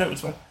mean, yeah. No,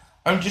 it's fine.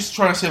 I'm just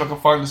trying to see if I can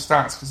find the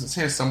stats, because it's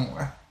here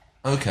somewhere.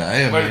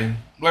 Okay,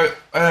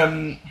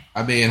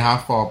 I mean, how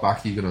far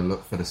back are you going to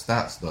look for the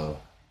stats, though?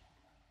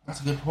 That's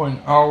a good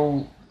point.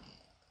 I'm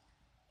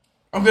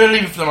going to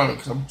leave it for the moment,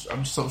 because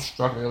I'm sort of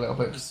struggling a little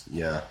bit.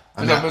 Yeah.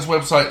 The government's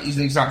website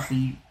isn't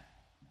exactly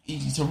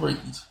easy to read.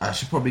 I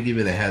should probably give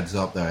you the heads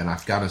up, though. In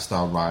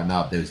Afghanistan right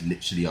now, there's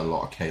literally a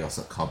lot of chaos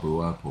at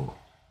Kabul airport.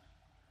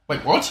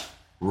 Wait, what?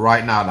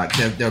 Right now,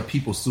 there are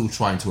people still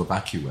trying to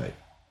evacuate.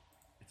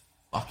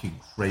 Fucking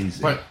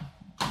crazy. Wait,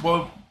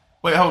 hold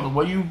on.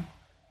 Were you...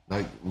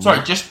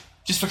 Sorry, just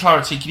for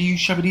clarity, can you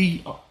show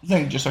me the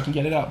thing just so I can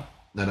get it up?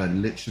 No,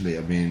 literally,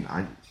 I mean...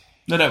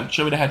 No,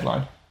 show me the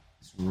headline.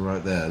 It's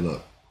right there,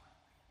 look.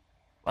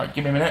 Right,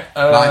 give me a minute.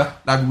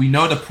 We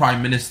know the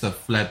Prime Minister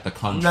fled the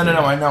country. No,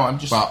 I know, I'm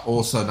just... But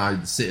also now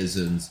the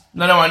citizens...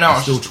 No, I know.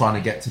 are still trying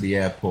to get to the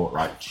airport,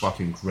 right?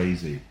 Fucking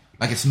crazy.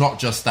 It's not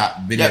just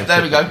that video... Yeah,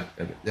 there we go.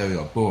 There we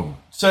go, boom.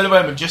 So at the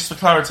moment, just for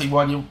clarity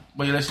while you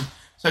listen...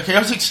 So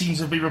chaotic scenes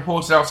have been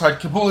reported outside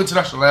Kabul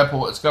International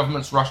Airport as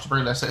governments rush to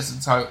bring their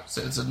citizens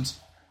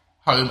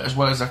home, as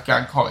well as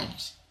Afghan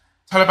colleagues.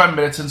 Taliban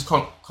militants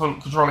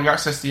controlling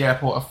access to the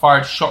airport have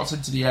fired shots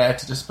into the air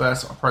to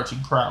disperse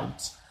approaching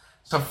crowds.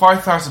 Some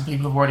 5,000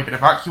 people have already been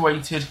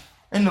evacuated.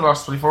 in the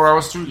last 24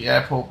 hours through the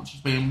airport, which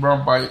is being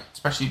run by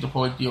specially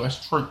deployed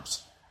US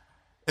troops.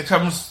 It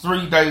comes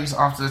 3 days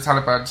after the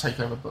Taliban take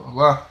over, blah, blah,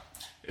 blah.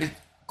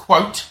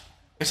 Quote,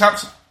 it's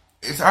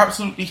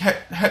absolutely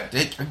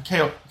hectic and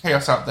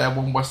chaos out there,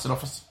 one Western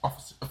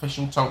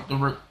official told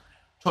the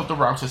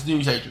Reuters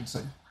news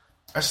agency.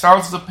 As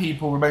thousands of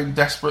people remain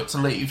desperate to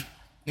leave,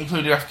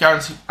 including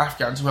Afghans who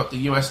helped the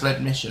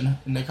US-led mission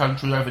in the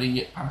country over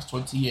the past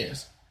 20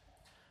 years.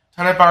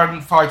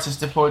 Taliban fighters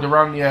deployed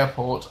around the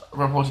airport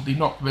are reportedly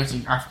not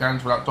permitting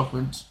Afghans without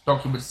documents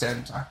to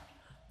enter.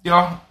 They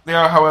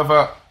are,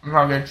 however,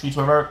 allowing entry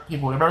to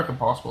people with American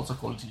passports,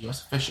 according to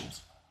US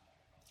officials.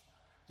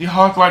 The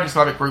hardline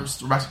Islamic group's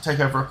dramatic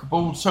takeover of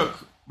Kabul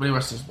took many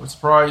Westerners by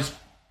surprise.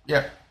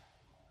 Yet,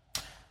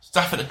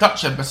 staff at the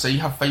Dutch embassy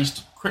have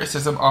faced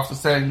criticism after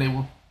saying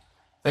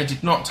they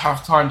did not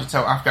have time to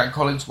tell Afghan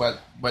colleagues when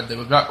they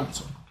were going.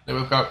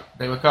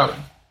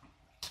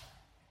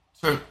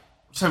 So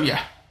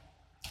yeah.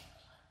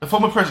 The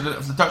former president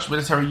of the Dutch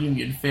Military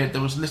Union feared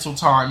there was little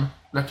time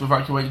left to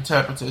evacuate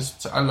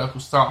interpreters and local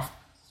staff.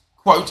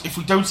 Quote, if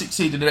we don't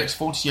succeed in the next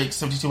 48 to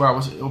 72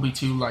 hours, it will be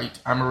too late,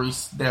 Anne-Marie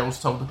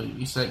Nails told the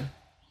BBC.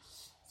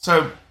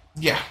 So,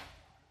 yeah.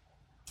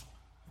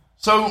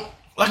 So,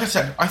 like I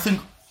said, I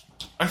think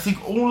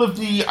all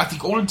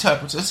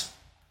interpreters,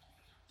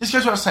 this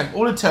goes without saying,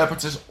 all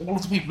interpreters, all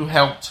of the people who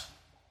helped,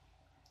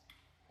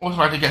 all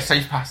tried to get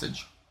safe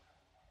passage.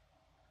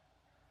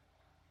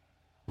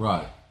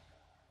 Right.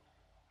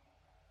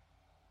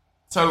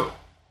 So,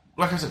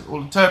 like I said, all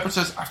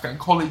interpreters, Afghan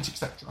colleagues,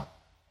 etc.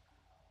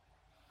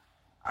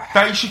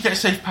 They should get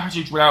safe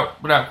passage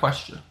without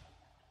question.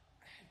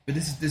 But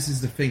this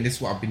is the thing.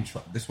 This is what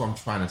I'm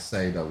trying to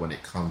say though. When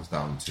it comes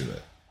down to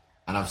it,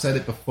 and I've said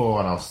it before,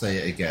 and I'll say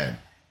it again.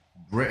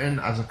 Britain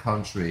as a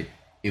country,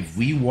 if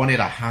we wanted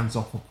a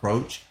hands-off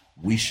approach,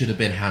 we should have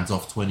been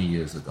hands-off 20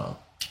 years ago.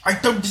 I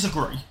don't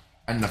disagree.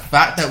 And the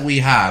fact that we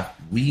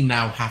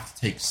now have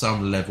to take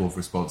some level of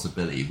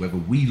responsibility, whether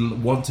we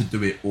want to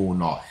do it or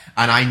not.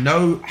 And I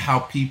know how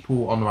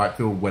people on the right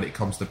feel when it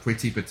comes to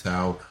Priti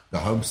Patel, the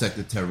Home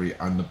Secretary,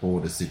 and the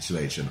border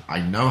situation. I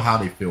know how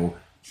they feel.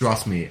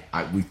 Trust me,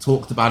 we've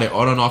talked about it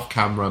on and off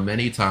camera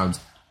many times.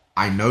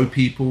 I know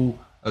people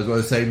as well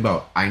as saying,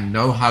 well, I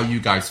know how you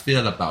guys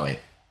feel about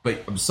it.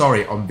 But I'm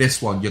sorry, on this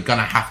one, you're going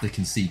to have to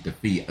concede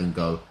defeat and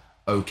go,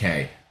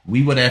 okay,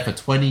 we were there for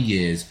 20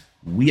 years.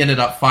 We ended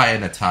up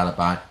fighting the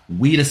Taliban.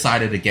 We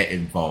decided to get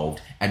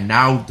involved. And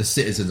now the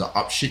citizens are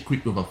up shit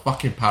creek with a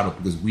fucking paddle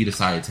because we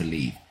decided to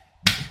leave.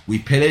 We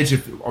pillage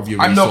of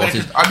your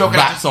resources.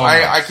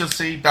 I can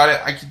see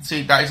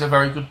that is a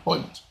very good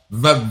point.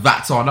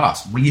 That's on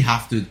us. We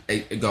have to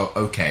go,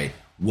 okay,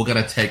 we're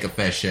going to take a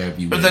fair share of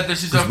you. But then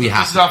this is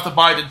after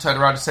Biden turned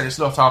around and said it's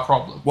not our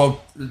problem.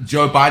 Well,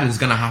 Joe Biden's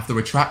going to have to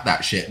retract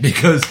that shit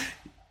because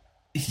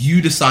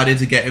you decided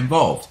to get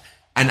involved.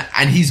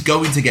 And he's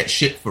going to get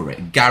shit for it.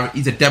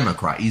 He's a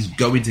Democrat. He's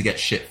going to get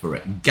shit for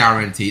it.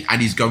 Guaranteed. And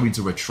he's going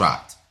to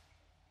retract.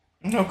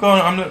 No, go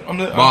on.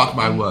 Mark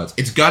my words.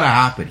 It's going to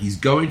happen. He's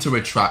going to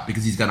retract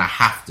because he's going to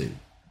have to.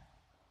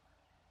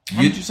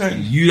 What did you say?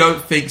 You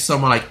don't think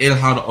someone like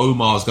Ilhan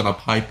Omar is going to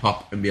pipe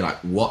up and be like,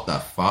 what the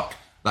fuck?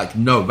 Like,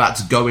 no,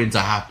 that's going to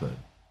happen.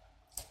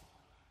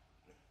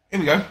 Here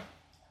we go.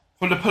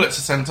 From the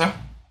Pulitzer Center.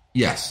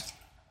 Yes.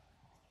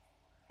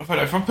 A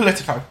photo from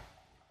Politico.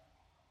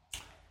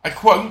 I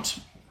quote,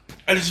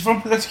 and this is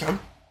from Politico.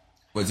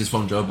 Was this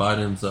from Joe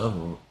Biden himself?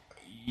 Or?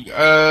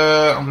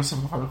 I'm going to see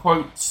if I find a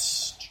quote.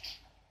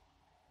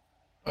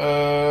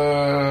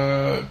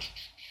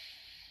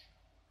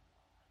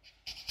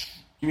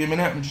 Give me a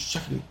minute, I'm just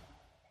checking it.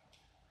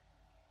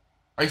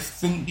 I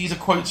think these are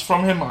quotes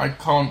from him, I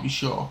can't be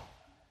sure.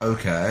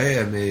 Okay,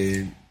 I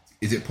mean,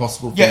 is it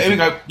possible? Yeah, here we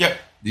go, yep.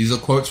 These are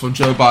quotes from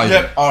Joe Biden?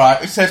 Yep,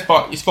 alright, it's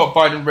got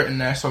Biden written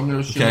there, so I'm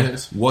going to assume it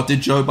is. What did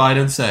Joe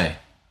Biden say?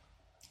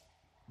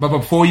 But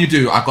before you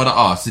do, I've got to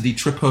ask, did he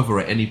trip over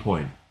at any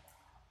point?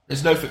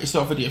 It's not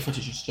video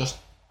footage, it's just...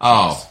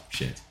 Oh,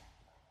 shit.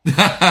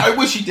 I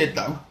wish he did,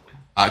 though.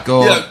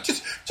 Go on. You know,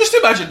 just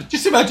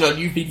imagine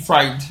you've been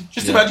framed.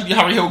 Imagine you're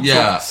Harry Hill.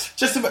 Yeah.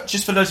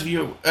 Just for those of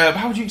you,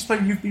 how would you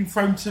explain you've been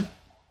framed to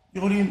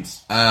the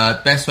audience?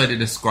 Best way to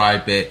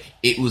describe it,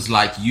 it was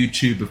like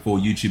YouTube before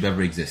YouTube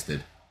ever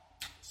existed.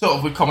 Sort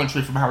of with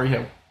commentary from Harry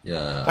Hill.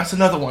 Yeah. That's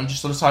another one,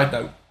 just on a side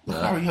note.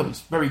 Yeah. Harry Hill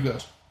is very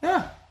good.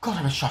 Yeah. God,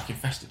 I'm a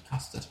shark-infested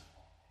custard.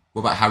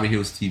 What about Harry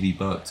Hill's TV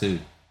burp too?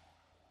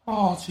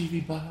 Oh,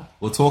 TV burp.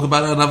 We'll talk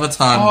about it another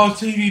time. Oh,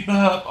 TV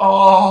burp.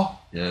 Oh.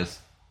 Yes.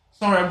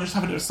 Sorry, I'm just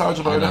having a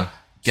nostalgia moment.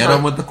 Get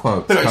on with the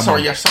quote.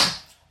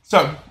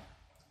 So,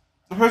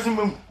 the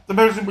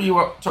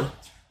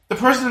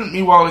president,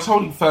 meanwhile, is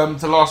holding firm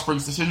to last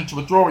spring's decision to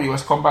withdraw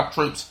US combat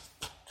troops,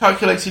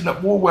 calculating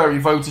that war-weary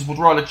voters would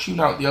rather tune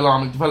out the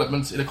alarming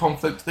developments in a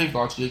conflict they've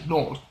largely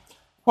ignored.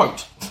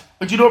 Quote,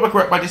 I do not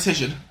regret my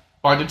decision,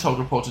 Biden told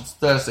reporters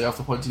Thursday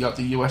after pointing out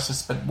the US has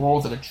spent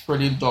more than $1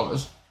 trillion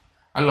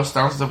and lost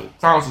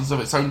thousands of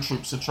its own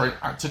troops to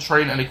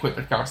train and equip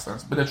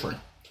Afghanistan's military.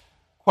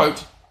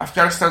 Quote,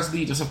 Afghanistan's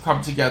leaders have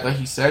come together,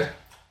 he said.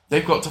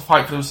 they've got to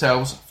fight for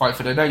themselves, fight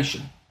for their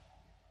nation.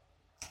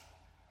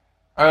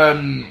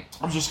 I'm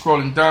just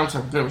scrolling down, so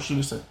I'm going to assume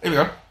this. Here we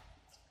go.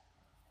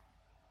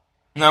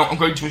 Now, I'm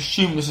going to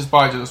assume this is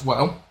Biden as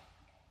well.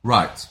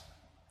 Right.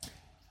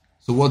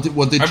 So what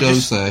did Joe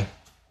say?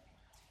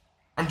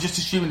 I'm just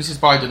assuming this is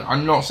Biden.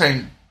 I'm not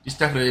saying this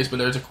definitely is, but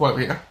there is a quote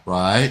here.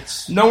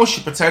 Right. No one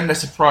should pretend they're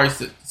surprised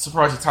the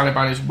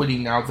Taliban is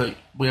winning now that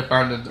we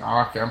abandoned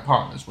our Afghan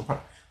partners.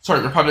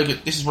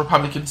 This is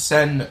Republican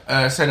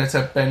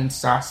Senator Ben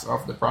Sasse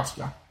of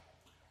Nebraska.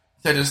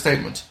 Said in a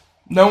statement,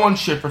 no one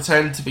should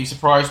pretend to be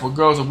surprised when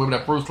girls and women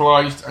are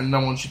brutalized, and no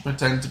one should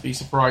pretend to be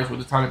surprised when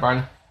the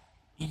Taliban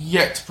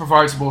yet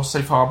provides a more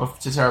safe harbour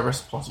to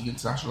terrorists plotting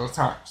international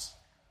attacks.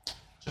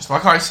 Just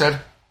like I said,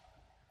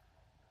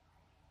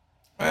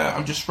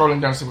 I'm just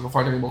scrolling down to see if I can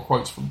find any more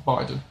quotes from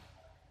Biden.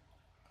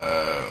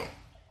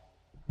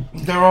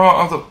 There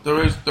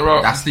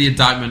are. That's the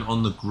indictment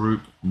on the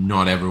group,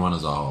 not everyone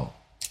as a whole.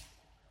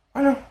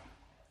 I know.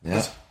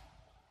 Yeah.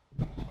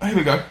 Here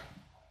we go.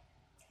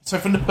 So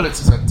from the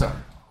Pulitzer Center,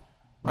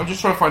 I'm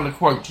just trying to find the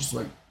quote just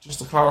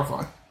to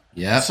clarify.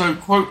 Yeah. So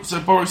Boris,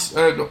 not Boris.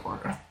 Where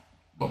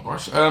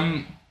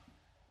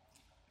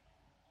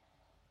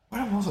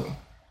was it?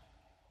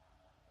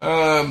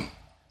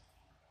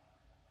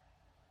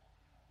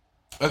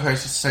 Okay,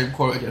 it's just the same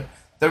quote again.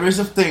 There is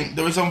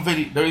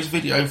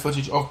video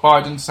footage of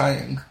Biden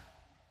saying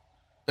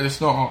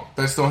that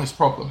that's not his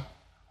problem.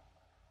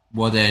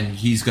 Well, then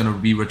he's going to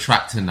be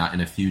retracting that in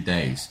a few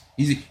days.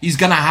 He's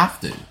going to have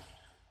to.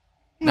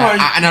 No,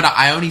 I know that.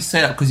 I only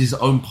say that because his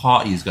own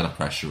party is going to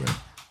pressure him.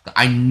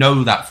 I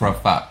know that for a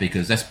fact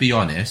because, let's be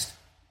honest,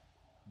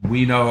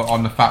 we know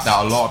on the fact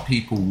that a lot of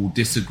people will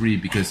disagree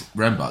because,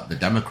 remember, the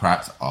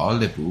Democrats are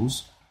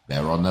liberals.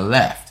 They're on the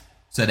left.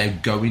 So they're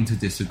going to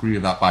disagree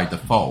with that by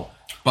default.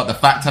 But the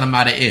fact of the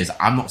matter is,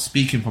 I'm not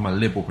speaking from a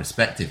liberal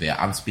perspective here.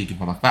 I'm speaking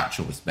from a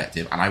factual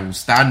perspective. And I will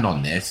stand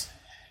on this.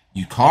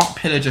 You can't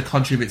pillage a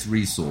country of its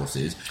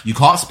resources. You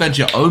can't spend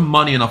your own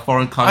money in a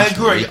foreign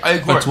country I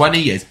agree. for 20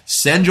 years.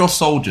 Send your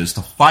soldiers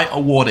to fight a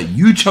war that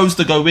you chose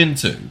to go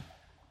into.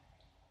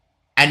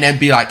 And then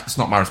be like, it's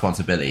not my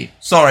responsibility.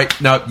 Sorry,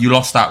 no, you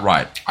lost that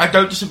right. I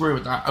don't disagree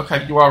with that.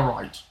 Okay, you are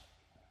right.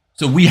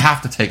 So we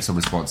have to take some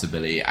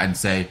responsibility and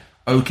say,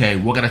 okay,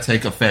 we're going to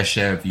take a fair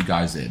share of you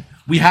guys in.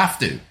 We have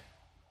to.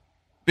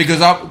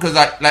 Because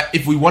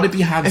if we want to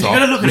be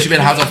hands-off, we should have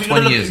been hands-off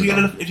 20 years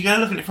ago. If you're going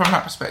to look at it from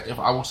that perspective,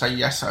 I will say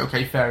yes,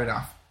 okay, fair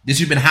enough. This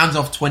should have been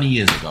hands-off 20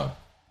 years ago.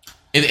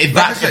 If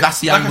that's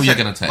the angle you're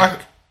going to take.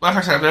 Like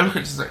I said, I'm going to look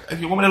at it,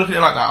 if you want me to look at it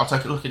like that, I'll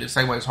take a look at it the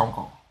same way as Hong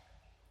Kong.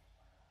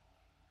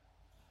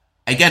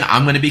 Again,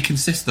 I'm going to be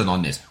consistent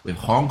on this. With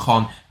Hong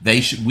Kong,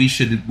 we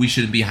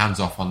shouldn't be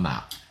hands-off on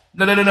that.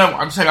 No.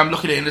 I'm saying I'm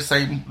looking at it in the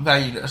same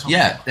vein as Hong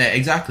Kong. Yeah,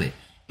 exactly.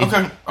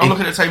 Okay, I'm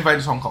looking at the same vein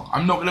as Hong Kong.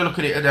 I'm not going to look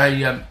at it at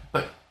a...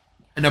 but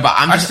I'm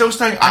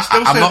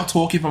not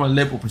talking from a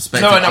liberal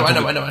perspective. No,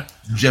 I know.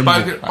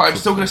 But I'm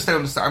still going to stay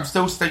on the... I'm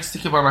still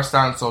sticking by my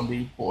stance on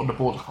the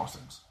border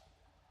crossings.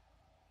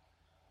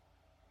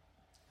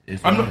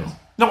 I'm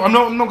not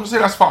going to say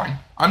that's fine.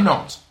 I'm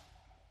not.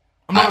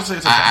 I'm not going to say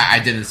it's okay. I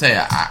didn't say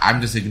it.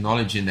 I'm just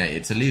acknowledging that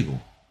it's illegal.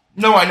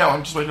 No, I know.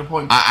 I'm just making a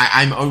point.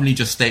 I'm only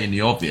just stating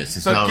the obvious.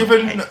 There's no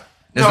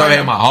hate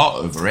in my heart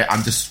over it.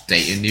 I'm just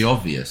stating the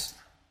obvious.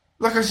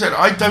 Like I said,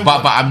 I don't...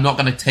 But I'm not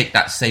going to take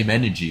that same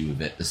energy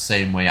with it the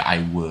same way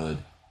I would,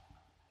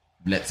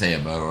 let's say, a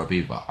murder or a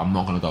beaver. I'm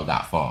not going to go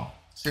that far.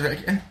 Say that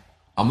again?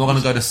 I'm not going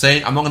to go the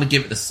same... I'm not going to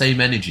give it the same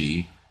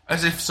energy...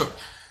 As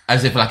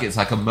if like it's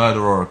like a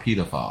murderer or a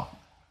paedophile.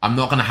 I'm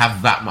not going to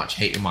have that much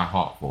hate in my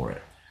heart for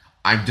it.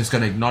 I'm just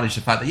going to acknowledge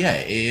the fact that, yeah,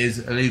 it is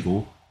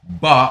illegal,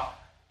 but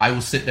I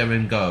will sit there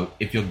and go,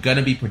 if you're going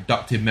to be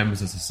productive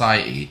members of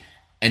society,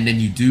 and then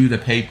you do the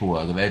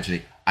paperwork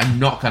eventually, I'm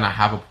not going to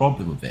have a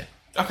problem with it.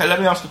 Okay, let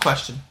me ask a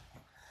question.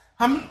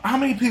 How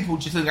many people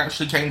do you think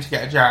actually came to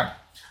get a jab?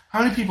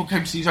 How many people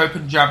came to these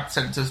open jab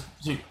centres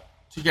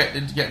to get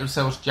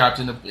themselves jabbed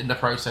in the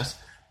process?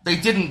 They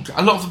didn't.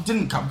 A lot of them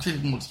didn't come because they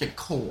didn't want to get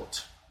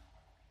caught.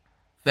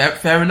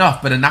 Fair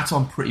enough, but then that's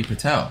on Priti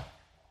Patel.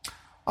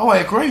 Oh, I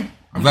agree.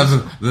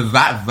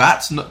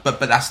 That's not. But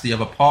that's the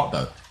other part,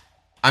 though.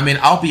 I mean,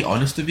 I'll be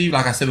honest with you.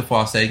 Like I said before,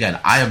 I'll say again.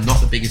 I am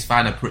not the biggest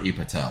fan of Priti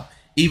Patel.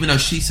 Even though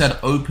she said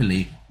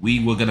openly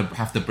we were going to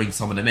have to bring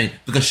some of them in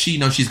because she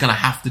knows she's going to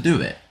have to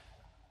do it.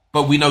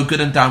 But we know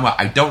good and damn well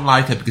I don't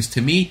like her because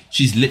to me,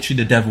 she's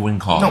literally the devil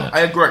incarnate. No,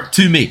 I agree.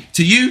 To me.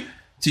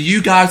 To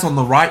you guys on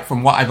the right,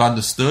 from what I've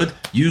understood,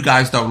 you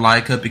guys don't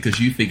like her because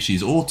you think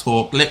she's all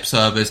talk, lip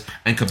service,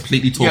 and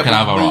completely talking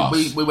out of her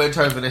ass. We went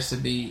over this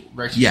in the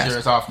racing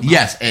series after that.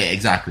 Yes,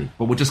 exactly.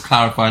 But we're just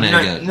clarifying it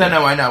again.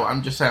 No, I know.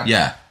 I'm just saying.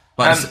 Yeah.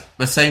 But at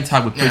the same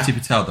time with Priti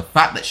Patel, the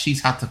fact that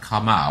she's had to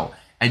come out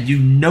and you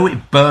know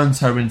it burns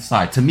her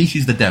inside. To me,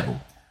 she's the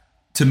devil.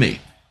 To me.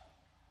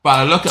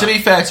 But to be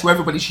fair to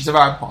everybody, she's a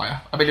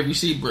vampire. I mean, have you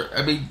seen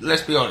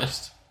let's be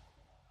honest.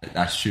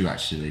 That's true,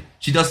 actually.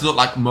 She does look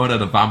like Mona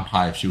the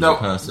vampire if she was a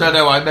person.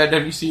 No, I meant,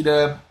 have you seen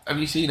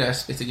her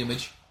spitting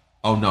image?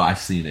 Oh, no, I've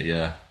seen it,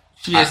 yeah.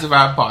 She is a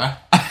vampire.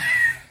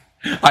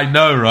 I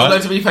know, right? Although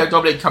to be fair,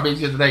 Dominic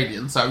Cummings is an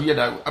alien, so you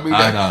know. I mean,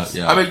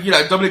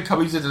 Dominic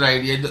Cummings is an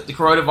alien. The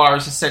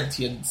coronavirus is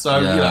sentient, so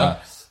you know.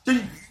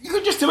 You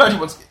can just imagine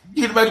what's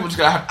going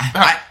to happen.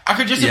 I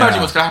can just imagine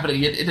what's going to happen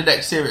in the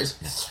next series.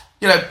 Yes.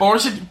 You know,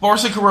 Boris and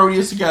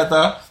Coronius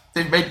together.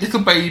 They've made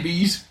little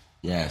babies.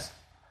 Yes.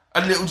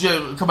 And little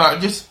Joe will come out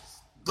and just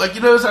like,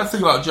 you know, that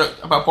thing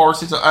about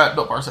Boris's about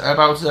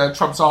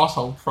Trump's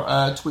arsehole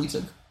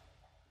tweeting.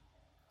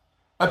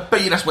 I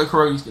bet you that's where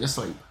Coroni's going to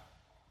sleep.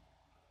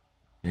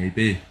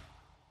 Maybe.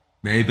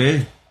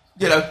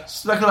 You know,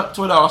 snuggle up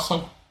to an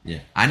arsehole. Yeah,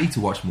 I need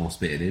to watch more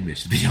Spitting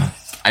Image, to be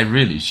honest. I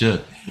really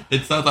should.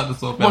 It sounds like the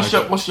sort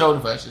of... What's the older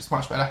version? It's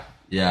much better.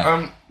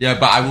 Yeah.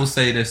 But I will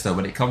say this, though,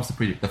 when it comes to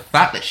the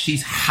fact that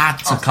she's had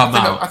to come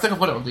out... I think I've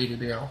got it on DVD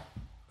now.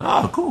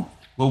 Oh, cool.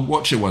 We'll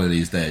watch it one of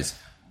these days.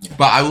 Yeah.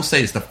 But I will say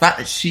this, the fact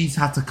that she's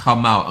had to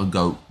come out and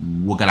go,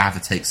 we're going to have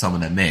to take some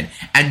of them in,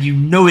 and you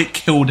know it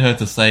killed her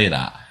to say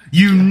that.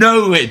 You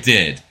know it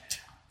did.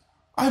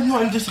 I'm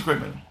not in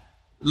disagreement.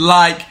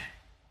 Like...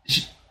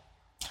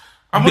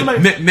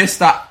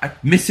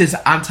 Mrs.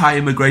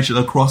 Anti-Immigration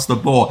across the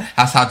board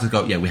has had to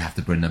go, we have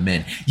to bring them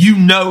in. You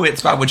know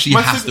it's bad when she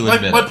has to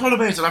admit it. My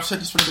problem is, and I've said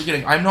this from the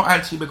beginning, I'm not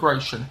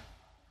anti-immigration.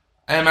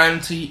 I am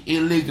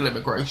anti-illegal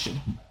immigration.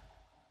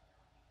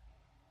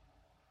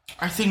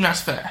 I think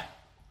that's fair.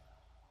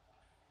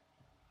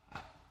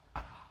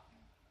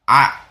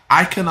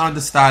 I can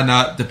understand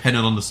that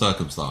depending on the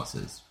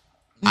circumstances.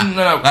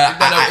 Illegal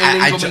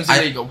means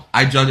illegal.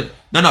 I judge it.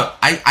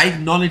 I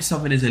acknowledge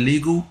something is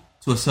illegal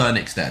to a certain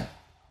extent.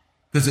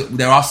 Because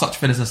there are such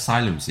things as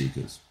asylum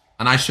seekers.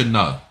 And I should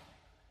know.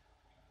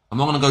 I'm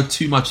not going to go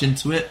too much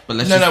into it, but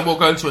we'll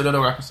go into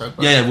another episode.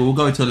 But... Yeah, we'll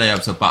go into a later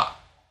episode, but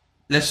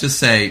let's just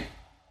say,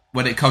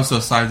 when it comes to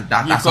asylum,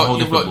 that's a whole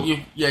different book.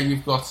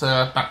 You've got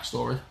a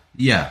backstory.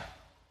 Yeah.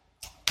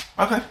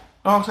 Okay,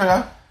 I'll take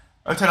that.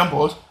 I'll take on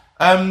board.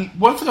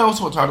 One thing I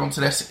also want to add on to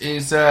this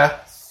is,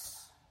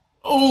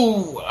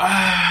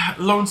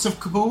 Lawrence of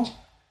Kabul.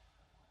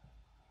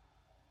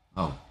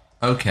 Oh,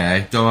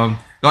 okay. Go on.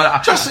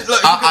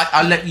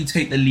 I'll let you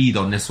take the lead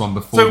on this one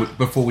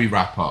before we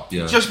wrap up.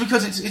 Yeah. Just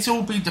because it's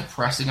all been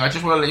depressing, I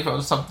just want to leave it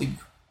on something.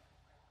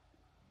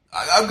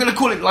 I'm going to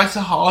call it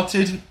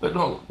lighter-hearted, but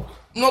not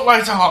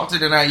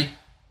lighter-hearted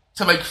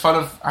to make fun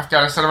of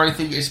Afghanistan or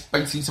anything. It's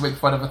basically to make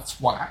fun of a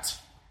twat.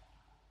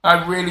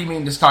 I really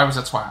mean this guy was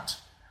a twat.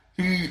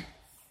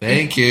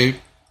 Thank you.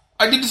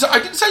 I didn't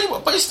say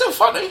what, but it's still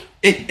funny.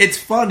 It's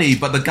funny,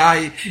 but the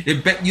guy...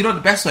 You know the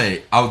best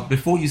way?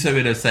 Before you say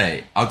what I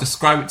say, I'll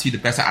describe it to you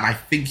the best way, and I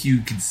think you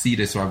can see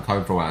this where I'm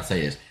coming from when I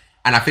say this.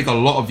 And I think a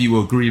lot of you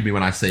will agree with me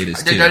when I say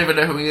this too. I don't even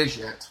know who he is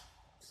yet.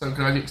 So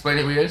can I explain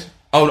who he is?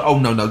 Oh,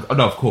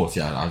 no, of course,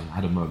 yeah. I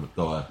had a moment.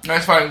 Go ahead. No,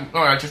 it's fine.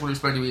 No, I just want to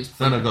explain who he is.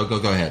 No, go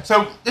ahead.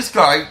 So, this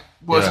guy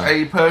was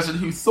a person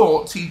who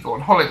thought he'd go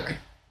on holiday.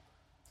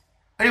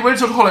 And he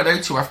went on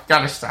holiday to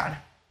Afghanistan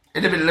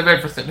in the middle of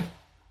everything.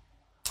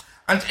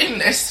 And in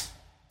this,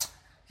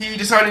 he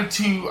decided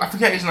to, I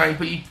forget his name,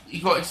 but he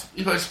got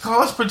his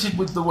cards printed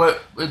with the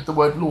word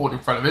Lord in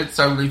front of it,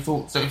 so they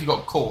thought, so if he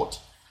got caught,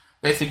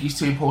 they think he's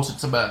too important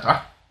to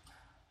murder.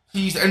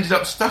 He's ended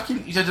up stuck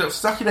in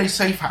a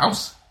safe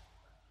house.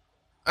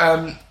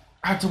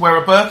 Had to wear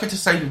a burqa to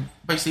save him.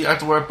 Basically, had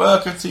to wear a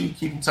burqa to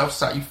keep himself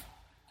safe.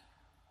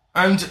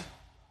 And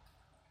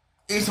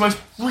it's the most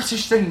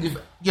British thing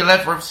you'll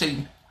ever have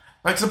seen.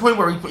 Like, to the point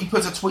where he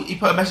put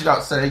a message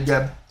out saying,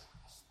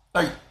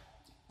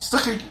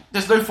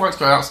 there's no fights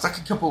going out, stuck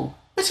in Kabul.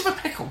 Bit of a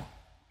pickle.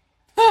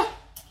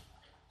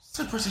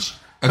 So British.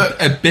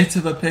 A bit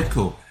of a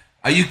pickle.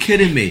 Are you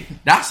kidding me?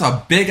 That's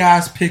a big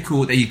ass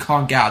pickle that you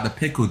can't get out of the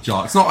pickle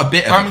jar. It's not a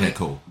bit of a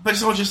pickle. But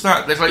it's not just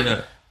that. There's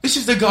this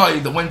is the guy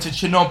that went to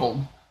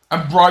Chernobyl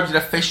and bribed an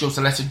official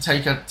to let him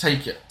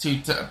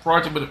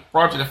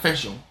bribed an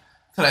official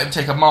to let him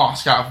take a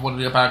mask out of one of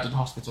the abandoned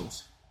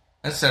hospitals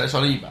and sell it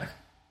on eBay.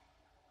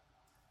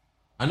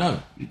 I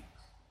know.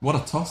 What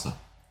a tosser.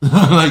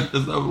 Like,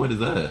 there's no way to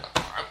say it.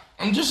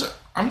 I'm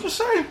just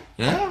saying.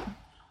 Yeah.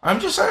 I'm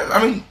just saying.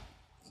 I mean,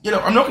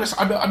 I'm not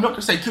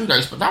gonna say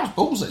kudos, but that was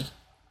ballsy.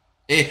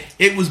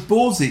 It was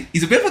ballsy.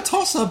 He's a bit of a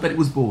tosser, but it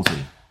was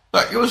ballsy.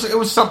 Like, it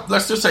was something.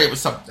 Let's just say it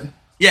was something.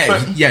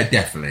 Yeah,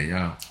 definitely.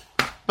 Yeah.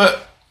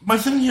 But my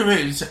thing here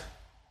is,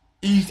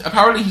 he's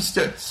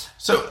still.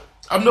 So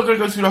I'm not going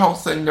to go through the whole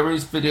thing. There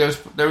is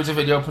a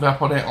video put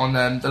up on it on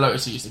the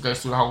Lotus East that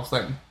goes through the whole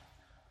thing.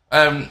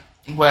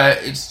 Where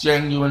it's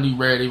genuinely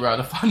really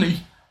rather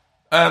funny.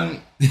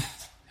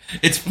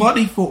 It's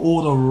funny for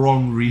all the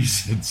wrong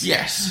reasons.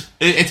 Yes.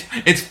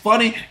 It's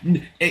funny.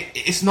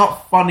 It's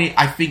not funny,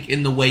 I think,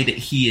 in the way that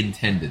he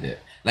intended it.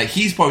 Like,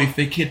 he's probably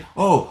thinking,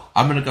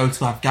 I'm going to go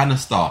to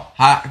Afghanistan.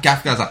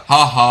 Afghanistan's like,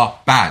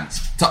 banned.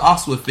 To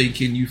us, we're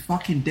thinking, you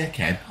fucking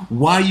dickhead,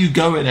 why are you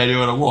going there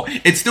doing a war?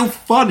 It's still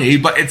funny,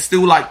 but it's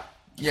still like,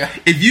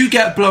 if you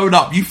get blown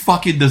up, you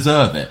fucking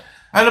deserve it.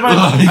 At the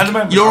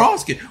moment, you're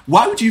asking,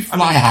 why would you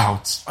fly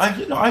out? I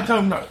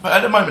don't know. But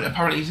at the moment,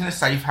 apparently he's in a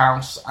safe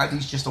house and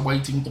he's just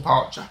awaiting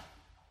departure.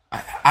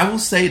 I will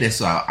say this,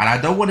 though, and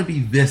I don't want to be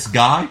this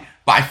guy,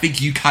 but I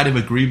think you kind of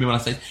agree with me when I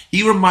say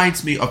he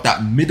reminds me of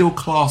that middle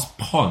class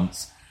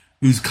Ponce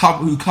who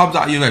comes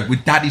out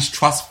with Daddy's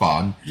Trust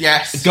Fund.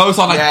 Yes. Goes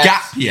on a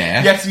gap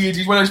year. Yes, he is.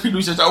 He's one of those people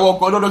who says, "Oh, I'm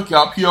going on a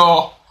gap year.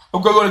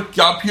 I'm going on a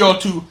gap year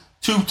to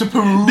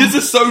Peru." This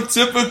is so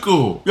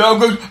typical. Yeah, I'm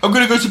going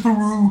to go to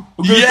Peru.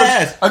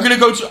 I'm going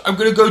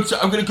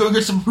to go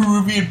get some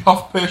Peruvian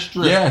puff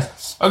pastry.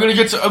 Yes. I'm going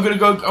to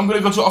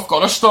go to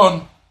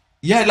Afghanistan.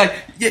 Yeah,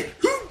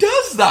 who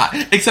does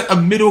that? Except a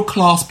middle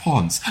class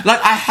Ponce.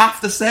 Like, I have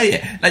to say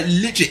it. Like,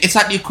 literally, it's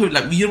like the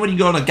equivalent. Like, you know when you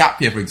go on a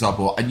gap year, for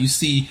example, and you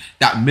see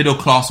that middle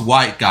class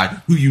white guy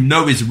who you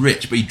know is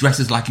rich, but he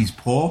dresses like he's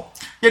poor.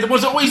 Yeah, there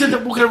was always end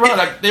up walking around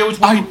like they always.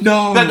 I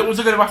know. Then there was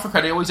a go to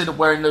Africa. They always end up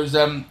wearing those.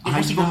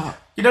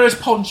 You know those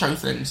poncho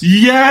things.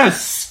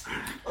 Yes.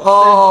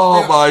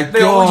 Oh my god!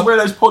 They always wear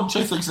those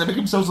poncho things. They make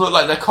themselves look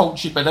like they're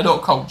cultured, but they're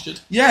not cultured.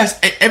 Yes.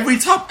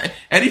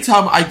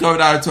 Anytime I go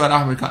down to an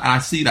African and I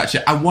see that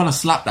shit, I want to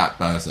slap that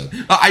person.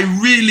 Like, I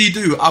really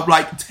do. I'm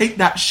like, take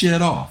that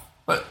shit off.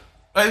 But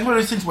it's one of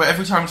those things where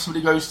every time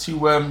somebody goes to,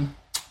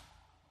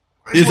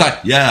 he's like,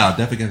 yeah,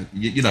 definitely.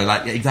 You know,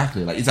 like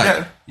exactly. Like it's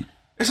like. Yeah.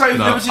 It's like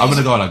I'm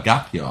gonna go on a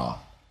gap year.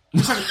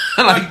 It's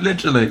like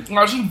literally.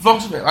 I've seen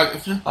vlogs of it. Like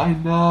if you, I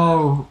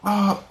know.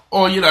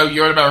 Or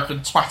you're an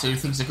American twatter who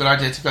thinks it's a good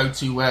idea to go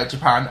to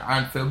Japan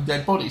and film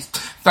dead bodies.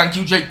 Thank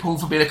you, Jake Paul,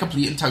 for being a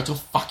complete and total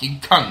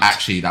fucking cunt.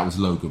 Actually, that was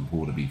Logan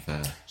Paul, to be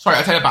fair. Sorry,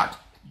 I take it back.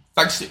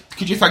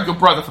 Could you thank your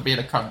brother for being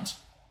a cunt?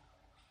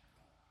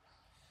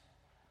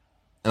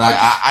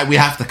 Like, we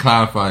have to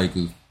clarify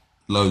because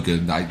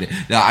Logan.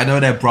 I know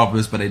they're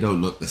brothers, but they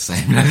don't look the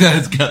same.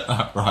 Let's get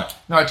that right.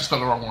 No, I just got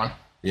the wrong one.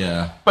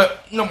 Yeah.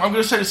 But, no, I'm going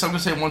to say this, I'm going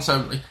to say it once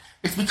only.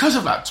 It's because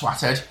of that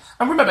twathead.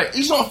 And remember,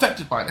 he's not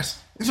affected by this.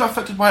 He's not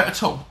affected by it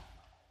at all.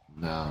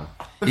 No.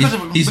 Because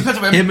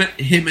of him.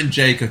 Him and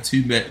Jake are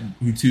too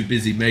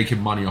busy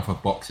making money off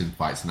of boxing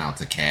fights now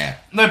to care.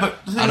 No, but...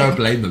 I don't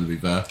blame them, to be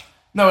fair.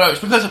 No, it's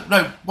because of...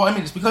 No, what I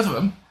mean is because of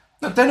them.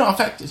 No, they're not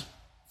affected.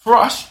 For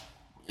us,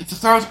 it's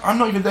 1,000... I'm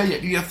not even there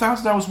yet. You get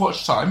 1,000 hours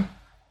watch time.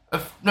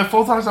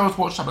 4,000 hours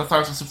watch time and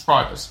 1,000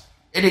 subscribers.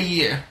 In a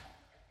year.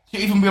 To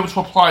even be able to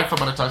apply for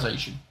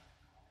monetization.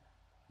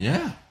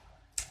 Yeah.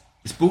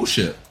 It's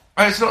bullshit.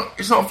 And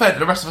it's not fair that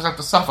the rest of us have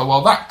to suffer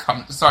while that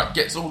cunt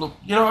gets all the...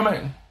 You know what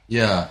I mean?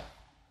 Yeah.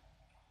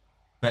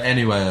 But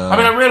anyway...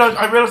 I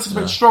realise it's a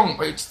bit strong,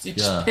 but it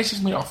just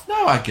pisses me off.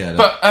 No, I get it.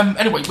 But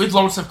anyway, with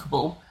Lawrence of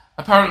Kabul,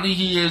 apparently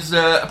he is...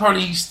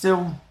 apparently he's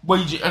still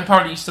trying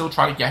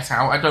to get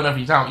out. I don't know if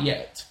he's out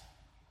yet.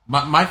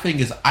 My thing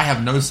is, I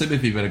have no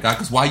sympathy with the guy,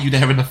 because why are you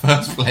there in the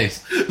first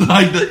place?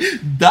 Like,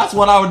 that's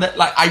what I would...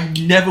 Like, I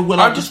never will...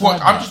 I'm just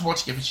watching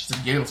it for shits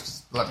and giggles, because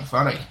it's bloody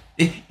funny.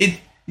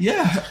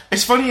 Yeah.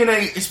 It's funny in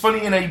a sort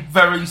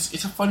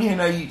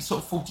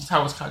of Fawlty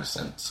Towers kind of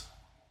sense.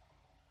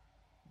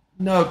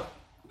 No,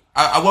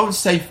 I won't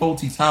say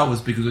Fawlty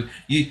Towers, because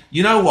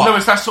you know what? No,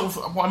 it's that sort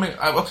of what I mean.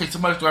 Okay, so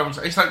most of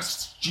it's like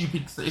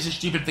stupid. It's a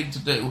stupid thing to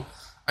do,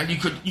 and you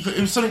could.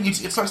 It's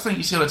like something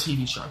you see on a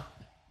TV show.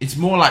 It's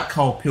more like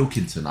Carl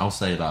Pilkington. I'll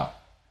say that.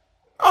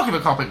 I'll give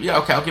it Carl Pilkington. Yeah,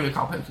 okay, I'll give it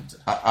Carl Pilkington.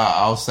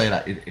 I'll say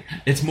that.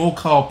 It's more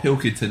Carl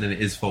Pilkington than it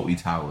is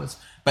Fawlty Towers.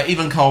 But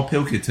even Carl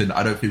Pilkington,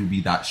 I don't think would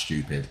be that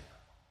stupid.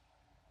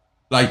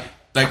 Like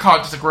I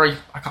can't disagree.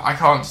 I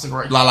can't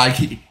disagree. Like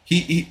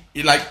he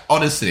like,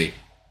 honestly,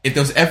 if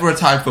there was ever a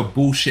time for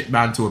Bullshit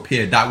Man to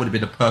appear, that would have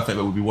been the perfect.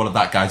 It would be one of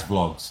that guy's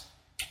vlogs.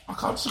 I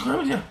can't disagree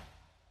with you.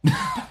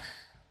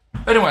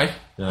 Anyway,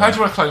 how do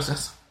you want to close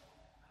this?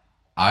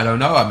 I don't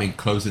know. I mean,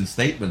 closing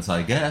statements,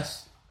 I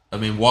guess. I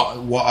mean, what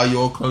are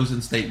your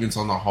closing statements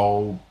on the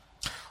whole?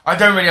 I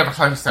don't really have a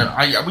closing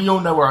statement. We all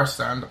know where I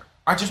stand.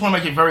 I just want to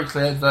make it very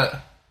clear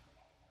that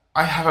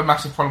I have a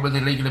massive problem with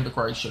illegal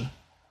immigration.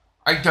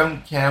 I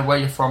don't care where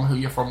you're from, who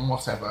you're from,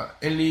 whatever.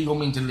 Illegal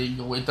means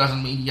illegal. It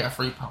doesn't mean you get a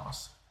free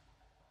pass.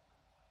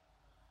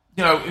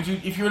 You know, if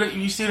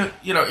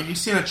you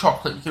steal a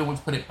chocolate, you can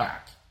always put it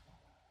back.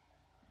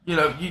 You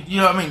know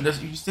what I mean.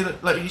 If you steal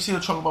a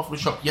chocolate bar from a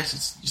shop,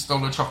 yes, you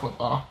stole a chocolate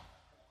bar,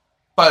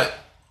 but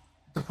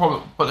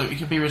it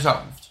can be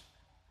resolved.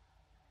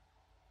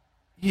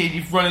 Here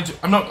you've run into.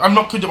 I'm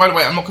not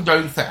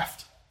condoning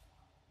theft.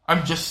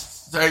 I'm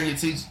just saying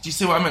it's easy. Do you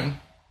see what I mean?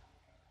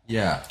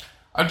 Yeah.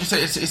 I'm just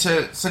saying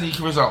it's something you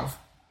can resolve.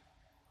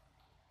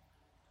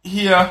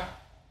 Here,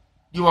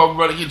 you are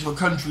running into a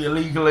country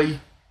illegally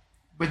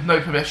with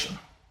no permission.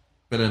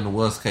 But in the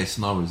worst case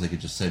scenarios, they could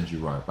just send you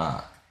right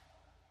back.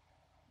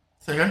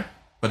 Say again?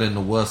 But in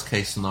the worst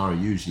case scenario,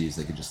 usually is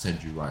they could just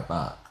send you right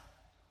back.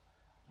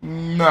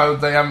 No,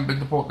 they haven't been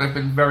deported. They've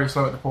been very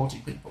slow at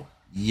deporting people.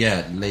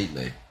 Yeah,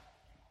 lately.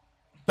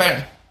 But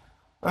anyway,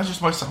 that's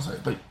just my stance.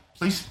 But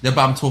please. Yeah,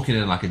 but I'm talking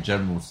in like a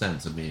general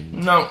sense. I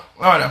mean, no,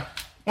 I know.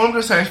 What I'm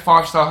going to say is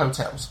 5-star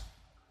hotels.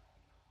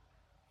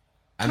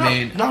 I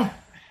do not.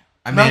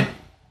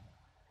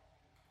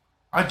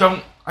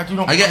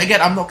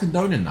 Again, I'm not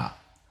condoning that.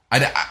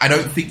 I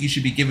don't think you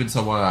should be giving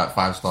someone like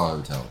 5-star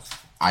hotels.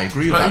 I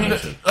agree with that.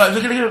 If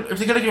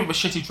they're going to give him a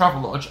shitty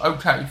travel lodge,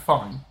 okay,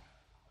 fine.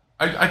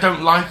 I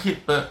don't like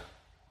it, but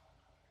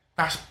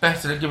That's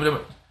better than giving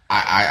them...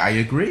 I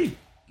agree.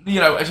 You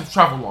know, as a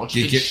travel lodge,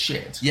 it's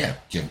shit. Yeah,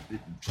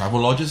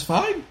 travel lodge is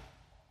fine.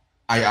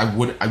 I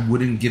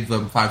wouldn't give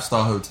them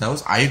 5-star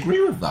hotels. I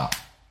agree with that.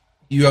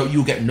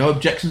 You'll get no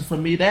objections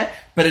from me there.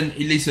 But then, at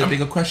least a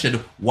bigger question,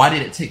 why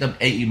did it take them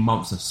 18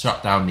 months to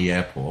shut down the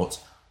airport?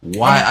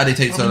 Why are they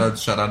taking so long to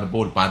shut down the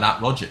border by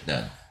that logic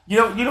then? You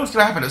know what's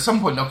going to happen? At some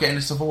point, they'll get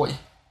into Savoy.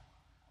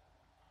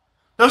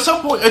 At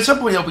some point,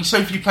 there'll be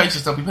so few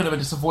places, they'll be putting them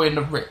into Savoy and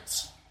the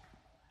Ritz.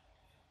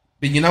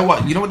 But you know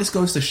what? You know what this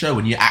goes to show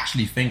when you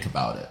actually think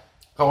about it?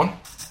 Go on.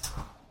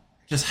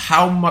 Just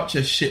how much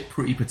a shit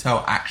Priti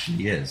Patel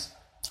actually is.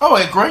 Oh,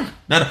 I agree.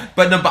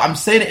 But I'm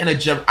saying it in a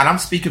general, and I'm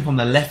speaking from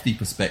the lefty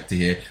perspective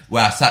here,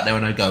 where I sat there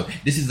and I go,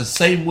 this is the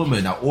same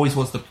woman that always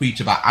wants to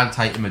preach about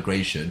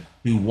anti-immigration,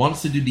 who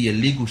wants to do the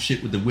illegal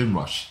shit with the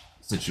Windrush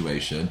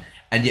situation,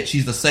 and yet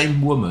she's the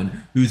same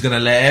woman who's going to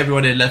let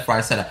everyone in left,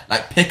 right, centre,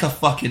 like, pick a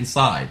fucking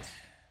side.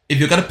 If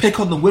you're going to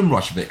pick on the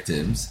Windrush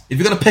victims, if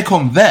you're going to pick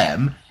on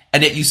them,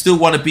 and yet you still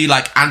want to be,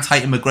 like,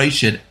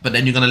 anti-immigration, but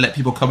then you're going to let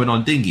people come in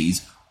on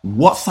dinghies,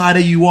 what side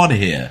are you on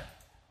here?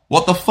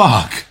 What the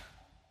fuck?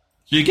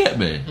 Do you get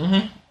me?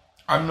 Mm-hmm.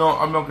 I'm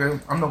not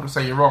gonna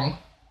say you're wrong.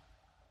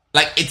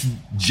 Like, it's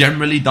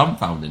generally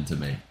dumbfounding to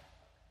me.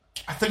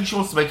 I think she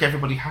wants to make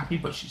everybody happy,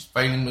 but she's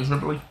failing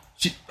miserably.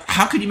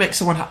 How can you make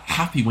someone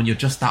happy when you're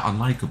just that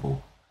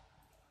unlikable?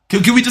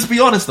 Can we just be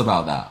honest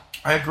about that?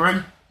 I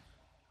agree.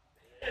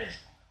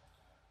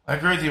 I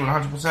agree with you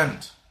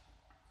 100%.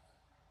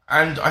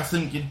 And I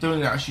think in doing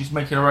that, she's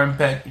making her own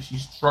bed, but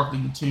she's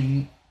struggling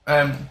to,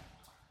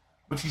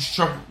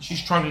 she's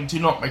struggling to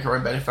not make her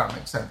own bed, if that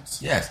makes sense.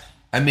 Yes.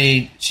 I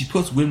mean, she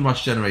puts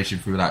Windrush Generation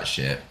through that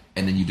shit,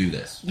 and then you do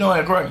this. No, I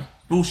agree.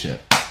 Bullshit.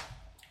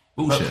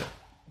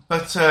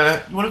 But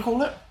you want to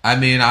call it? I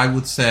mean, I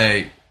would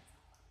say,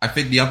 I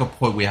think the other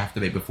point we have to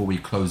make before we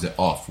close it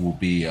off will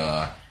be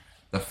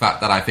the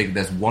fact that I think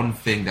there's one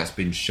thing that's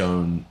been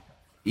shown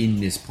in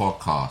this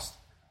podcast,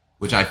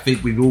 which I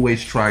think we've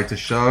always tried to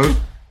show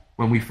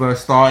when we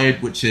first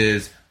started, which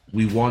is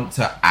we want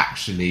to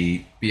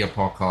actually be a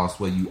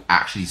podcast where you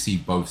actually see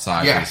both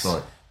sides of the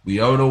story. We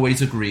don't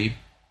always agree.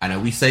 I know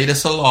we say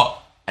this a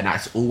lot, and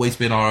that's always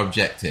been our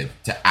objective,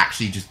 to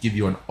actually just give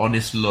you an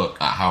honest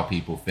look at how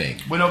people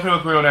think. We're not going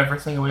to agree on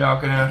everything, and we are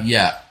going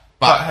to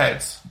butt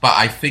heads. But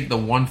I think the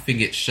one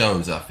thing it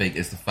shows, I think,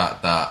 is the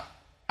fact that,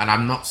 and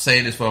I'm not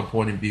saying this from a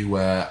point of view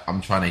where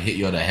I'm trying to hit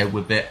you on the head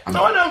with it. I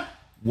know.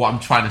 What I'm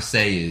trying to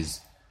say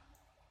is,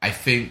 I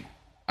think,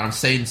 and I'm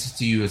saying this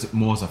to you as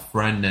more as a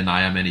friend than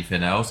I am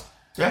anything else,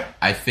 yeah.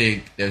 I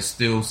think there's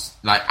still,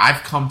 like,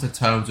 I've come to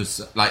terms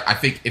with, like, I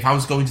think if I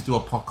was going to do a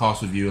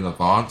podcast with you in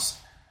advance,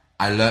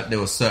 I learned there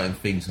were certain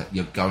things that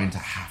you're going to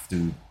have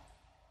to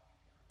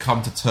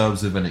come to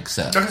terms with and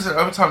accept. Like I said,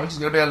 over time, this is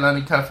going to be a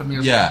learning curve for me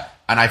as well. Yeah,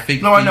 and I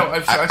think... No, I know.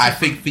 I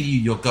think for you,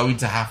 you're going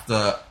to have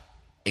to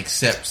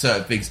accept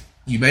certain things.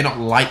 You may not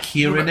like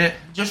hearing it.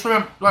 Just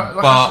remember,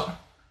 but...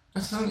 the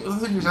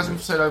thing is, as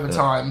we've said over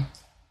time,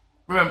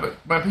 remember,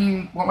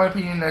 what my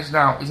opinion is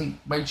now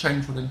may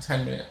change within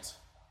 10 minutes.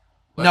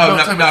 No,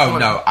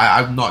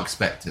 I'm not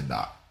expecting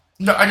that.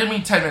 No, I didn't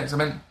mean 10 minutes. I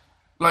meant,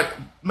 like,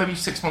 maybe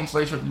 6 months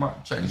later it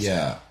might change.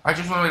 Yeah. I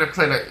just want to make it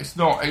clear that it's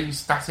not a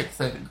static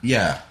thing.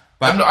 Yeah.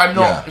 But I'm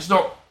not, it's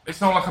not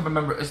like I'm a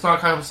member, it's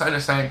not like I'm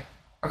saying,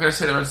 I'm going to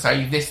sit there and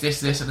say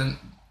this, and then,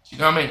 do you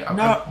know what I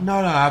mean? No,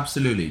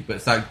 absolutely. But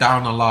it's like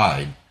down the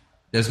line,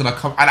 there's going to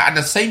come, and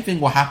the same thing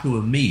will happen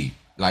with me.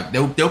 Like,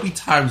 there'll be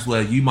times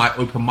where you might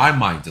open my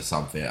mind to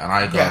something, and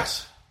I go,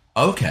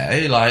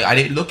 okay, like, I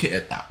didn't look at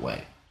it that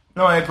way.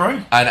 No, I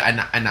agree.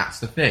 And that's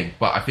the thing.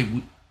 But I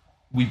think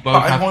we both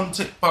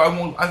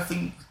I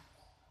think...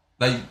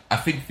 Like, I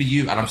think for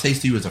you, and I'm saying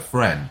to you as a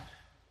friend,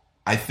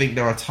 I think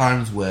there are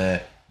times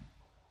where...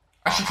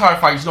 I should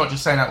clarify, he's not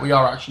just saying that, we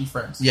are actually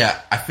friends. Yeah,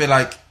 I feel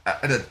like...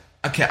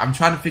 Okay, I'm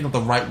trying to think of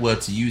the right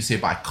word to use here,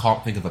 but I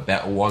can't think of a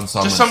better one.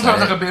 So just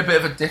sometimes I can be a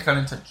bit of a dick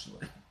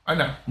unintentionally. I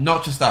know.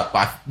 Not just that,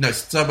 but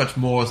it's so much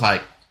more as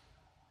like...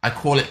 I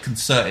call it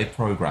concerted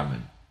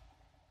programming.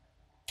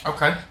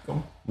 Okay, go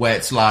on. Where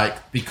it's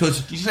like, because...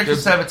 Did you say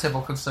conservative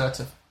or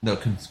conservative? No,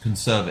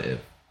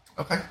 conservative.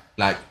 Okay.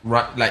 Like,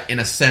 right, like in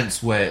a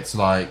sense where it's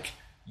like,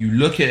 you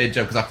look at it,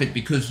 because I think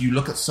because you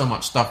look at so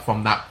much stuff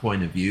from that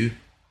point of view,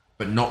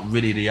 but not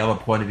really the other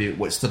point of view,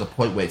 it's to the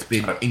point where it's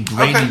been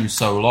ingrained in you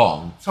so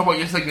long. So what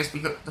you think is,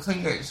 because the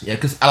thing is... Yeah,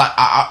 because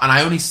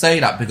I only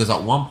say that because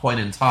at one point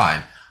in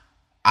time,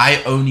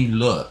 I only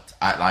looked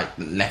at like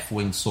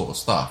left-wing sort of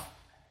stuff.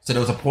 So there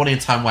was a point in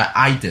time where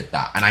I did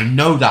that, and I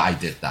know that I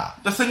did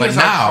that. The thing is,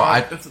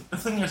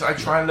 I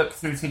try and look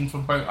through things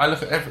from both. I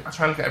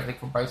try and look at everything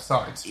from both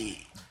sides.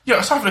 Yeah,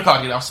 aside from the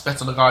Guardian, I'll spit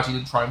on the Guardian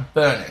and try and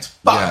burn it.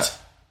 But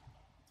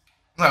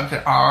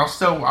okay, I'll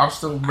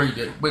still read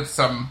it with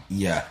some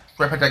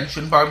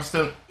trepidation. But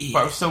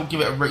I'll still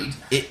give it a read.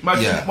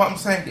 What I'm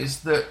saying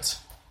is that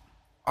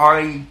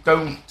I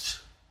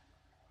don't.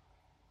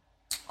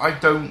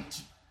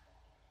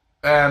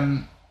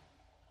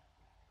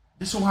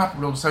 This all happened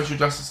when all the social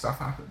justice stuff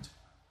happened.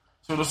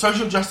 So when the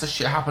social justice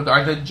shit happened,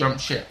 I didn't jump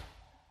ship.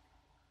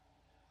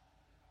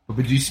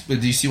 But do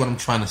you see what I'm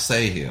trying to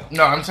say here?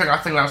 No, I'm saying I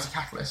think that was the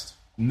catalyst.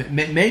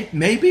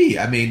 Maybe.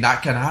 I mean,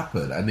 that can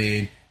happen. I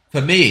mean,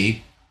 for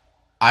me,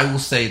 I will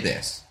say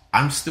this.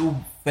 I'm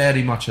still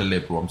very much a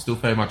liberal. I'm still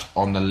very much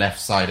on the left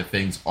side of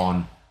things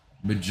on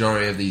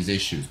majority of these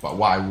issues. But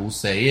what I will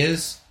say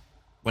is,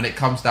 when it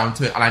comes down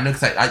to it, and I know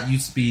because I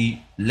used to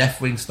be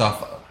left-wing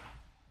stuff,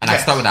 and I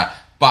start with that.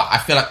 But I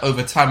feel like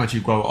over time, as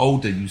you grow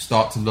older, you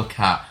start to look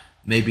at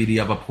maybe the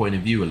other point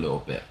of view a little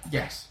bit.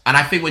 Yes. And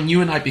I think when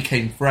you and I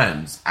became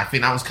friends, I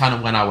think that was kind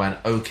of when I went,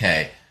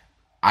 okay,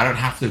 I don't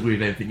have to agree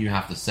with everything you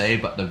have to say,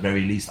 but at the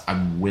very least,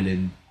 I'm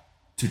willing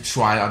to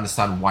try and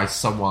understand why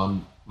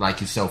someone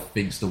like yourself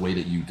thinks the way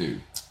that you do.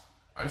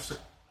 I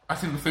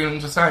think the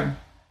feeling's the same.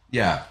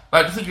 Yeah.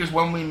 Like, the thing is,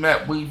 when we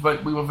met, we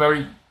were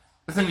very...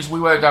 The thing is, we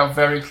worked out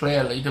very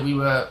clearly that we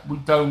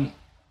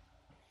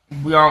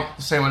aren't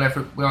the same on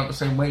every... We aren't the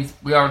same wave...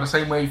 We are on the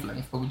same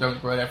wavelength, but we don't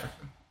agree on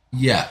everything.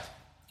 Yeah.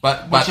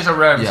 Which is a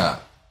rarity. Yeah.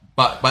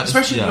 But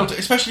especially in the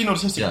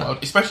autistic world.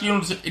 Especially in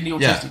the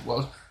autistic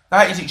world.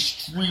 That is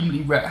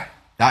extremely rare.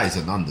 That is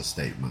an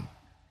understatement.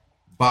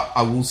 But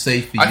I will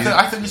say for you...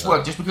 I think this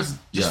works, just for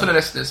the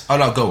listeners. Oh,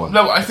 no, go on.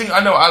 No,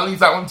 I'll leave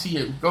that one to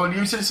you. Go on,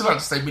 you said it's an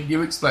understatement,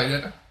 you explain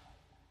it.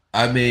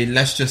 I mean,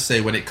 let's just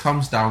say when it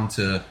comes down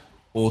to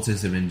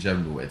autism in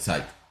general, it's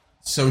like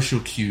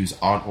social cues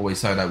aren't always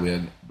so that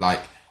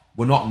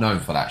we're not known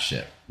for that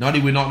shit. Not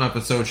only we're not known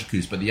for social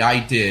cues, but the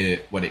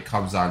idea when it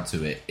comes down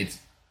to it, it's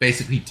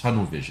basically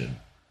tunnel vision.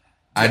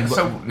 And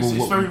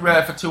it's very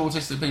rare for two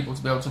autistic people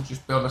to be able to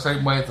just be on the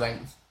same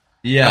wavelength.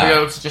 Yeah. And be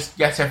able to just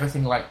get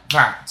everything like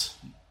that.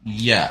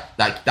 Yeah,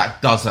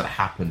 that doesn't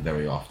happen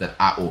very often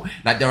at all.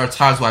 Like, there are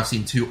times where I've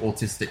seen two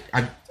autistic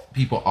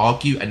people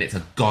argue, and it's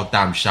a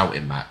goddamn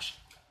shouting match.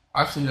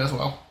 I've seen it as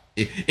well.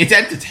 It's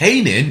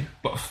entertaining,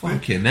 but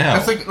fucking hell.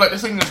 The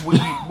thing is,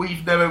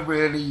 we've never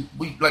really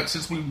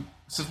since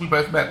we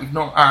both met, we've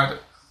not had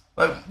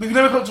we've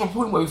never got to a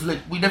point where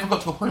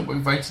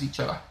we've hated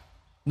each other.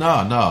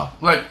 No.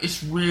 Like,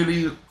 it's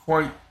really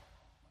quite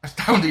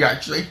astounding,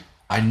 actually.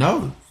 I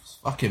know, it's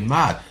fucking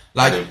mad.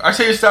 Like, I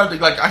say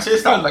astounding like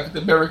it's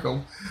a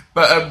miracle,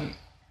 but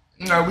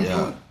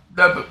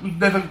but we've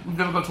never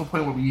got to a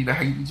point where we either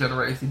hate each other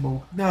or anything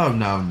more. No.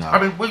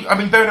 I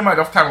mean, bearing in mind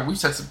off camera, we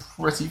said some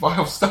pretty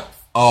vile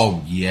stuff.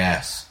 Oh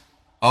yes.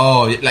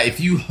 Oh, like if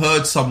you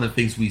heard some of the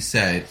things we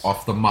said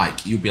off the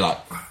mic, you'd be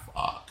like,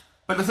 fuck.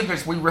 But the thing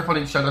is, we rip on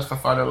each other for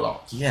fun a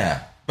lot.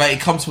 Yeah, but it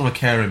comes from a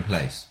caring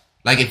place.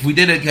 Like, if we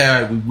didn't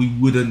care, we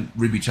wouldn't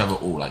rib each other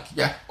all. Like,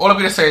 yeah. All I'm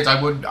going to say is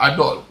all I'm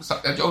going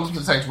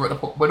to say is we're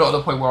not at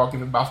the point where I'll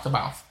give him mouth to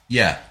mouth.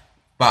 Yeah,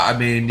 but I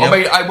mean,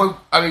 I won't.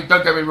 I mean,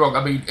 don't get me wrong.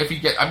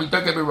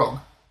 Don't get me wrong.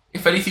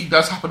 If anything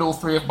does happen, all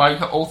three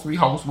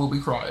holes will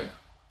be crying.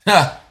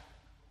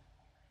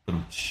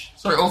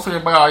 Sorry, all three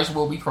of my eyes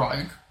will be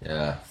crying.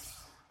 Yeah.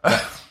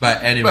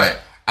 But anyway,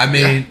 I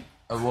mean,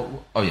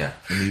 oh yeah.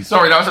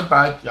 Sorry, that was a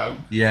bad joke.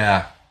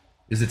 Yeah,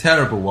 it's a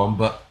terrible one,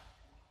 but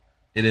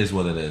it is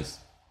what it is.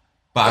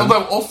 But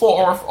although all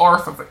four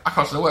orifices, I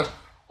can't say the word.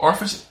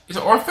 Orifice, is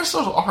it orifice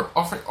or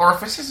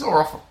orifices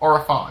or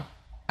orify?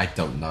 I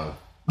don't know.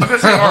 I'm going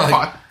to say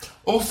orify.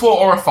 All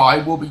four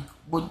orify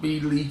would be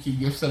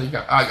leaking if something.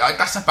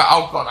 That's a bad.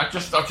 Oh god! I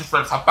just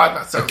read how bad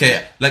that sounds.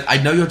 Okay, like, I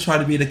know you're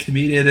trying to be the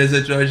comedian in this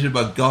situation,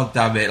 but god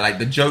damn it, like,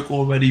 the joke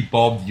already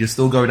bombed. You're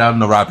still going down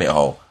the rabbit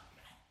hole.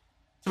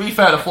 To be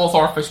fair, the fourth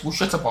orifice will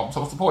shit a bomb.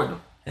 So what's the point?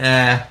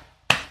 Yeah.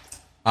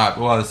 Alright,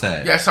 what was I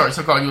saying? Yeah, sorry.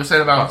 So, God, you were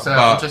saying about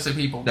autistic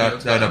people. No,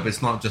 but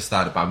it's not just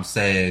that. But I'm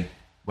saying,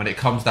 when it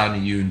comes down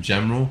to you in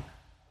general,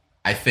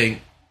 I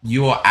think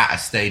you're at a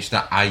stage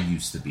that I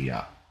used to be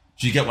at.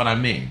 Do you get what I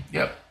mean?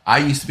 Yep. I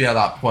used to be at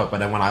that point, but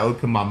then when I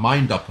opened my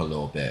mind up a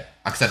little bit,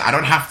 like I said, I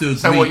don't have to agree.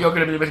 So what, you think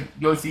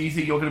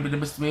you're going to be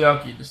the Mr.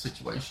 Miyagi in this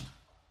situation?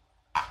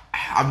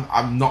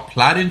 I'm not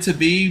planning to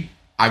be.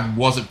 I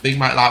wasn't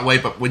thinking about it that way,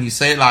 but when you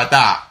say it like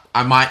that,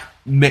 I might,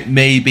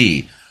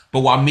 maybe. But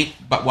what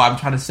I'm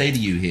trying to say to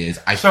you here is,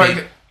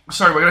 Sorry,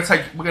 we're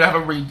gonna have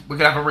a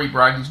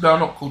rebrand. No, I'm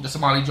not called the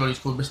Somali Johnny. He's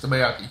called Mr.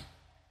 Miyagi.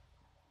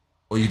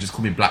 Or you just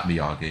call me Black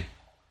Miyagi.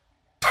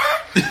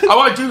 I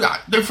might do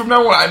that. No, from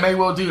now on, I may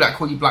well do that.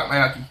 Call you Black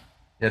Miyagi.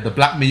 Yeah, the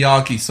Black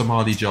Miyagi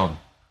Somali John.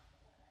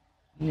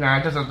 Nah,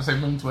 it doesn't have the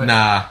same ring to it.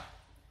 Nah.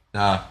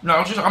 No,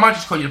 I might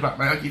just call you Black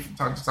Miyagi from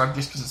time to time,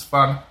 just because it's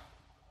fun.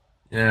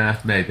 Yeah,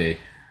 maybe.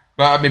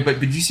 But I mean,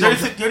 but you see, the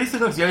only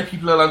thing is, the only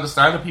people who'll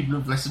understand are people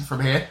who've listened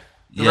from here.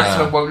 The rest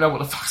of them won't know what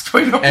the fuck's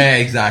going on.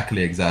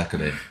 Exactly.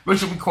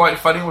 Which will be quite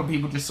funny when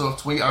people just sort of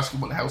tweet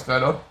asking what the hell's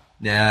going on.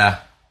 Yeah,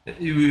 it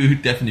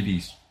would definitely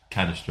be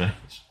kind of strange.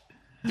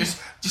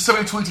 Just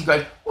somebody tweeting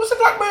going, "What's a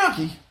Black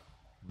Miyagi?"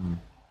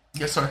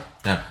 Yeah, sorry.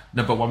 No,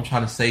 but what I'm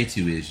trying to say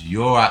to you is,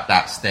 you're at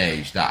that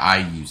stage that I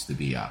used to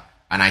be at,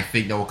 and I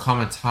think there will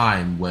come a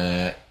time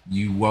where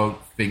you won't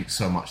think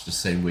so much the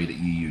same way that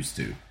you used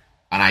to,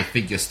 and I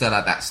think you're still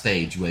at that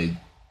stage where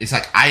it's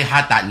like, I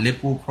had that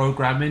liberal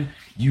programming,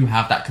 you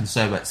have that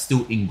conservative that's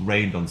still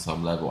ingrained on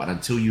some level, and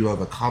until you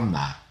overcome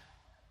that,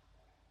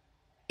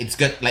 it's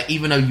good. Like,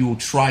 even though you'll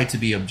try to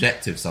be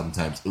objective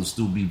sometimes, it'll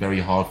still be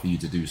very hard for you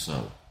to do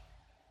so.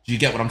 Do you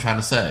get what I'm trying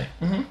to say?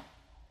 Mm-hmm.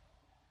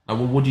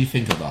 Well, what do you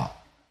think of that?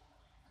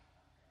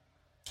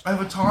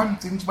 Over time,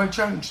 things may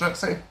change.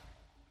 That's it.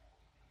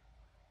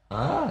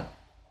 Ah.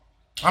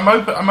 I'm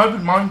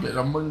open-minded.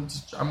 I'm willing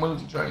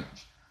to change.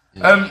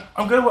 Yeah.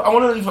 I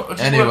want to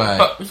leave. Anyway,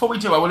 but before we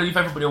do, I want to leave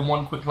everybody on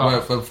one quick line.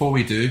 Well, before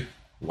we do,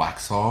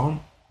 wax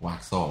on,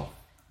 wax off.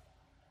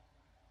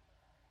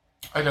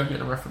 I don't get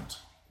the reference.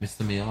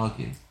 Mr.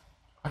 Miyagi.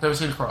 I've never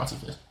seen a Karate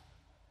Kid.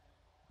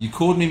 You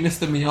called me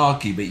Mr.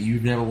 Miyagi, but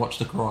you've never watched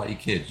The Karate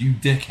Kid. You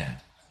dickhead.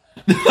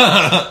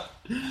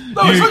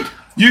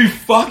 You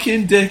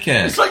fucking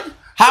dickhead. It's like...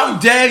 How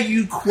dare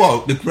you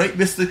quote the great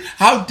Mr...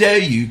 How dare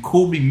you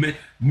call me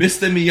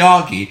Mr.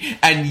 Miyagi,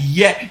 and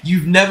yet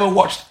you've never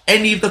watched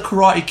any of the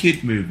Karate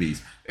Kid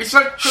movies? It's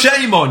like...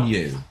 Shame on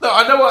you. No,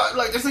 I know what...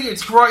 Like, the thing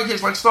is, Karate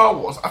Kid's like Star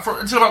Wars.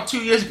 Until about 2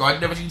 years ago,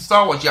 I'd never seen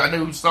Star Wars yet. I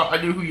knew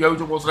who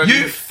Yoda was.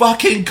 You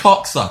fucking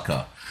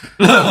cocksucker.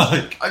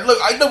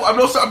 I know,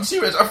 I'm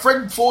serious. A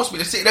friend forced me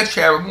to sit in a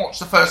chair and watch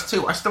the first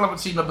 2. I still haven't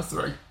seen number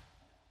 3.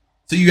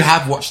 So you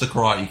have watched The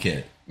Karate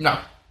Kid? No.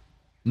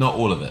 Not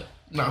all of it?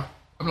 No.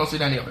 I've not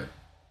seen any of it.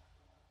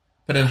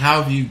 But then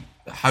how do you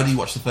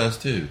watch the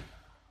first 2?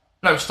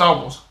 No, Star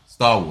Wars.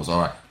 Star Wars,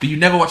 alright. But you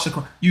never watched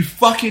you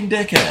fucking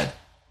dickhead.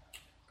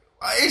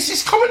 It's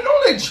just common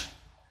knowledge.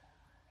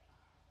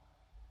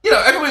 You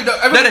know, everybody...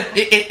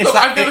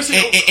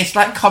 It's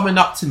like coming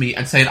up to me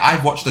and saying,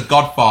 I've watched The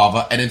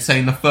Godfather, and then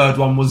saying the third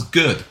one was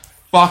good.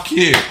 Fuck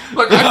you.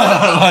 Like,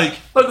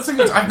 the thing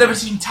is, I've never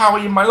seen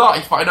Towie in my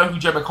life, but I know who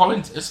Gemma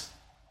Collins is.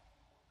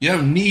 You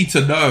don't need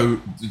to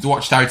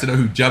watch Towie to know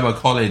who Gemma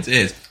Collins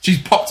is.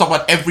 She's popped up on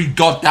every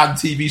goddamn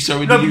TV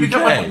show in the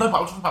UK. But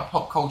I'm talking about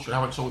pop culture,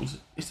 how it's always...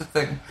 It's the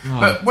thing.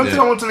 But one thing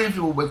I want to leave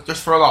you all with,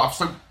 just for a laugh.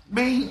 So,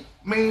 me,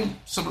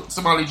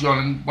 Somali John,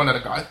 and one other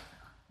guy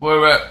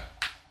were...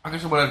 I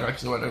guess one other guy,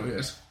 because I won't know who he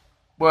is.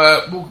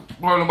 We're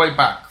on the way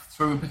back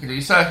through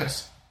Piccadilly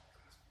Circus.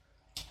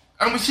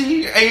 And we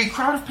see a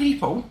crowd of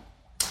people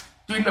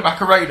doing the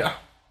Macarena.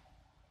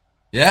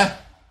 Yeah?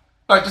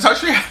 Like, this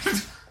actually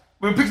happened.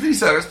 We're in Piccadilly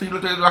Circus, people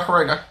are doing the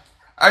Macarena.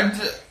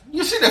 And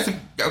you see there,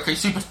 think, okay,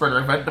 super spreader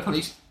event, the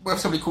police, well,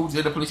 if somebody calls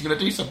in, the police are going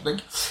to do something.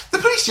 The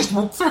police just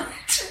walked through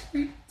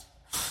it.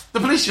 The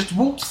police just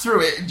walked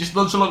through it and just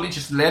nonchalantly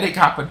just let it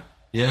happen.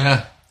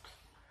 Yeah.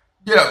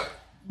 You know,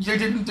 they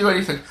didn't do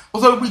anything.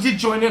 Although we did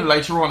join in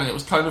later on and it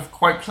was kind of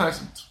quite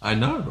pleasant. I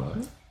know,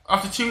 right?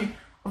 After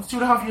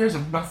 2.5 years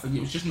of nothing, it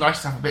was just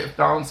nice to have a bit of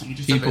dancing.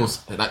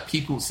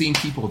 Seeing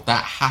people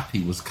that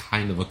happy was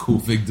kind of a cool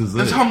thing to do.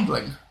 It was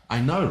humbling. I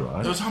know,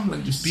 right? It was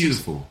humbling. Just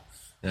beautiful.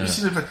 Yeah.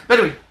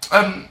 Anyway,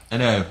 I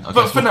know.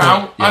 But for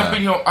now, I've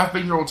been your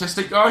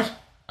autistic guy.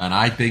 And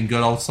I've been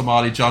good old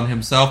Somali John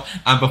himself.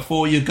 And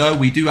before you go,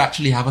 we do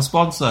actually have a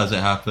sponsor, as it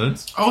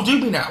happens. Oh,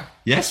 do we now?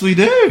 Yes, we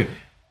do.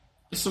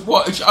 It's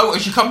what?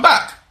 Has she come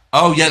back?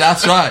 Oh, yeah,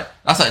 that's right.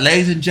 That's right,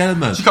 ladies and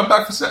gentlemen. She come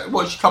back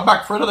she come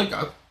back for another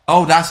go?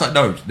 Oh, that's right.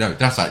 No,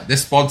 that's right.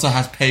 This sponsor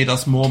has paid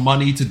us more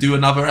money to do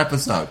another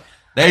episode.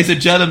 Ladies and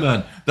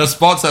gentlemen, the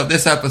sponsor of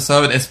this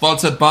episode is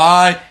sponsored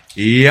by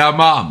your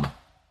mum.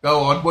 Go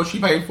on, what's she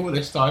paying for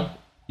this time?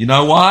 You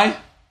know why?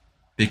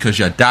 Because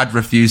your dad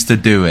refused to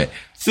do it.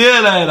 See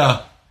you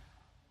later.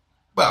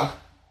 Well,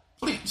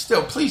 please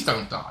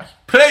don't die.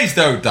 Please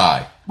don't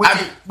die.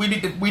 We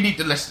need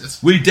the listeners.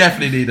 We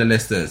definitely need the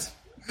listeners.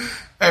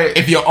 Hey,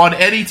 if you're on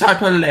any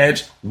type of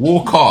ledge,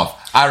 walk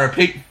off. I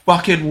repeat,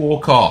 fucking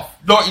walk off.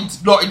 Not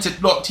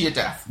to your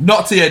death.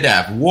 Not to your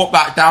death. Walk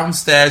back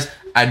downstairs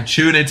and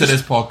tune into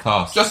this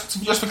podcast.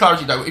 Just for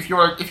clarity though, if you're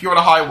on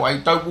a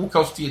highway, don't walk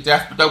off to your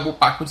death, but don't walk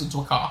backwards into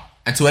a car.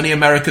 And to any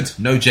Americans,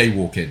 no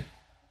jaywalking.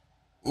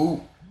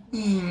 Ooh,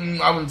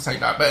 I wouldn't say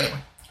that, but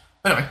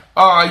anyway,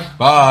 bye.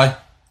 Bye.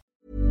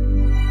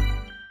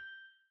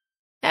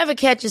 Ever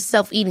catch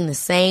yourself eating the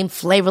same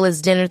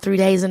flavorless dinner 3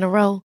 days in a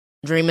row?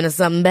 Dreaming of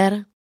something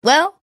better?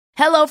 Well,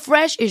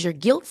 HelloFresh is your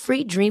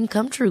guilt-free dream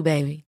come true,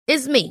 baby.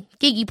 It's me,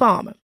 Keke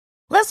Palmer.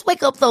 Let's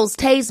wake up those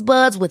taste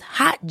buds with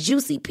hot,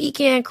 juicy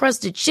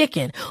pecan-crusted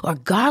chicken or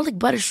garlic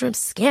butter shrimp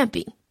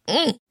scampi.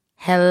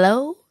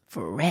 Hello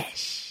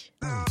Fresh.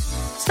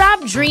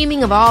 Stop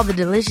dreaming of all the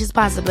delicious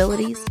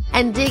possibilities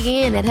and dig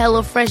in at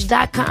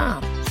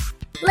HelloFresh.com.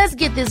 Let's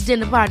get this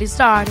dinner party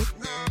started.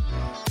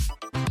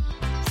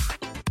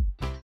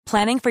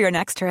 Planning for your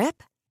next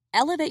trip?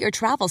 Elevate your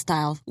travel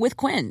style with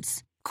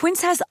Quince.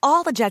 Quince has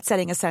all the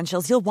jet-setting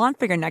essentials you'll want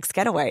for your next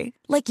getaway,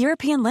 like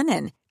European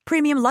linen,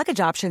 premium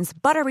luggage options,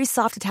 buttery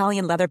soft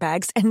Italian leather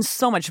bags, and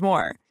so much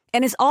more.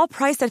 And is all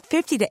priced at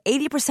 50 to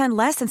 80%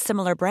 less than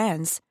similar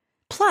brands.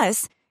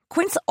 Plus,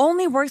 Quince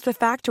only works with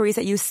factories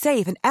that use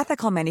safe and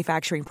ethical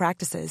manufacturing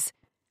practices.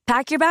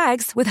 Pack your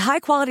bags with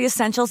high-quality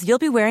essentials you'll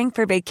be wearing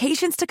for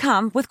vacations to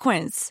come with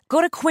Quince.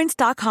 Go to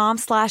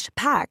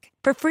quince.com/pack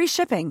for free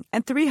shipping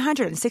and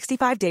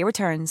 365-day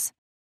returns.